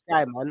not a nice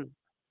guy, man.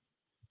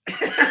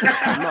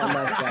 I'm not a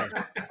nice guy.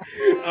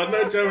 I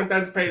know German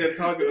Dan's paid the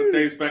target of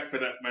Dave's back for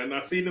that, man.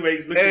 I've seen the way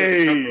he's looking at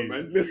the camera,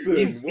 man. Listen,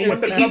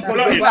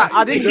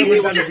 I didn't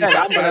hear what you said.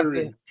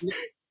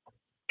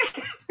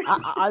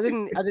 I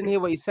didn't hear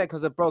what you said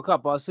because it broke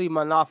up, but I saw you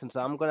man laughing, so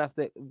I'm gonna have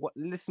to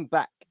listen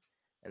back.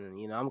 And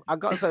you know, I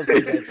got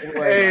something.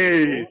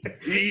 Hey,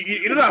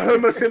 you know that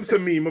Homer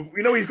Simpson meme?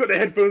 You know, he's got the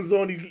headphones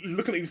on, he's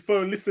looking at his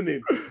phone,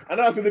 listening. And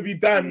that's gonna be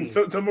Dan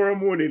tomorrow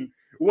morning,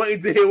 wanting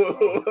to hear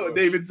what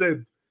David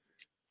said.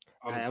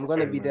 I'm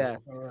gonna be there.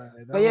 Right,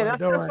 but yeah,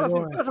 that's what I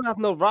don't have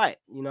no right.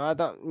 You know, I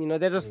don't. You know,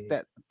 they're just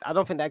that. I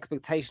don't think the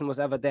expectation was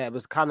ever there. It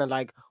was kind of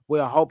like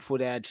we're hopeful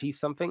they achieve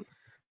something.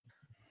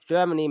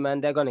 Germany,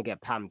 man, they're gonna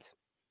get pammed.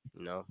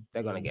 You know,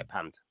 they're gonna get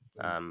pammed.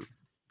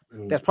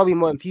 There's probably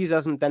more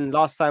enthusiasm than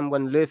last time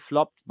when Löw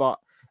flopped, but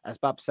as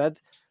Bab said,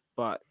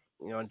 but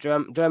you know,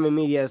 German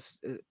media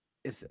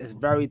is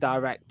very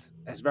direct.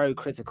 It's very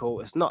critical.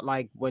 It's not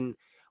like when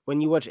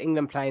you watch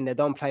England playing, they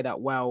don't play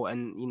that well,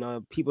 and you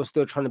know, people are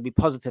still trying to be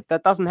positive.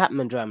 That doesn't happen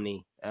in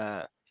Germany.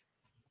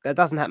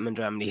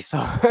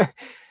 So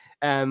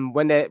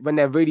when they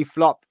really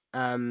flop,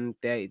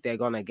 they're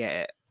gonna get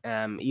it.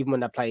 Even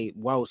when they play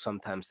well,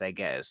 sometimes they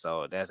get it.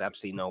 So there's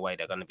absolutely no way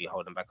they're going to be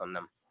holding back on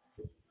them.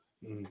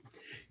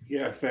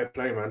 Yeah, fair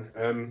play,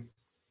 man.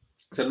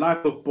 So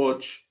Life of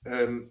Bodge,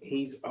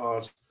 he's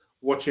asked,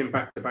 watching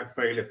back-to-back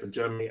failure for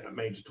Germany at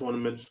major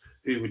tournaments,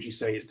 who would you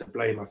say is to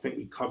blame? I think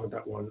we covered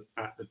that one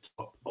at the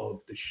top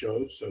of the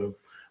show, so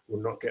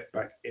we'll not get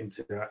back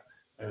into that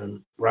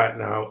right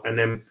now. And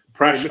then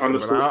Prash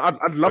underscore.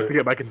 I'd love to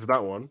get back into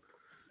that one.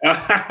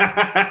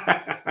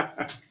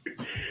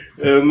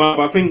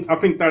 I think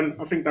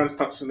Dan's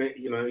touched on it.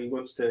 You know, he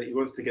wants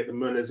to get the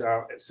Mullers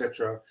out,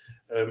 etc.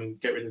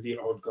 Get rid of the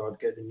old guard,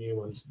 get the new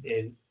ones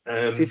in.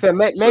 To be fair,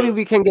 maybe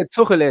we can get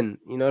Tuchel in.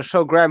 You know,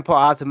 show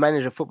Grandpa how to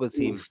manage a football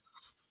team.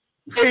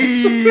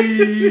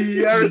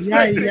 Hey, I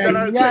respect it.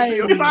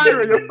 You're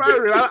firing.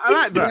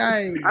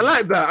 I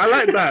like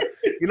that.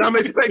 You know, I'm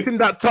expecting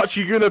that Touch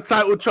Uguna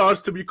title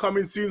charge to be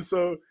coming soon.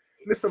 So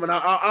listen, man,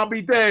 I'll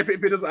be there if it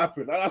doesn't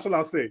happen. That's what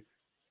I'll say.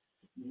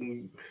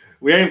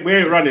 We ain't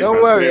running.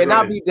 Don't worry, and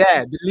I'll be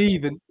there.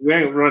 Believing. We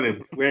ain't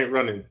running.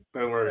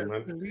 Don't worry,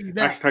 man.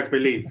 Hashtag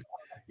believe.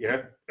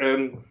 Yeah.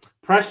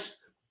 Prash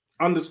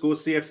underscore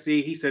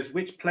CFC. He says,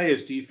 which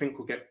players do you think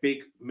will get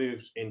big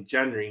moves in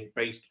January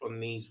based on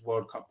these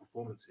World Cup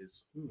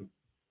performances? You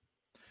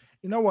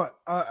know what?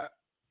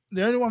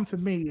 The only one for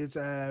me is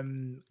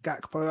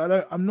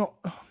Gakpo. I'm not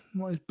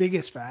his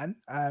biggest fan,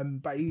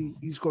 but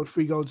he scored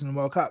 3 goals in the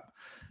World Cup.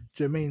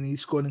 Do you know what I mean? He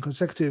scored in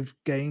consecutive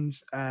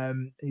games.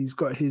 He's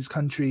got his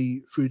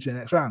country through to the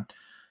next round.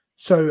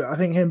 So I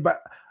think him, but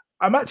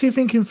I'm actually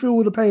thinking through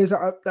all the players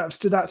that have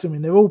stood out to me.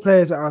 They're all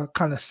players that are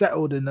kind of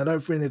settled, and I don't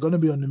think they're going to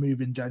be on the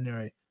move in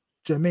January.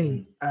 Do you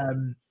know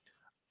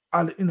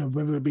what I mean?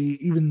 Whether it be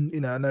even,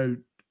 I know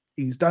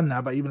he's done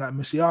now, but even like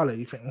Musiala,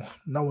 you think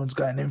no one's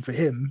going in for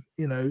him.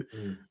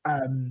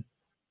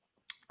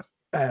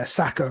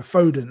 Saka,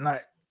 Foden,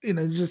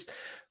 just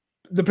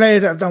the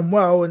players that have done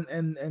well,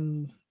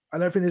 and I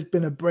don't think there's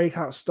been a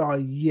breakout star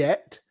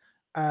yet.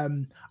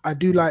 I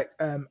do like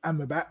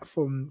Amrabat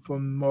from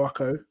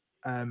Morocco.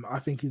 I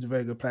think he's a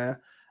very good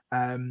player.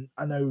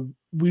 I know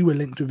we were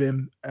linked with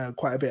him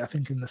quite a bit, I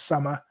think, in the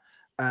summer.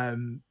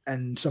 And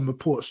some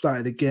reports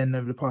started again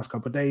over the past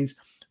couple of days.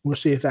 We'll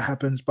see if that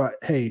happens. But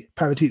hey,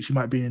 Paratici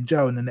might be in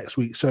jail in the next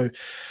week, so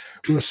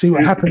we'll see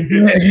what happens.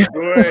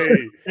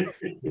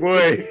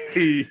 Boy.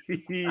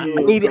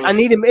 I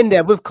need him in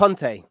there with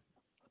Conte.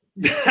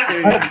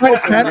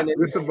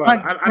 Listen,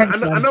 man,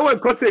 I know when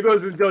Conte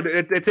goes in jail,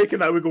 they're taking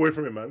that wig away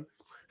from him, man.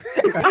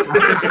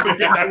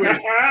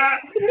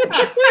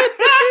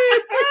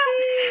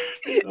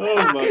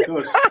 Oh my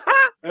gosh.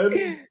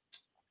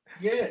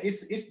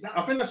 It's.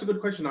 I think that's a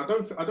good question. I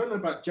don't know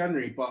about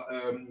January, but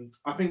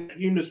I think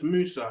Yunus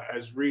Musa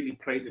has really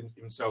played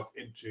himself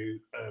into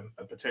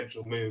a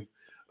potential move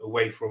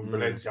away from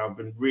Valencia. I've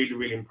been really,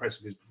 really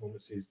impressed with his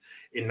performances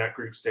in that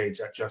group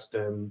stage at just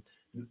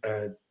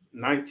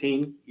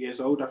 19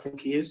 years old, I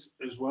think he is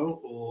as well,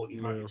 or he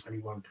might be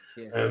 21.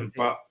 Yeah,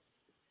 but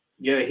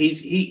yeah,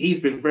 he's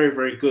been very,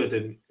 very good,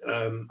 and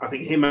I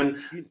think him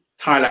and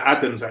Tyler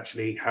Adams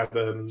actually have.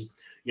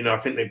 I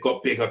think they've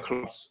got bigger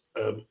clubs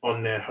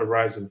on their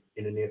horizon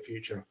in the near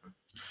future.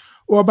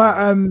 What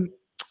about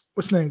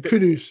what's his name?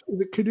 Kudus.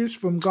 Is it Kudus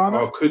from Ghana?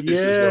 Oh,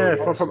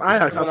 Kudus from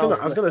Ajax. I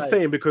was gonna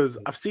say him because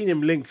I've seen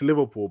him linked to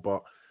Liverpool,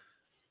 but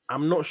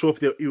I'm not sure if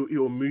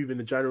he'll move in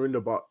the January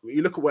window. But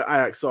you look at where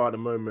Ajax are at the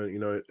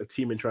moment. A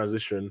team in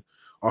transition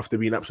after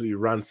being absolutely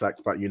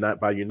ransacked by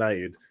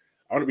United.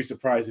 I wouldn't be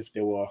surprised if they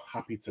were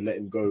happy to let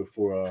him go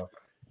for a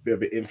bit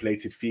of an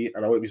inflated fee,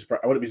 and I wouldn't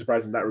be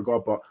surprised in that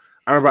regard. But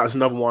Amrabat's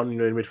another one, in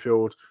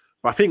midfield.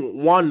 But I think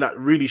one that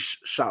really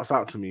shouts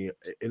out to me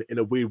in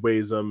a weird way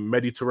is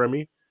Mehdi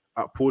Taremi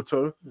at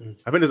Porto.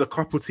 I think there's a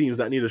couple teams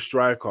that need a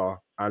striker,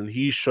 and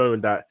he's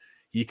shown that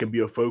he can be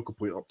a focal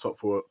point up top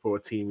for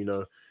a team.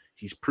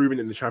 He's proven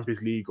it in the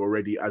Champions League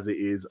already as it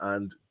is,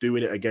 and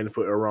doing it again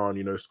for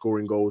Iran.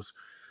 Scoring goals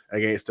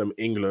against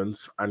England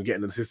and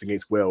getting an assist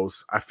against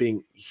Wales. I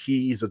think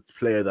he's a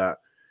player that,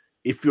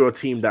 if you're a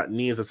team that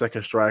needs a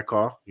second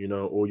striker,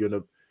 or you're in a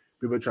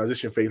bit of a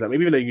transition phase, like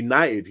maybe even a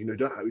United, we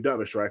don't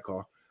have a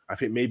striker. I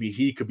think maybe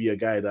he could be a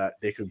guy that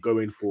they could go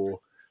in for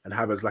and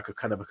have as like a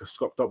kind of like a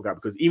stop guy.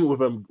 Because even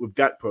with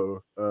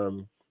Gakpo,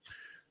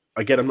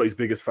 again, I'm not his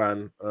biggest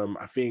fan.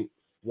 I think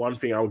one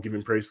thing I would give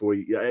him praise for,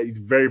 he's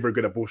very, very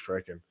good at ball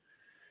striking.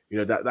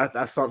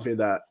 That's something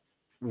that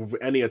with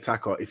any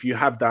attacker, if you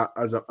have that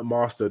as a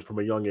mastered from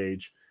a young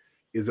age,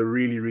 is a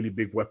really, really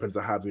big weapon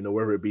to have.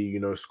 Whether it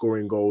be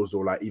scoring goals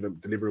or like even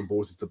delivering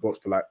balls into the box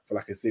for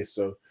assists.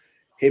 So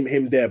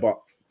him there, but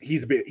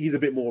he's a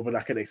bit more of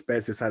an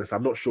expensive signing. So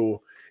I'm not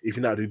sure if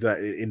you now do that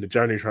in the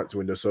January transfer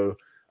window. So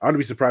I wouldn't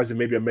be surprised if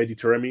maybe a Mehdi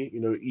Taremi,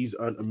 he's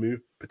earned a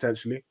move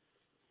potentially.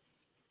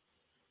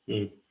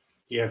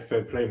 Yeah,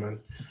 fair play, man.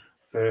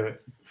 Fair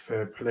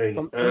play.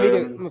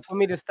 For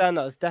me, the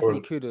standout is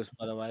definitely Kudus.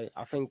 By the way,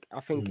 I think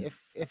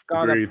if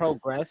Ghana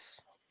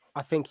progress,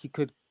 I think he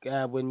could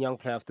win Young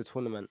Player of the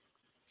tournament.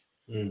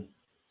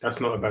 That's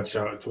not a bad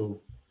shout at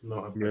all.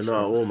 Not at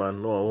all,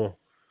 man. Not at all.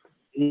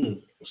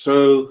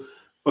 So,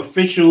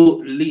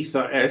 official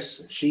Letha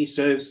S, she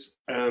says,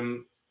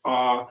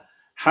 are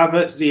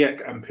Havertz,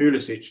 Ziyech, and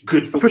Pulisic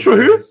good for official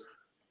who?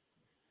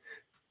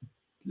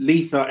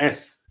 Letha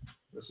S.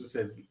 That's what it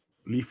says.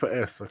 Letha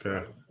S.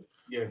 Okay.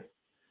 Yeah.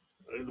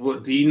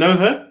 What, do you know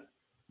her?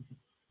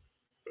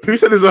 Who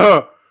said it's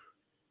her?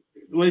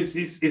 Well, it's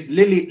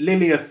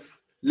Liliath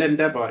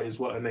Lendeba is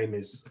what her name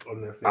is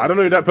on the thing. I don't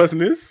know who that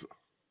person is.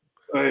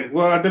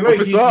 Well, I don't know.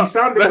 Officer, you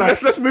sounded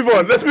let's move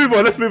on. Let's move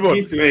on,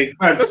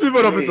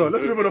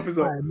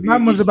 officer.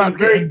 Man was about to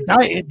get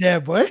indicted there,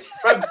 boy.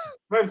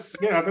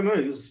 Yeah, I don't know.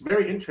 He was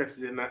very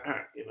interested in that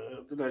act. I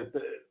don't know.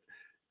 But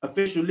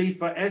official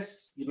Letha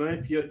S.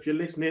 If you're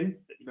listening,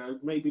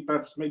 maybe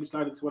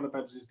slide into one of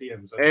Babs'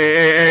 DMs.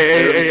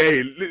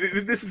 Hey!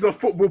 This is a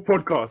football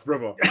podcast,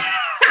 brother.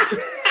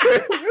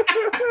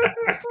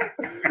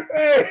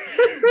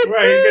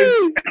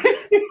 Right.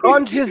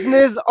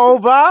 Consciousness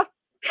over.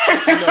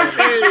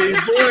 Hey,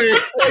 boy.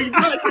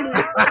 Exactly.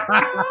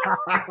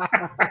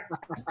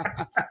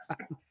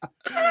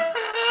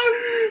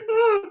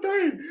 Oh,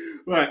 damn.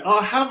 Right.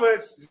 Are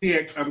Havertz,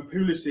 Ziyech, and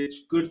Pulisic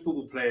good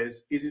football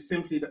players? Is it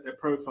simply that their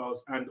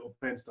profiles and/or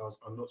playing styles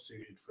are not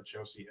suited for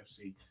Chelsea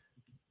FC?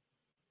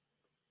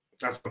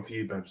 That's one for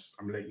you, Babs.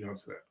 I'm letting you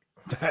answer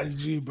that.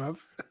 That's you, bruv.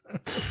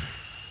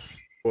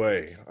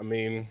 Boy, I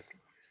mean,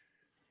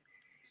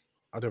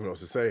 I don't know what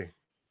to say.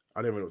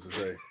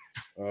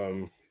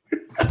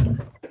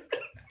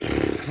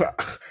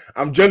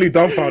 I'm generally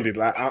dumbfounded.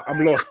 Like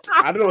I'm lost.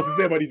 I don't know what to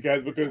say about these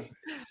guys because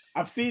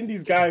I've seen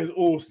these guys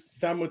all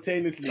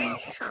simultaneously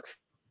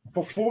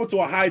perform to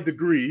a high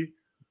degree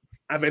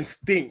and then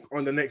stink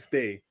on the next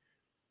day.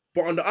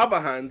 But on the other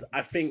hand,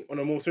 I think on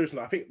a more serious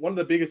note, I think one of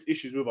the biggest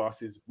issues with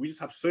us is we just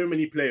have so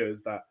many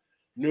players that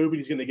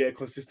nobody's going to get a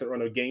consistent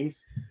run of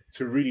games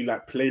to really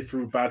like play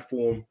through bad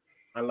form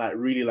and like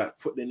really like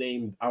put their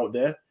name out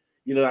there.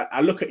 You know, like,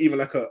 I look at even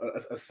like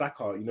a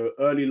Saka, you know,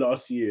 early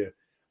last year,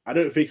 I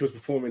don't think he was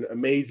performing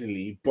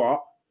amazingly,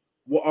 but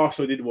what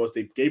Arsenal did was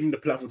they gave him the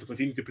platform to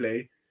continue to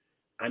play,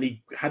 and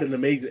he had an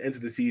amazing end to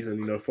the season,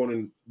 you know,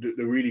 following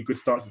the really good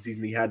starts of the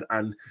season he had.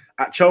 And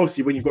at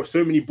Chelsea, when you've got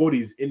so many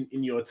bodies in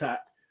your attack,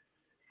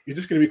 you're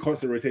just going to be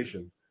constant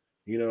rotation,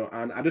 you know.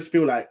 And I just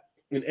feel like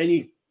in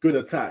any good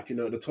attack, you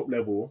know, at the top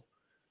level,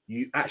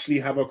 you actually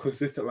have a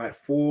consistent like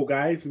 4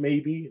 guys,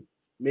 maybe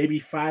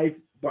 5,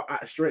 but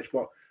at a stretch.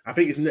 But I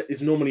think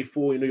it's normally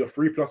 4. You know, you're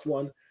 3+1.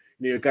 You know,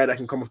 you're a guy that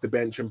can come off the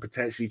bench and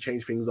potentially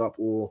change things up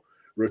or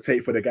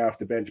rotate for the guy off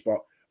the bench. But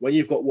when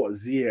you've got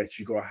Ziyech,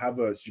 you got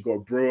Havertz, you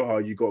got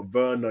Broha, you got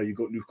Werner, you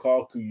got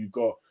Lukaku, you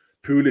got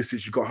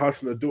Pulisic, you got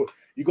Hudson-Odoi,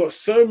 you got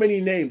so many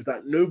names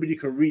that nobody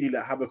can really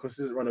like have a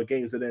consistent run of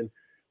games. And then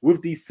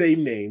with these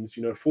same names,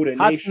 you know, for their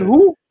nation.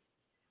 Who?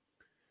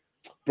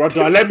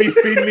 Brother, let me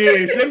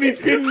finish. Let me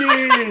finish.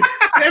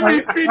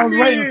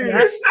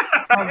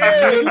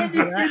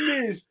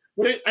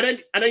 And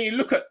then you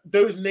look at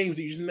those names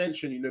that you just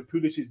mentioned, you know,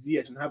 Pulisic,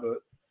 Ziyech, and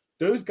Havertz.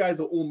 Those guys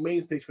are all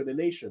mainstays for the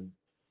nation.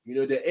 You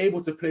know, they're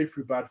able to play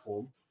through bad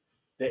form.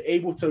 They're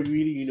able to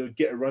really, you know,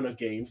 get a run of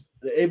games.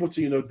 They're able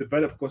to, you know,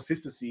 develop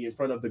consistency in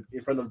front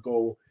of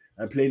goal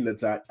and playing the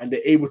attack. And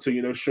they're able to,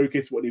 you know,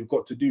 showcase what they've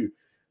got to do.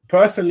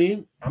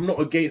 Personally, I'm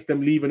not against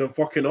them leaving and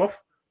fucking off,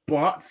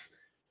 but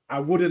I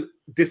wouldn't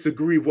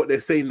disagree with what they're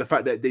saying, the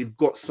fact that they've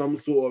got some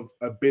sort of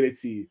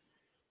ability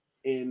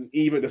in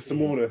even the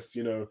smallest,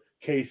 you know,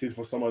 cases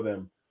for some of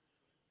them.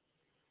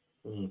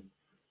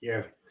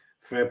 Yeah,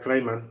 fair play,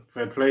 man.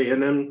 Fair play.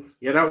 And then,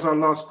 that was our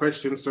last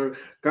question. So,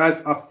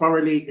 guys, I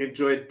thoroughly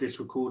enjoyed this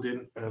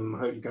recording. I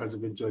hope you guys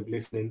have enjoyed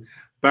listening.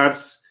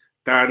 Babs,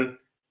 Dan,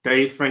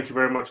 Dave, thank you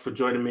very much for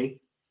joining me.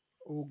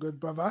 All good,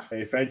 brother.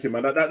 Hey, thank you,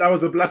 man. That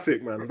was a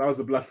blessing, man. That was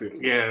a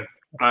blessing. Yeah,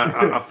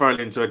 I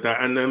thoroughly enjoyed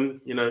that.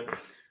 And, you know,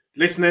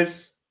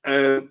 listeners,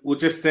 we'll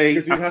just say,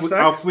 use the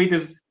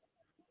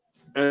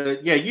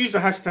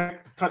hashtag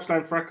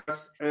Touchline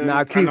Fracas.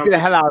 Keys, get the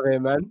hell out of here,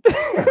 man.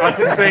 I'll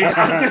just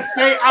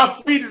say,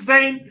 Auf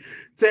Wiedersehen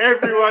to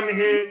everyone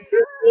here.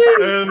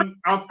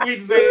 Auf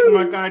Wiedersehen to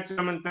my guy,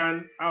 German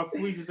Dan. Auf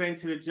Wiedersehen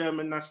to the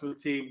German national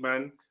team,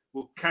 man.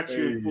 We'll catch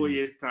you in 4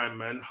 years' time,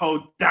 man.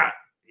 Hold that.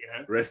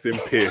 Yeah. Rest in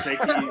peace.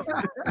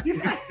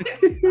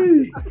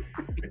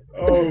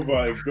 Oh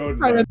my God,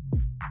 man.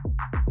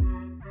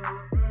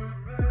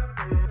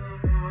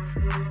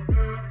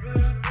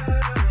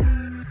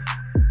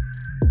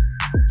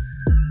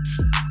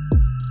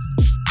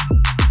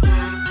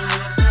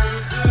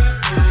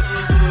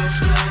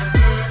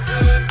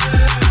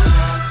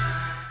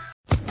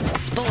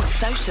 Sports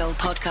Social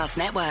Podcast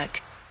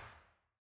Network.